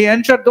ఇచ్చినాడు. He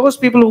ensured those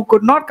people who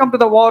could not come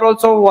to the war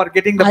also were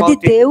getting the bounty.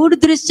 అది దేవుడి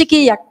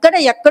దృష్టికి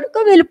ఎక్కడికో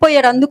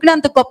వెళ్ళిపోయారు. అందుకనే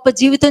అంత గొప్ప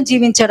జీవితం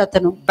జీవించాడు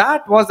అతను.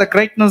 That was the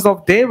greatness of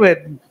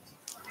David.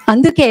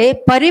 అందుకే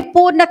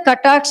పరిపూర్ణ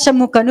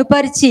కటాక్షము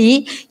కనుపరిచి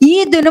ఈ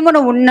దినమున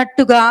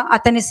ఉన్నట్టుగా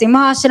అతని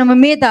సింహాసనము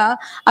మీద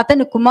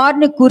అతని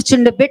కుమారుని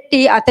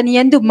కూర్చుండబెట్టి అతని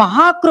యందు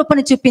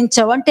మహాకృపను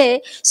చూపించావు. అంటే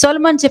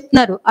సొలొమోను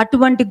చెప్తున్నారు,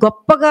 అటువంటి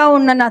గొప్పగా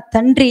ఉన్న నా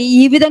తండ్రి,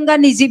 ఈ విధంగా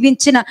నీ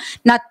జీవించిన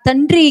నా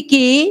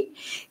తండ్రికి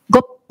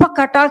గొప్ప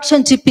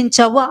కటాక్షం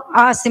చూపించావు,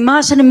 ఆ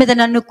సింహాసనం మీద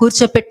నన్ను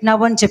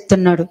కూర్చోపెట్టినావు అని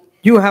చెప్తున్నాడు.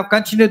 You have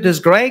continued this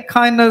great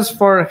kindness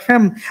for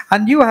him,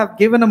 and you have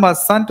given him a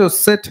son to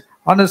sit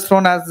on his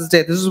throne as this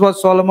day. This is what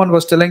Solomon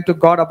was telling to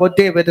God about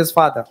David, his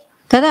father.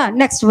 కదా,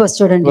 next verse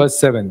చూడండి. Verse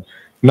 7.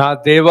 నా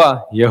దేవా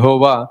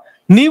యెహోవా,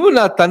 నీవు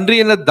నా తండ్రి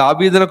అయిన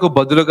దావీదునకు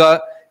బదులుగా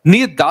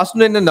నీ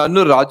దాసునైన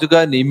నన్ను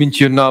రాజుగా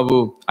నియమించి ఉన్నావు.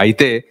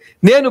 అయితే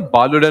నేను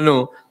బాలుడను,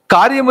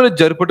 కార్యములు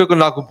జరుపుటకు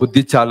నాకు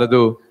బుద్ధి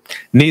చాలదు.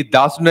 నీ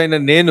దాసునైన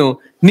నేను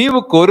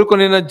నీవు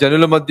కోరుకొనిన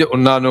జనుల మధ్య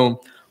ఉన్నాను.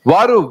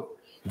 వారు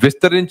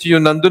విస్తరించి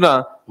ఉన్నందున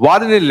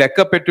వారిని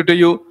లెక్క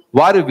పెట్టుటయు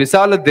వారి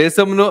విశాల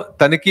దేశమును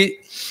తనిఖీ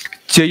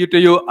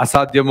చేయుటయు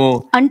అసాధ్యము.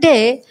 అంటే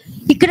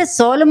ఇక్కడ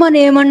సొలొమోను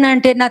ఏమన్నా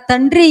అంటే, నా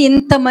తండ్రి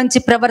ఇంత మంచి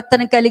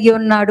ప్రవర్తన కలిగి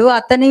ఉన్నాడు,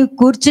 అతని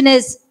కూర్చునే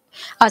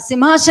ఆ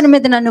సింహాసనం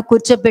మీద నన్ను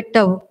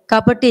కూర్చోబెట్టావు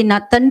కాబట్టి నా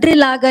తండ్రి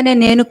లాగానే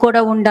నేను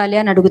కూడా ఉండాలి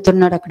అని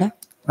అడుగుతున్నాడు అక్కడ.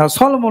 Now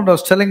Solomon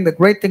was telling the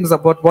great things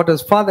about what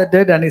his father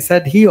did, and he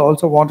said he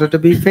also wanted to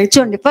be faithful.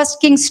 చూడండి, 1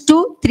 Kings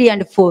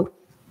 2:3-4.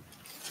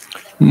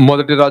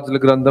 మొదటి రాజుల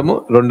గ్రంథము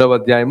 2వ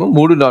అధ్యాయము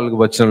 3-4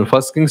 వచనాలు.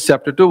 1 Kings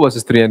chapter 2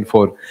 verses 3 and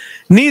 4.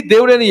 నీ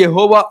దేవుడైన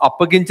యెహోవా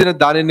అప్పగించిన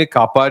దానిని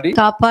కాపాడి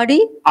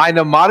ఆయన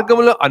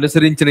మార్గములో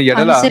అనుసరించిన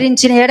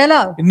ఎడల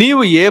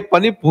నీవు ఏ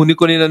పని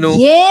పూనుకొనినను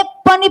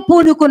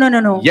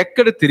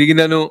ఎక్కడ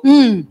తిరిగినను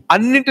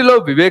అన్నిటిలో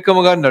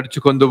వివేకముగా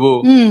నడుచుకొందువు.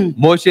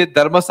 మోషే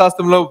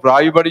ధర్మశాస్త్రంలో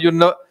వ్రాయబడి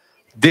ఉన్న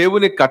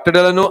దేవుని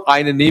కట్టడలను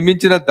ఆయన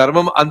నియమించిన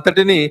ధర్మం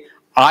అంతటిని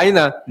ఆయన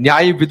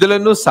న్యాయ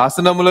విధులను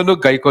శాసనములను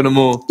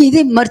గైకొనుము.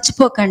 ఇది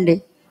మర్చిపోకండి.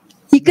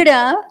 ఇక్కడ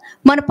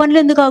మన పనులు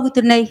ఎందుకు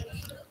ఆగుతున్నాయి?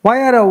 Why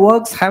are our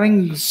works having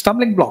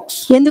stumbling blocks?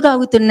 ఎందుకు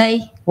ఆగుతున్నాయి?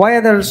 Why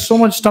are there so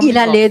much stumbling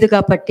ఇలా blocks? లేదు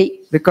కాబట్టి.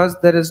 Because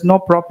there is no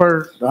proper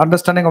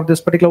understanding of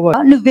this particular word.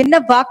 నువ్వు విన్న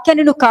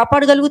వాక్యాన్ని నువ్వు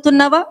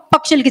కాపాడగలుగుతున్నావా?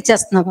 పక్షులకి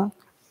ఇచ్చేస్తున్నావా?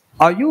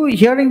 Are you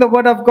hearing the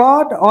word of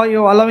God, or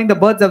you allowing the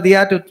birds of the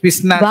air to be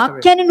snatched away?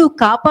 వాక్యాన్ని నువ్వు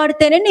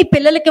కాపాడితేనే నీ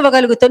పిల్లలకి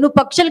ఇవ్వగలుగుతావు. నువ్వు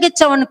పక్షులకి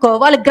ఇచ్చావనుకో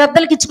వాళ్ళు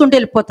గ్రద్దలకి ఇచ్చుకుంటూ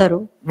వెళ్ళిపోతారు.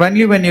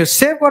 When you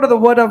safeguard the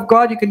word of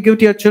God, you can give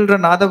to your children.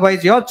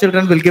 Otherwise, your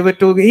children will give it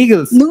to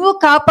eagles. నువ్వు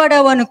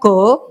కాపాడావనుకో,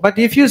 But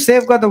if you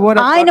safeguard the word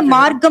of ఆయన God,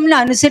 మార్గంలో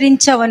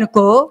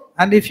అనుసరించావనుకో,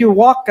 and if you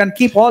walk and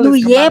keep all His నువ్వు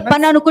ఏ commandments,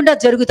 పని అనుకుంటే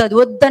అది జరుగుతుంది.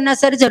 వద్దన్నా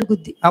సరే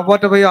జరుగుద్ది. and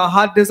whatever your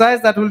heart desires,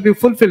 that will be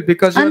fulfilled,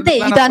 because you are అంతే. the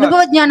plan ఇది of God.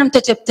 అనుభవ జ్ఞానంతో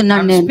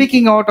చెప్తున్నాను I'm నేను.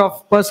 speaking out of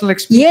personal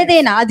experience.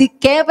 ఏదైనా అది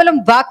కేవలం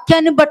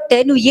వాక్యాన్ని బట్టే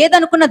నువ్వు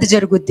ఏదనుకున్నది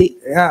జరుగుద్ది.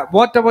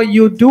 Whatever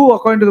you do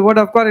according to the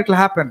word of God, it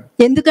will happen.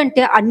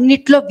 ఎందుకంటే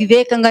అన్నిట్లో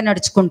వివేకంగా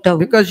నడుచుకుంటావు.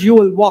 Because you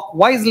will walk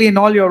wisely in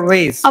all your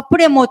ways.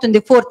 అప్పుడేమవుతుంది?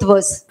 4th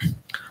verse.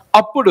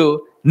 అప్పుడు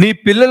నీ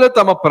పిల్లలు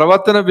తమ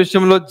ప్రవర్తన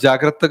విషయంలో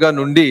జాగ్రత్తగా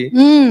నుండి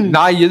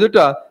నా ఎదుట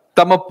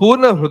తమ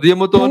పూర్ణ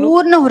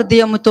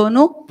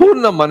హృదయముతోను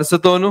పూర్ణ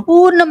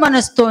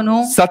మనసుతోను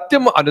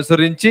సత్యము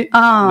అనుసరించి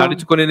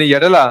నడుచుకుని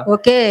ఎడల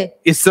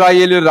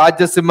ఇశ్రాయేలు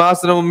రాజ్య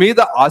సింహాసనం మీద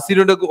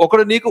ఆసీనుడకు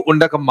ఒకడు నీకు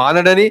ఉండక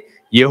మానడని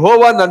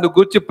యెహోవా నన్ను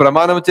గూర్చి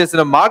ప్రమాణం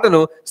చేసిన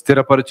మాటను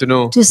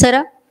స్థిరపరచును.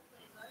 చూసారా,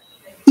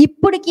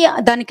 ఇప్పటికి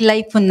దానికి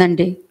లైఫ్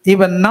ఉందండి.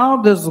 Even now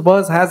this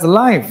verse has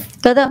life.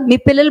 కదా, మీ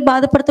పిల్లలు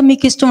బాధపడతాం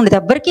మీకు ఇష్టం ఉండదు,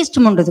 ఎవరికి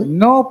ఇష్టం ఉండదు.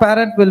 No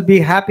parent will be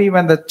happy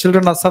when the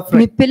children are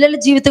suffering. మీ పిల్లల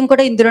జీవితం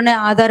కూడా ఇందులోనే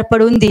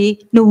ఆధారపడి ఉంది,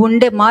 నువ్వు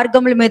ఉండే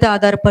మార్గముల మీద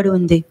ఆధారపడి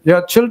ఉంది.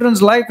 Your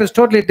children's life is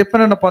totally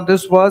dependent upon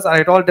this verse, and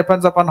it all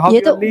depends upon how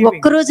you are living.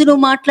 ఒక్క రోజు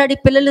నువ్వు మాట్లాడి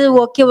పిల్లలు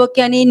ఓకే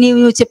ఓకే అని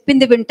నువ్వు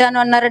చెప్పింది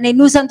వింటాను అన్నారని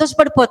నువ్వు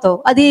సంతోషపడిపోతావు.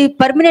 అది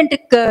పర్మనెంట్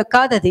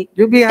కాదు, అది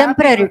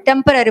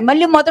టెంపరరీ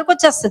మళ్ళీ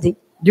మొదలుకొచ్చేస్తుంది.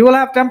 You will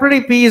have temporary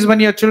peace when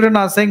your children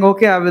are saying,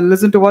 okay, I will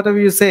listen to whatever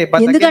you say.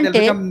 But ఎందుకంటే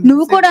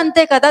నువ్వు కూడా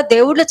అంతే కదా,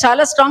 దేవుళ్ళు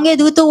చాలా స్ట్రాంగ్ గా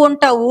ఎదుగుతూ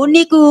ఉంటావు.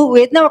 నీకు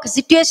ఏదైనా ఒక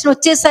సిచ్యుయేషన్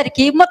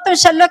వచ్చేసరికి మొత్తం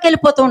షల్లోకి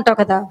వెళ్ళిపోతూ ఉంటావు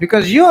కదా.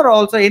 Because you are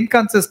also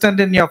inconsistent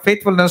in your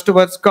faithfulness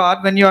towards God.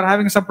 When you are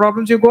having some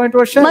problems, you go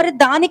into a shell. మరి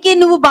దానికి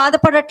నువ్వు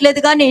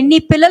బాధపడట్లేదు కానీ నీ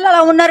పిల్లలు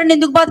అలా ఉన్నారని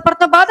ఎందుకు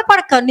బాధపడతావు?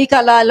 బాధపడక, నీకు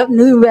అలా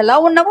నువ్వు ఎలా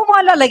ఉన్నావో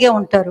వాళ్ళు అలాగే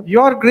ఉంటారు.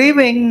 You are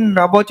grieving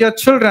about your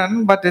children,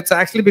 but it's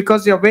actually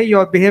because your way you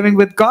are behaving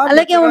with God.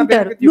 అలాగే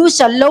ఉంటారు. నువ్వు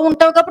షల్లో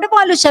ఉంటావు కాబట్టి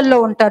వాళ్ళు షల్లో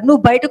ఉంటారు,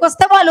 నువ్వు బయటకు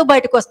వస్తే వాళ్ళు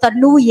బయటకు వస్తారు.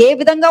 నువ్వు ఏ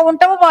విధంగా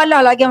ఉంటావో వాళ్ళు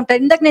అలాగే ఉంటారు.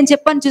 ఇందాక నేను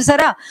చెప్పాను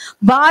చూసారా,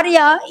 భార్య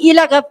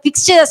ఇలాగా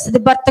ఫిక్స్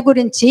చేస్తుంది భర్త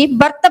గురించి,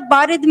 భర్త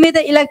భార్య మీద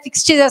ఇలా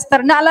ఫిక్స్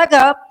చేసేస్తారని,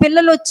 అలాగా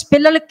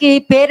పిల్లలకి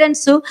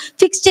పేరెంట్స్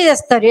ఫిక్స్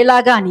చేస్తారు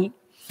ఇలాగా అని.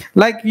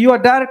 Like you are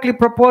directly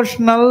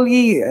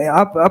proportionally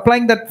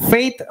applying that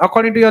faith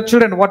according to your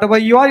children. Whatever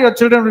you are, your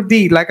children will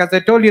be. Like as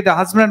I told you, the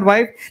husband and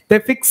wife, they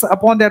fix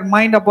upon their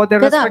mind about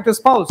their respective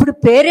spouse. ఇప్పుడు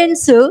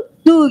parents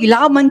నువ్వు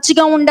ఇలా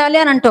మంచిగా ఉండాలి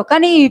అని అంటావు,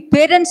 కానీ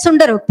parents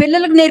ఉండరు,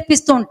 పిల్లలకు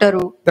నేర్పిస్తూ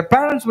ఉంటారు. The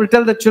parents will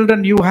tell the children,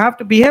 you have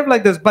to behave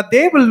like this, but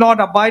they will not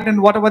abide in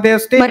whatever they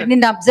have stated. మరి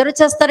నిన్ను observe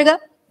చేస్తారుగా.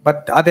 But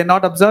are they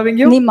not observing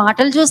you? నీ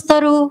మాటలు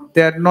చూస్తారు,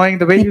 they are knowing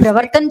the way you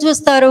ప్రవర్తన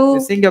చూస్తారు,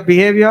 they seeing your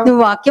behavior,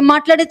 నువ్వు వాక్యం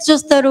మాట్లాడేది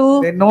చూస్తారు,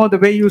 they know the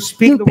way you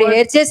speak the word,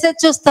 prayer చేసేది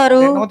చూస్తారు,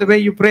 they know the way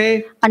you pray,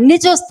 అన్ని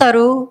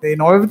చూస్తారు, they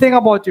know everything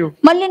about you.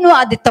 మళ్ళీ నువ్వు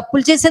అది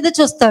తప్పులు చేసేది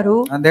చూస్తారు,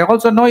 and they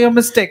also know your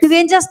mistakes.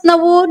 నువ్వేం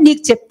చేస్తున్నావు?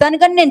 నీకు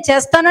చెప్తాను కానీ నేను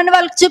చేస్తానని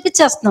వాళ్ళకి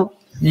చూపించేస్తున్నావు.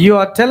 You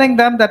are telling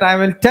them that I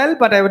will tell,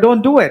 but I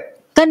don't do it.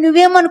 కానీ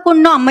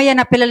నువ్వేమనుకుంటున్నావు? అమ్మయ్య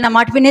నా పిల్లలు నా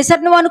మాట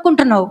వినేసారు నువ్వు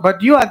అనుకుంటున్నావు. But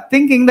you are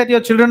thinking that your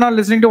children are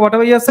listening to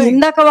whatever you are saying.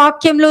 ఇందాక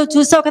వాక్యంలో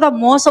చూసావు కదా,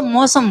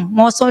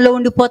 మోసంలో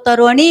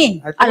ఉండిపోతారు అని.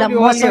 అలా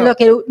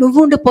మోసంలోకి నువ్వు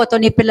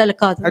ఉండిపోతావు, నీ పిల్లలు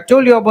కాదు. I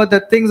told you about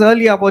the things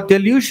earlier about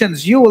delusions.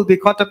 You will be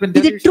caught up in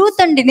delusions. ఇది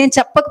ట్రూత్ అండి, నేను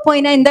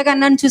చెప్పకపోయినా ఇందాక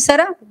అన్నాను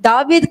చూసారా,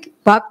 దావీదుకి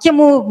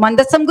వాక్యము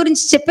మందసం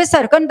గురించి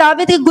చెప్పేశారు కానీ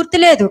దావీదుకి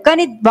గుర్తులేదు,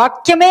 కానీ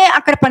వాక్యమే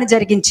అక్కడ పని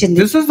జరిగించింది.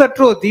 This is the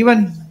truth. Even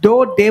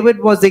though David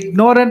was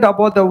ignorant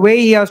about the way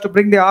he has to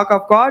bring the ark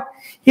of God,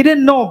 he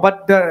didn't know, but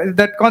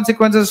that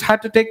consequences had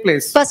to take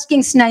place. 1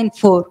 Kings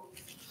 9:4.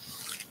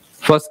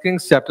 1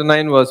 Kings chapter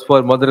 9 verse 4.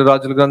 మొదటి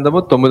రాజుల గ్రంథము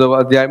 9వ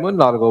అధ్యాయము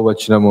 4వ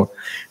వచనము.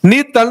 నీ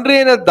తండ్రి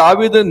అయిన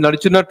దావీదు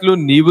నడుచున్నట్లు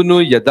నీవును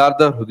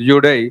యథార్థ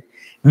హృదయుడై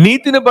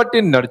నీతిని బట్టి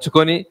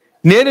నడుచుకొని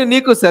నేను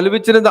నీకు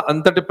సెలవిచ్చినది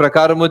అంతటి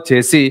ప్రకారము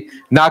చేసి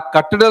నా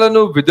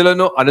కట్టడలను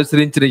విధులను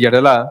అనుసరించిన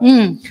ఎడల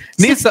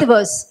నీ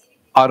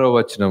 6వ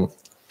వచనము.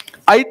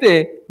 అయితే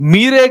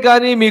మీరే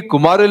గాని మీ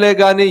కుమారులే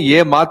గాని ఏ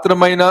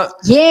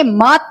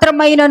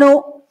మాత్రమైనను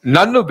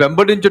నన్ను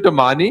వెంబడించుట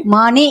మాని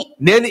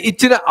నేను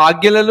ఇచ్చిన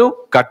ఆజ్ఞలను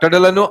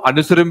కట్టడలను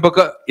అనుసరింపక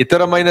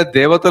ఇతరమైన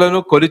దేవతలను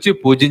కొలిచి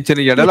పూజించిన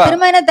ఎడల.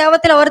 ఇతరమైన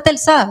దేవతలు ఎవరు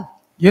తెలుసా?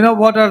 You know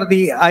what are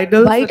the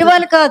idols? బయట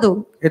వాళ్ళు కాదు.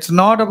 It's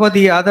not about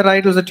the other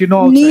idols that you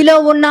know. నీలో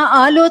ఉన్న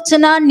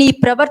ఆలోచన, నీ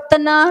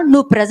ప్రవర్తన,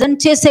 నువ్వు ప్రెజెంట్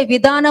చేసే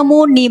విధానము,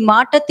 నీ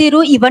మాట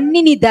తీరు,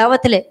 ఇవన్నీ నీ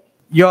దేవతలే.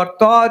 Your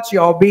thoughts,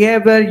 your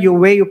behavior, your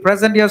way you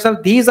present yourself,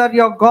 these are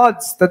your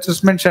gods that is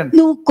mentioned.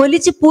 నువ్వు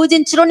కొలిచి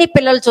పూజించడం నీ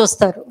పిల్లలు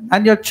చూస్తారు.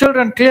 And your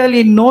children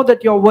clearly know that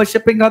you are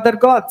worshipping other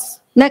gods.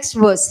 Next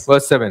verse.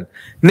 Verse 7.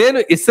 నేను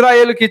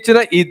ఇశ్రాయేలుకి ఇచ్చిన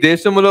ఈ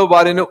దేశములో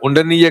వారిని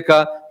ఉండనీయక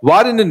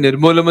వారిని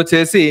నిర్మూలము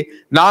చేసి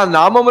నా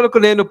నామములకు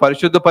నేను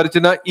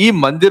పరిశుద్ధపరిచిన ఈ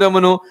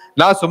మందిరమును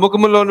నా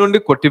సముఖములో నుండి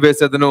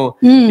కొట్టివేసేదను.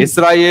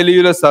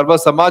 ఇశ్రాయేలీయుల సర్వ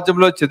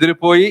సమాజంలో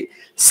చెదిరిపోయి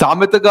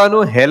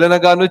సామెతగాను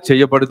హేళనగాను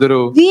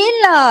చేయబడుదురు.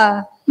 వీళ్ళ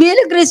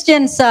వీళ్ళు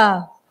క్రిస్టియన్సా,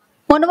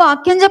 మొన్న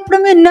వాక్యం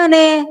చెప్పడం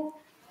విన్నానే,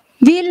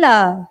 వీళ్ళ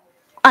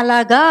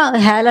అలాగా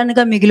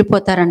హేళనగా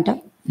మిగిలిపోతారంట.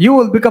 You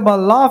will become a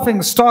laughing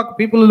stock.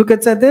 People look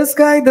and say, this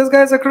guy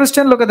is a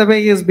Christian. Look at the way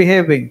he is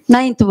behaving.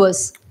 9th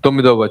verse.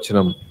 9వ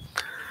వచనం.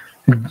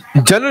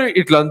 జనులు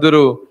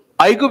ఇట్లందరూ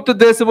ఐగుప్తు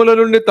దేశముల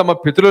నుండి తమ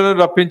పితరులను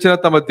రప్పించిన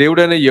తమ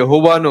దేవుడైన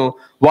యెహోవాను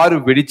వారు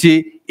విడిచి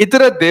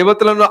ఇతర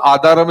దేవతలను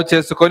ఆధారము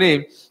చేసుకొని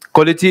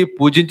కొలిచి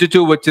పూజించుచూ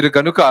వచ్చిరు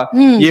కనుక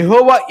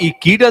యెహోవా ఈ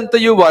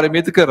కీడంతయు వారి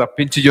మీదకి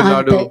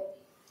రప్పించుచున్నాడు.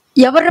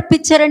 ఎవరు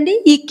రప్పించారండి?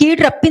 ఈ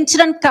కీడు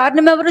రప్పించడానికి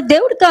కారణం ఎవరు?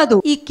 దేవుడు కాదు.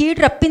 ఈ కీడు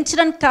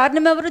రప్పించడానికి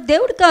కారణం ఎవరు?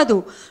 దేవుడు కాదు.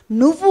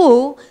 నువ్వు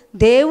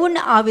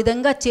దేవుణ్ణి ఆ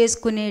విధంగా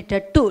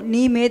చేసుకునేటట్టు,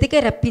 నీ మీదకే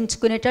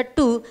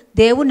రప్పించుకునేటట్టు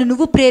దేవుణ్ణి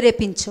నువ్వు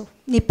ప్రేరేపించు.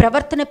 నీ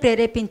ప్రవర్తన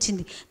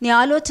ప్రేరేపించింది, నీ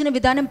ఆలోచన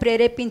విధానం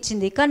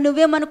ప్రేరేపించింది. కానీ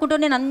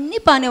నువ్వేమనుకుంటావు? నేను అన్ని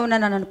బానే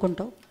ఉన్నానని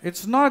అనుకుంటావు.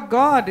 It's not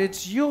God,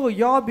 it's you.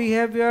 Your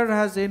behavior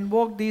has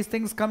invoked these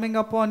things coming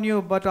upon you.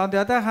 But on the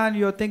other hand,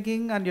 you're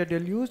thinking and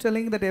you're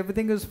telling that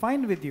everything is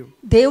fine with you.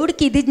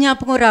 దేవుడికి ఇది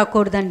జ్ఞాపకం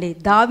రాకూడదండి.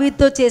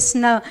 దావీదుతో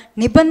చేసిన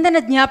నిబంధన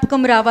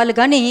జ్ఞాపకం రావాలి,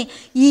 కానీ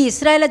ఈ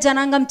ఇశ్రాయేలు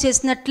జనాంగం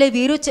చేసినట్లే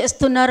వీరు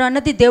చేస్తున్నారు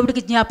అన్నది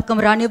దేవుడికి జ్ఞాపకం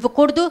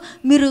రానివ్వకూడదు.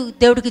 మీరు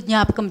దేవుడికి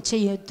జ్ఞాపకం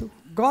చేయొద్దు.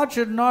 God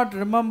should not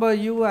remember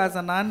you as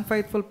an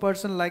unfaithful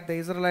person like the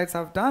Israelites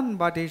have done,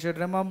 but he should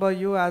remember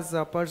you as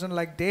a person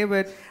like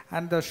David,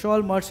 and the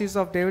sure mercies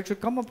of David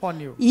should come upon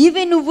you.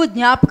 ఇవి నువ్వు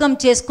జ్ఞాపకం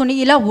చేసుకుని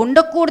ఇలా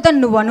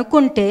ఉండకూడదని నువ్వు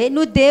అనుకుంటే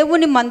నువ్వు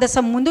దేవుని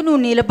మందసం ముందు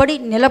నువ్వు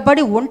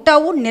నిలబడి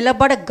ఉంటావు,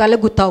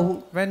 నిలబడగలుగుతావు.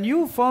 When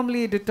you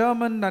firmly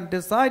determine and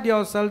decide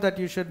yourself that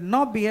you should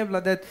not behave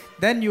like that,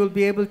 then you will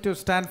be able to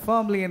stand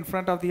firmly in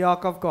front of the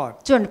ark of God.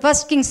 చూడండి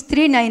 1 Kings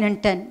 3:9 and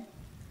 10.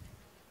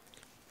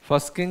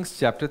 1 Kings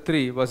chapter 3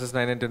 verses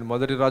 9 and 10.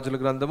 మొదటి రాజుల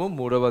గ్రంథము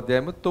 3వ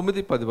అధ్యాయము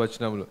 9-10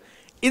 వచనములు.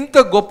 ఇంత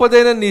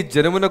గొప్పదైన నీ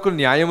జనమునకు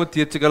న్యాయము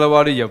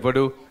తీర్చగలవాడు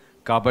ఎవడు?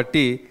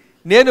 కాబట్టి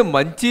నేను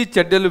మంచి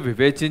చెడ్డలు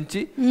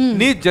వివేచించి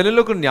నీ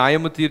జనులకు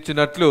న్యాయము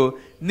తీర్చినట్లు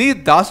నీ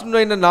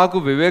దాసునైన నాకు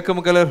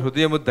వివేకము గల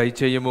హృదయము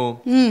దయచేయము.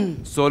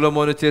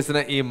 సొలొమోను చేసిన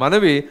ఈ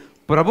మనవి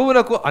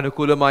ప్రభువునకు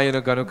అనుకూలమైన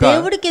గనుక.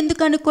 దేవుడికి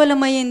ఎందుకు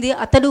అనుకూలమైంది?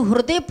 అతడు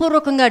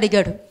హృదయపూర్వకంగా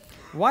అడిగాడు.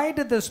 Why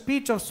did the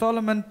speech of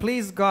Solomon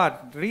please God?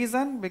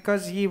 Reason?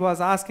 Because he was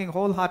asking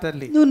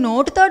wholeheartedly. నువ్వు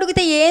నోటితో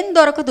అడిగితే ఏం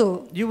దొరకదు.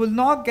 You will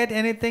not get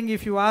anything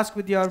if you ask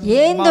with your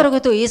ఏం mouth.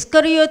 దొరకదు.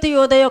 ఇస్కరియోతు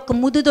యోధ యొక్క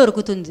ముద్దు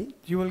దొరుకుతుంది.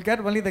 You will get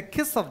only the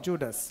kiss of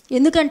Judas.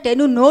 ఎందుకంటే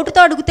నువ్వు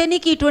నోటితో అడిగితే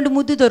నీకు ఇటువంటి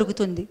ముద్దు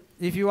దొరుకుతుంది.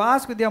 If you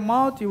ask with your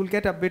mouth, you will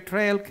get a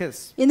betrayal kiss.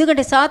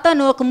 ఎందుకంటే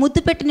సాతాను ఒక ముద్దు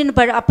పెట్టి నిన్ను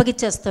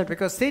అప్పగిచ్చేస్తాడు.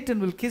 Because Satan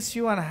will kiss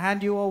you and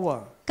hand you over.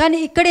 కానీ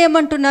ఇక్కడ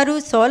ఏమంటున్నారు?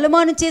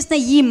 సొలొమోను చేసిన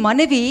ఈ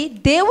మనవి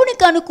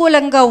దేవునికి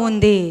అనుకూలంగా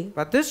ఉంది.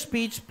 But this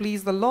speech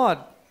pleased the Lord.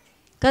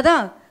 కదా,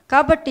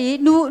 కాబట్టి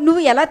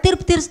నువ్వు ఎలా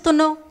తీర్పు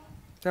తీరుస్తున్నావు?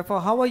 Therefore,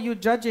 how are you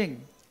judging?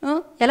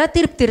 ఎలా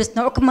తీర్పు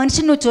తీరుస్తున్నావు? ఒక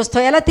మనిషిని నువ్వు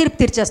చూస్తావు, ఎలా తీర్పు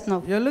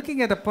తీర్చేస్తున్నావు? You're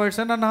looking at a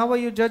person and how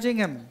are you judging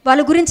him?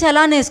 వాళ్ళ గురించి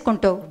ఎలా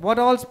నేర్చుకుంటావు? What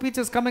all speech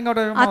is coming out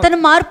of your mouth? అతను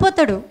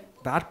మారిపోతాడు.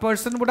 That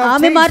person would have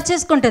ఆమె changed.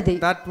 మార్చేసుకుంటది.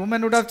 That woman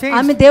would have changed.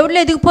 ఆమె దేవుడిలో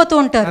ఎదిగిపోతూ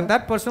ఉంటారు. And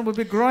that person would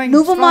be growing.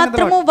 నువ్వు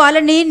మాత్రము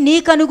వాళ్ళని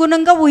నీకు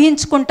అనుగుణంగా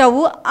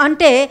ఊహించుకుంటావు.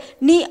 అంటే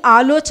నీ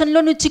ఆలోచనలో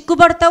నువ్వు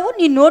చిక్కుపడతావు,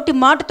 నీ నోటి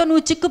మాటతో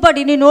నువ్వు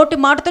చిక్కుపడి నీ నోటి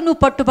మాటతో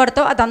నువ్వు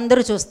పట్టుబడతావు. అది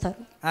అందరూ చూస్తారు.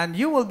 And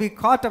you will be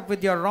caught up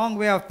with your wrong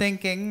way of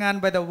thinking, and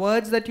by the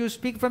words that you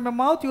speak from your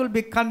mouth, you will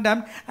be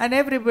condemned, and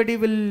everybody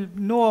will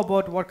know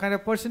about what kind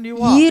of person you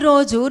are. ఈ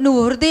రోజు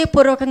నువ్వు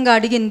హృదయపూర్వకంగా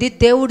అడిగింది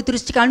దేవుడి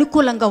దృష్టికి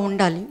అనుకూలంగా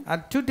ఉండాలి.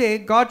 And today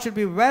God should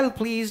be well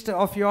pleased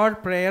of your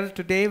prayer.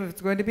 Today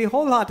it's going to be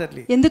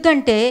wholeheartedly.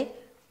 ఎందుకంటే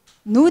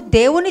నువ్వు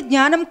దేవుని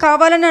జ్ఞానం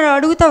కావాలని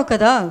అడుగుతావు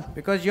కదా.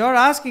 Because you're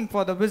asking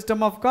for the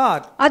wisdom of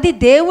God. అది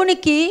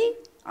దేవునికి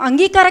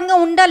అంగీకారంగా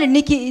ఉండాలి.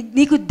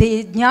 నీకు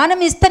జ్ఞానం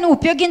ఇస్తే నువ్వు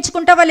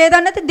ఉపయోగించుకుంటావా లేదా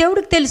అన్నది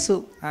దేవుడికి తెలుసు.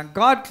 And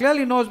God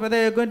clearly knows whether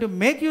you're going to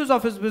make use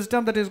of his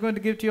wisdom that he's going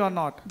to give to you or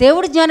not.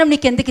 దేవుడి జ్ఞానం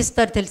నీకు ఎందుకు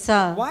ఇస్తారు తెలుసా?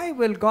 Why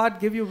will God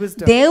give you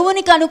wisdom?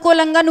 దేవునికి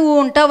అనుకూలంగా నువ్వు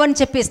ఉంటావని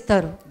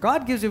చెప్పిస్తారు.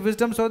 God gives you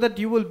wisdom so that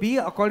you will be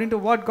according to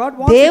what God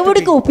wants you to be.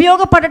 దేవుడికి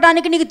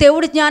ఉపయోగపడడానికి నీకు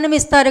దేవుడి జ్ఞానం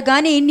ఇస్తారు,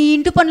 కానీ నీ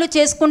ఇంటి పనులు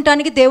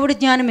చేసుకుంటానికి దేవుడి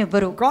జ్ఞానం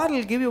ఇవ్వరు. God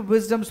will give you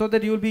wisdom so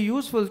that you will be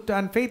useful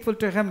and faithful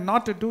to him,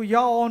 not to do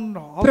your own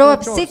household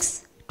Proverbs chores.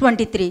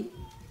 6:23.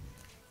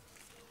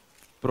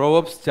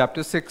 Proverbs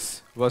chapter 6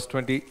 verse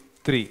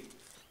 23.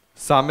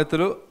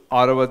 సామెతలు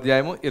 6వ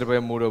అధ్యాయము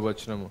 23వ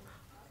వచనము.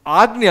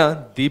 ఆజ్ఞ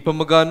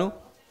దీపముగాను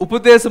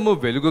ఉపదేశము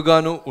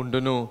వెలుగుగాను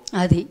ఉండును.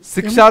 అది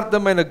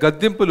శిక్షార్థమైన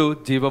గద్దింపులు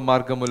జీవ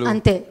మార్గములు.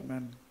 అంతే.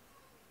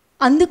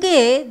 అందుకే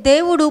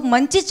దేవుడు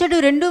మంచి చెడు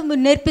రెండు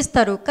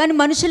నేర్పిస్తారు, కానీ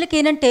మనుషులకి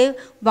ఏంటంటే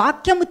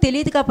వాక్యము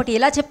తెలియదు కాబట్టి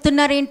ఇలా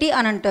చెప్తున్నారేంటి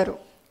అని అంటారు.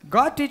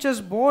 God teaches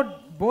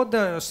both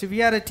the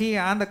severity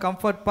and the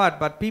comfort part,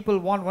 but people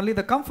want only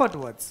the comfort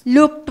words.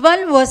 Luke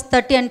 12 verse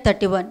 30 and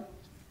 31.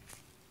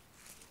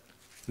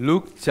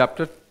 Luke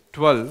chapter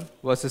 12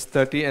 verses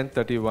 30 and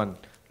 31.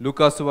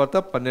 లూకాసు వార్త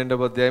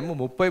 12వ అధ్యాయము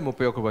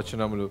 30-31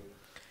 వచనములు.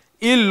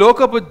 ఈ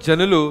లోకపు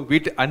జనులు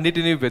వీటి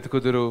అన్నిటినీ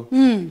వెతుకుదురు,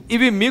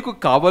 ఇవి మీకు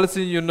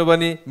కావలసి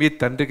ఉన్నవని మీ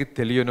తండ్రికి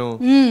తెలియను.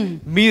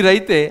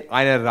 మీరైతే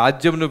ఆయన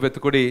రాజ్యమును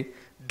వెతుకుడి,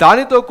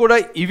 దానితో కూడా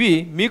ఇవి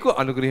మీకు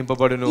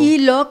అనుగ్రహింపబడును. ఈ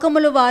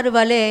లోకముల వారి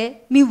వలె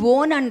మీ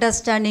ఓన్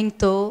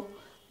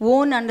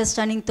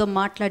అండర్స్టాండింగ్తో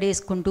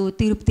మాట్లాడేసుకుంటూ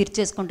తీర్పు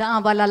తీర్చేసుకుంటూ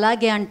వాళ్ళు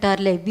అలాగే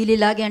అంటారులే, వీళ్ళు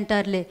ఇలాగే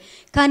అంటారులే.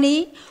 కానీ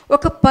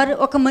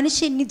ఒక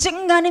మనిషి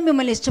నిజంగానే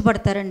మిమ్మల్ని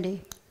ఇష్టపడతారండి.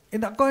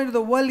 According to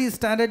the worldly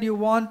standard, you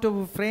want to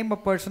frame a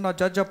person or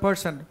judge a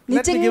person. Let me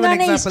give an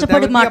నిజంగానే example.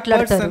 ఇష్టపడి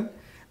మాట్లాడతారు.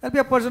 There'll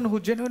be a person who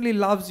genuinely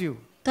loves you.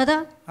 కదా,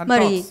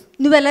 మరి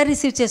నువ్వు ఎలా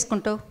రిసీవ్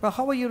చేసుకుంటావు? But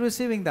how are you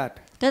receiving that?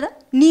 కదా,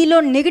 నీలో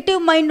నెగిటివ్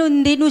మైండ్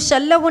ఉంది, నువ్వు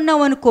షెల్లో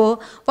ఉన్నావు అనుకో,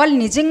 వాళ్ళు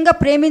నిజంగా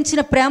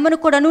ప్రేమించిన ప్రేమను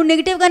కూడా నువ్వు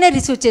నెగిటివ్గానే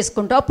రిసీవ్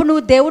చేసుకుంటావు. అప్పుడు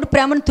నువ్వు దేవుడు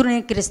ప్రేమను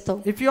తృణీకరిస్తావు.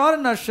 If you are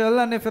in a shell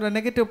and if you're a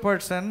negative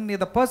person,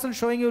 the person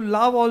showing you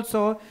love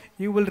also,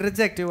 you will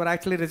reject. You are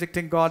actually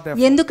rejecting God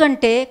therefore.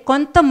 ఎందుకంటే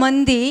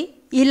కొంతమంది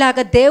ఇలాగ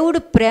దేవుడు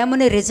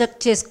ప్రేమని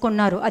రిజెక్ట్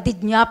చేసుకున్నారు. అది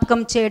జ్ఞాపకం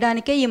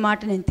చేయడానికే ఈ మాట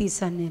నేను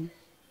తీశాను నేను.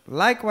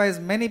 Likewise,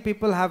 many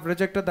people have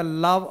rejected the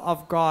love of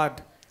God.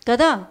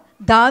 కదా,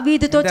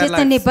 దావీదుతో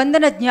చేసిన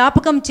నిబంధన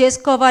జ్ఞాపకం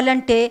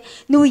చేసుకోవాలంటే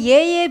నువ్వు ఏ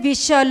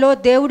విషయాల్లో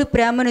దేవుడు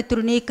ప్రేమను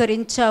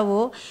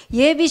తృణీకరించావో,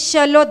 ఏ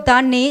విషయాల్లో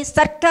దాన్ని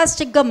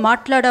సర్కాస్టిక్గా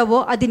మాట్లాడావో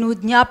అది నువ్వు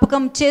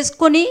జ్ఞాపకం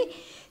చేసుకొని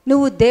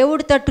నువ్వు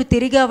దేవుడి తట్టు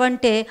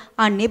తిరిగావంటే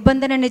ఆ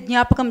నిబంధనని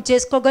జ్ఞాపకం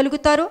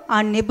చేసుకోగలుగుతారు. ఆ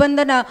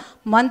నిబంధన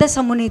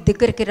మందసము నీ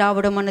దగ్గరికి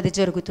రావడం అన్నది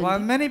జరుగుతుంది.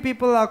 While many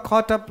people are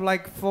caught up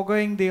like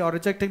forgoing or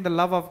rejecting the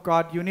love of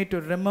God, you need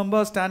to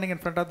remember standing in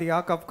front of the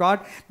ark of God.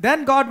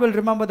 Then God will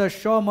remember the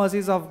sure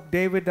mercies of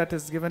David that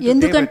is given to David.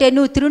 ఎందుకంటే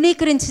నువ్వు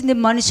తృణీకరించింది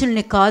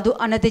మనుషుల్ని కాదు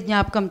అన్నది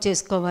జ్ఞాపకం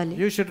చేసుకోవాలి.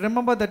 You should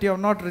remember that you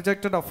have not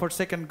rejected or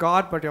forsaken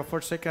God, but you have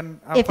forsaken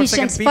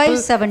Ephesians people,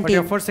 5:17. but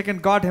you have forsaken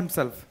God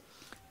himself.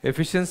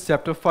 Ephesians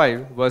chapter 5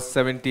 verse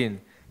 17.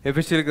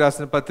 ఎఫెసీయులకు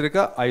రాసిన పత్రిక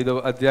 5వ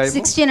అధ్యాయము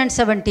 16 and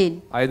 17.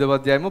 5వ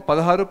అధ్యాయము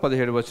 16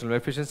 17 వచనాలు.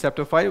 Ephesians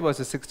chapter 5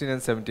 verses 16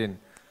 and 17.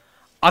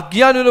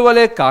 అజ్ఞానుల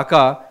వలె కాక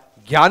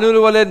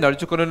జ్ఞానుల వలె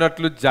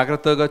నడుచుకొనున్నట్లు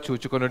జాగ్రత్తగా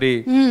చూచుకొనుడి.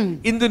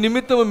 ఇందు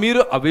నిమిత్తము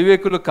మీరు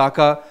అవివేకులు కాక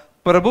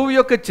ప్రభువు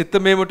యొక్క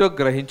చిత్తమేమిటో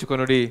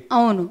గ్రహించుకొనుడి.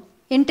 అవును,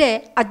 అంటే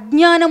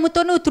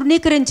అజ్ఞానముతో నువ్వు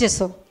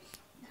తృణీకరించేసావు.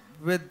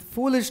 With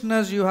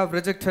foolishness you have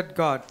rejected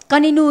God.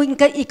 కానీ నువ్వు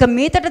ఇక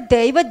మీదట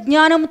దైవ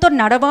జ్ఞానంతో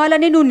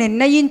నడవాలని నువ్వు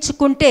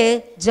నిర్ణయించుకుంటే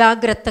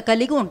జాగ్రత్త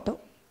కలిగి ఉంటావు.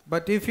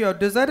 But if you are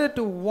decided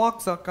to walk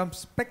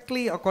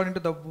circumspectly according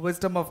to the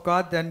wisdom of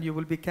God, then you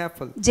will be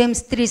careful. James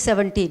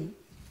 3:17.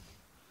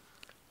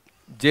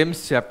 James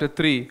chapter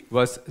 3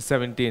 verse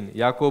 17.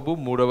 యాకోబు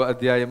 3వ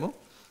అధ్యాయము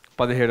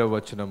 17వ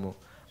వచనము.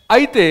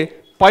 అయితే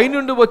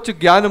పైనుండి వచ్చు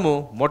జ్ఞానము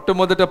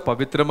మొట్టమొదట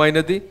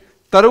పవిత్రమైనది,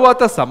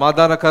 తరువాత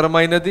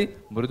సమాధానకరమైనది,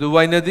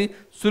 మృదువైనది,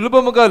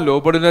 సులభముగా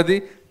లోబడినది,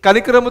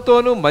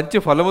 కనికరముతోనూ మంచి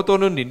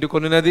ఫలముతోనూ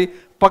నిండుకొనినది,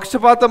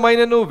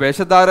 పక్షపాతమైనను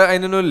వేషధార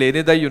అయినను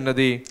లేనిదై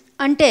ఉన్నది.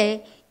 అంటే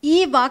ఈ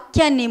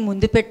వాక్యాన్ని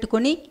ముందు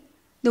పెట్టుకొని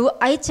నువ్వు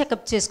ఐ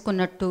చెకప్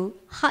చేసుకున్నట్టు,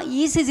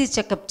 ఈసీజీ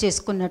చెకప్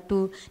చేసుకున్నట్టు,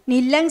 నీ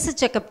లంగ్స్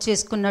చెకప్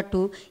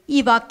చేసుకున్నట్టు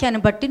ఈ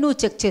వాక్యాన్ని బట్టి నువ్వు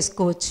చెక్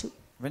చేసుకోవచ్చు.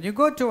 When you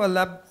go to a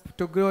lab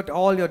to get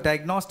all your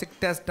diagnostic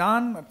tests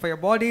done for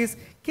your bodies,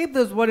 keep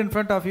this word in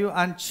front of you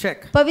and check.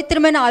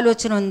 పవిత్రమైన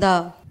ఆలోచన ఉందా?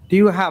 Do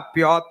you have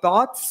pure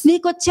thoughts?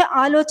 నీకొచ్చే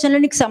ఆలోచనలు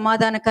నీకు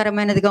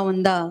సమాధానకరమైనదిగా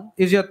ఉందా?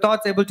 Is your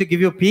thoughts able to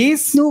give you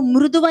peace? నువ్వు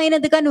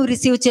మృదువైనదిగా నువ్వు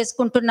receive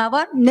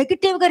చేసుకుంటున్నావా,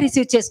 negative గా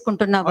receive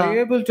చేసుకుంటున్నావా? Are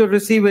you able to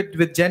receive it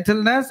with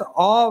gentleness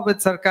or with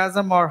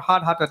sarcasm or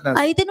hard-heartedness?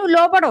 అయితే నువ్వు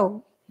లోబడవు.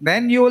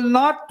 Then you will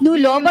not. నువ్వు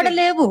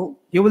లోబడలేవు.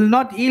 You will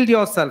not yield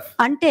yourself.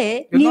 అంటే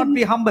you will not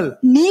be humble.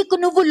 నీకు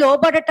నువ్వు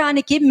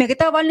లోబడటానికి,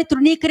 మిగతా వాళ్ళని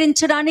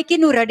తృణీకరించడానికి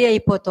నువ్వు రెడీ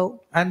అయిపోతావు.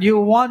 And you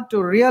want to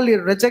really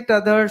reject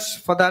others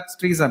for that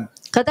reason.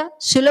 కదా,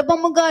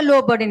 సులభముగా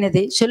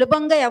లోబడినది.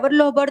 సులభంగా ఎవరు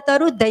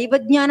లోబడతారు? దైవ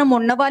జ్ఞానం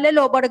ఉన్న వాళ్ళే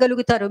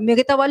లోబడగలుగుతారు,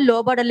 మిగతా వాళ్ళు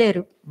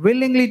లోబడలేరు.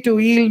 Willingly to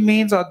yield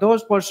means are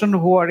those person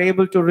who are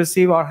able to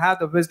receive or have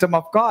the wisdom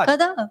of God.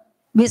 కదా,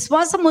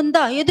 విశ్వాసం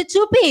ఉందా? ఏది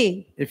చూపి.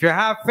 If you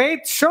have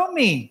faith, show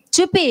me.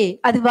 చూపి.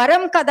 అది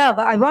వరం కదా,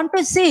 I want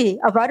to see.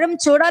 ఆ వరం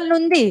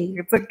చూడాలనుంది.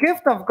 It's a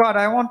gift of God,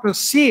 I want to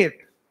see it.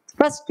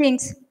 1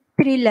 Kings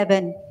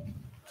 3:11.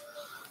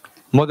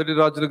 మొదటి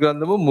రాజుల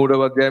గ్రంథము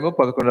 3వ అధ్యాయము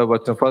 11వ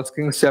వచనం. 1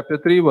 Kings chapter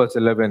 3 verse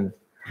 11.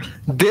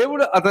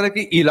 దేవుడు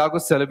అతనికి ఇలాగ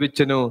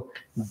సెలవిచ్చెను,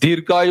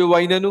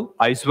 దీర్ఘాయువైనను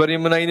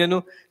ఐశ్వర్యమునైనను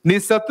నీ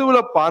శత్రువుల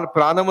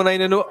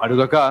ప్రాణమునైనను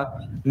అడుగక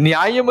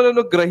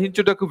న్యాయములను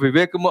గ్రహించుటకు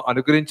వివేకము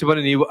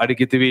అనుగ్రహించమని నీవు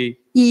అడిగితివి.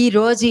 ఈ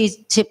రోజు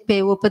చెప్పే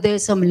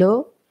ఉపదేశంలో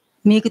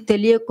మీకు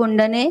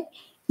తెలియకుండానే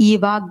ఈ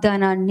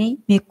వాగ్దానాన్ని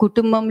మీ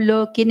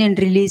కుటుంబంలోకి నేను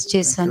రిలీజ్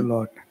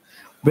చేశాను.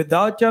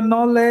 Without your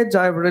knowledge,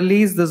 I have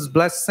released these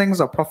blessings,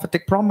 a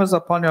prophetic promise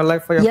upon your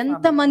life for your family.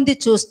 ఎంతమంది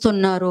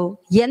చూస్తున్నారో,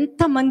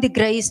 ఎంతమంది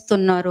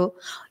గ్రహిస్తున్నారో,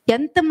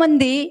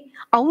 ఎంతమంది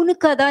అవును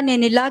కదా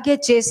నేను ఇలాగే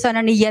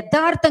చేశానని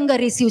యథార్థంగా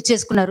రిసీవ్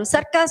చేసుకున్నారు.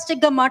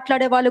 సర్కాస్టిక్ గా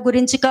మాట్లాడే వాళ్ళ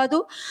గురించి కాదు,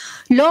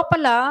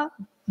 లోపల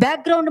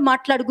బ్యాక్గ్రౌండ్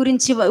మాట్లాడుకునే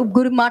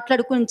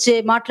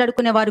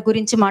వారి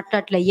గురించి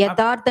మాట్లాడలే.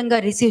 యథార్థంగా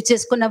రిసీవ్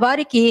చేసుకున్న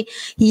వారికి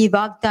ఈ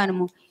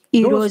వాగ్దానము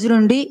ఈ రోజు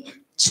నుండి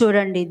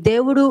చూడండి.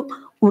 దేవుడు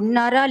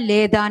ఉన్నారా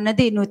లేదా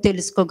అన్నది నువ్వు To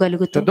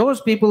తెలుసుకోగలుగుతావు. those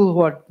people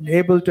who are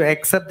able to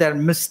accept their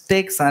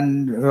mistakes and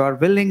who are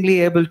willingly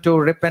able to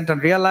repent and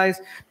realize,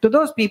 to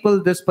those people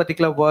this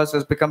particular verse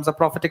becomes a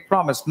prophetic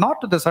promise, not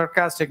to the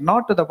sarcastic,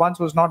 not to the ones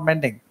who's not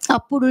mending.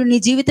 అప్పుడు నీ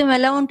జీవితం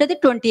ఎలా ఉంటది?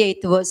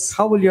 28th verse.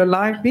 How will your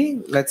life be?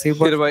 Let's see.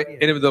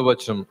 28వ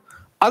వచనం.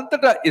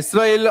 అంతటా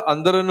ఇశ్రాయేలు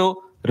అందరూ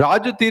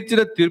రాజు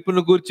తీర్చిన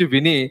తీర్పును గూర్చి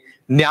విని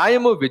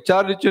న్యాయము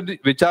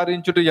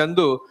విచారించుట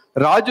యందు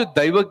రాజు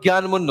దైవ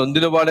జ్ఞానము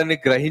నొందినవాడని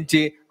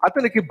గ్రహించి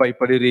అతనికి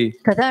భయపడిరి.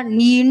 కదా,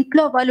 నీ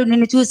ఇంట్లో వాళ్ళు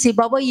నిన్ను చూసి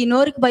బాబా ఈ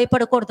నోరుకి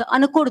భయపడకూడదు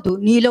అనకూడదు,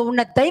 నీలో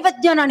ఉన్న దైవ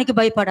జ్ఞానానికి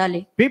భయపడాలి.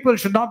 People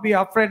should not be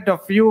afraid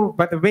of you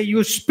by the way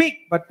you speak,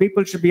 but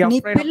people should be నీ afraid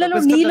of the పిల్లలు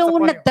wisdom నీలో that's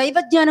ఉన్న upon you. దైవ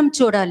జ్ఞానం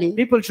చూడాలి.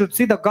 People should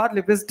see the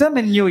godly wisdom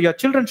in you. Your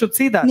children should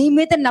see that. నీ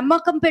మీద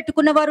నమ్మకం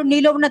పెట్టుకున్న వారు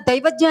నీలో ఉన్న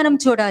దైవ జ్ఞానం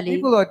చూడాలి.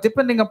 People who are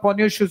depending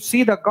upon you should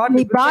see the godly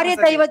నీ భార్య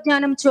wisdom. దైవ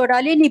జ్ఞానం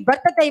చూడాలి, నీ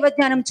భర్త దైవ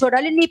జ్ఞానం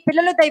చూడాలి, నీ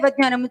పిల్లలు దైవ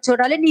జ్ఞానం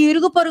చూడాలి, నీ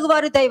ఇరుగు పొరుగు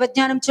వారు దైవ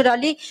జ్ఞానం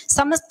చూడాలి,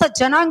 సమస్త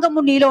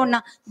జనాంగము నీలో ఉన్న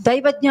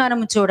దైవ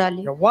జ్ఞానం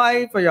చూడాలి. Your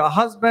wife or your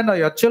husband or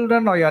your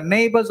children or your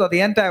neighbors or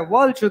the entire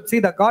world should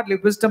see the godly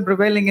wisdom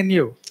prevailing in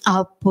you.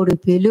 అప్పుడు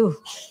పిలు,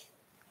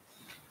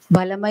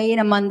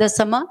 బలమైన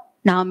మందసమా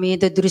నా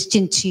మీద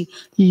దృష్టించి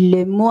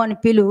లెమ్ము అని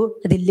పిలు,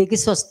 అది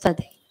లెగిసి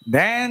వస్తుంది.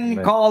 Then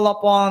call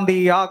upon the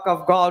ark of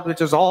God,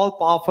 which is all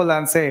powerful,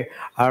 and say,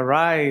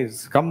 arise,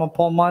 come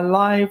upon my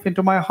life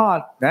into my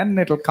heart. Then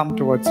it will come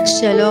towards you.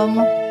 Shalom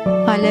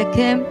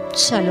అలెకెం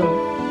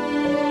shalom.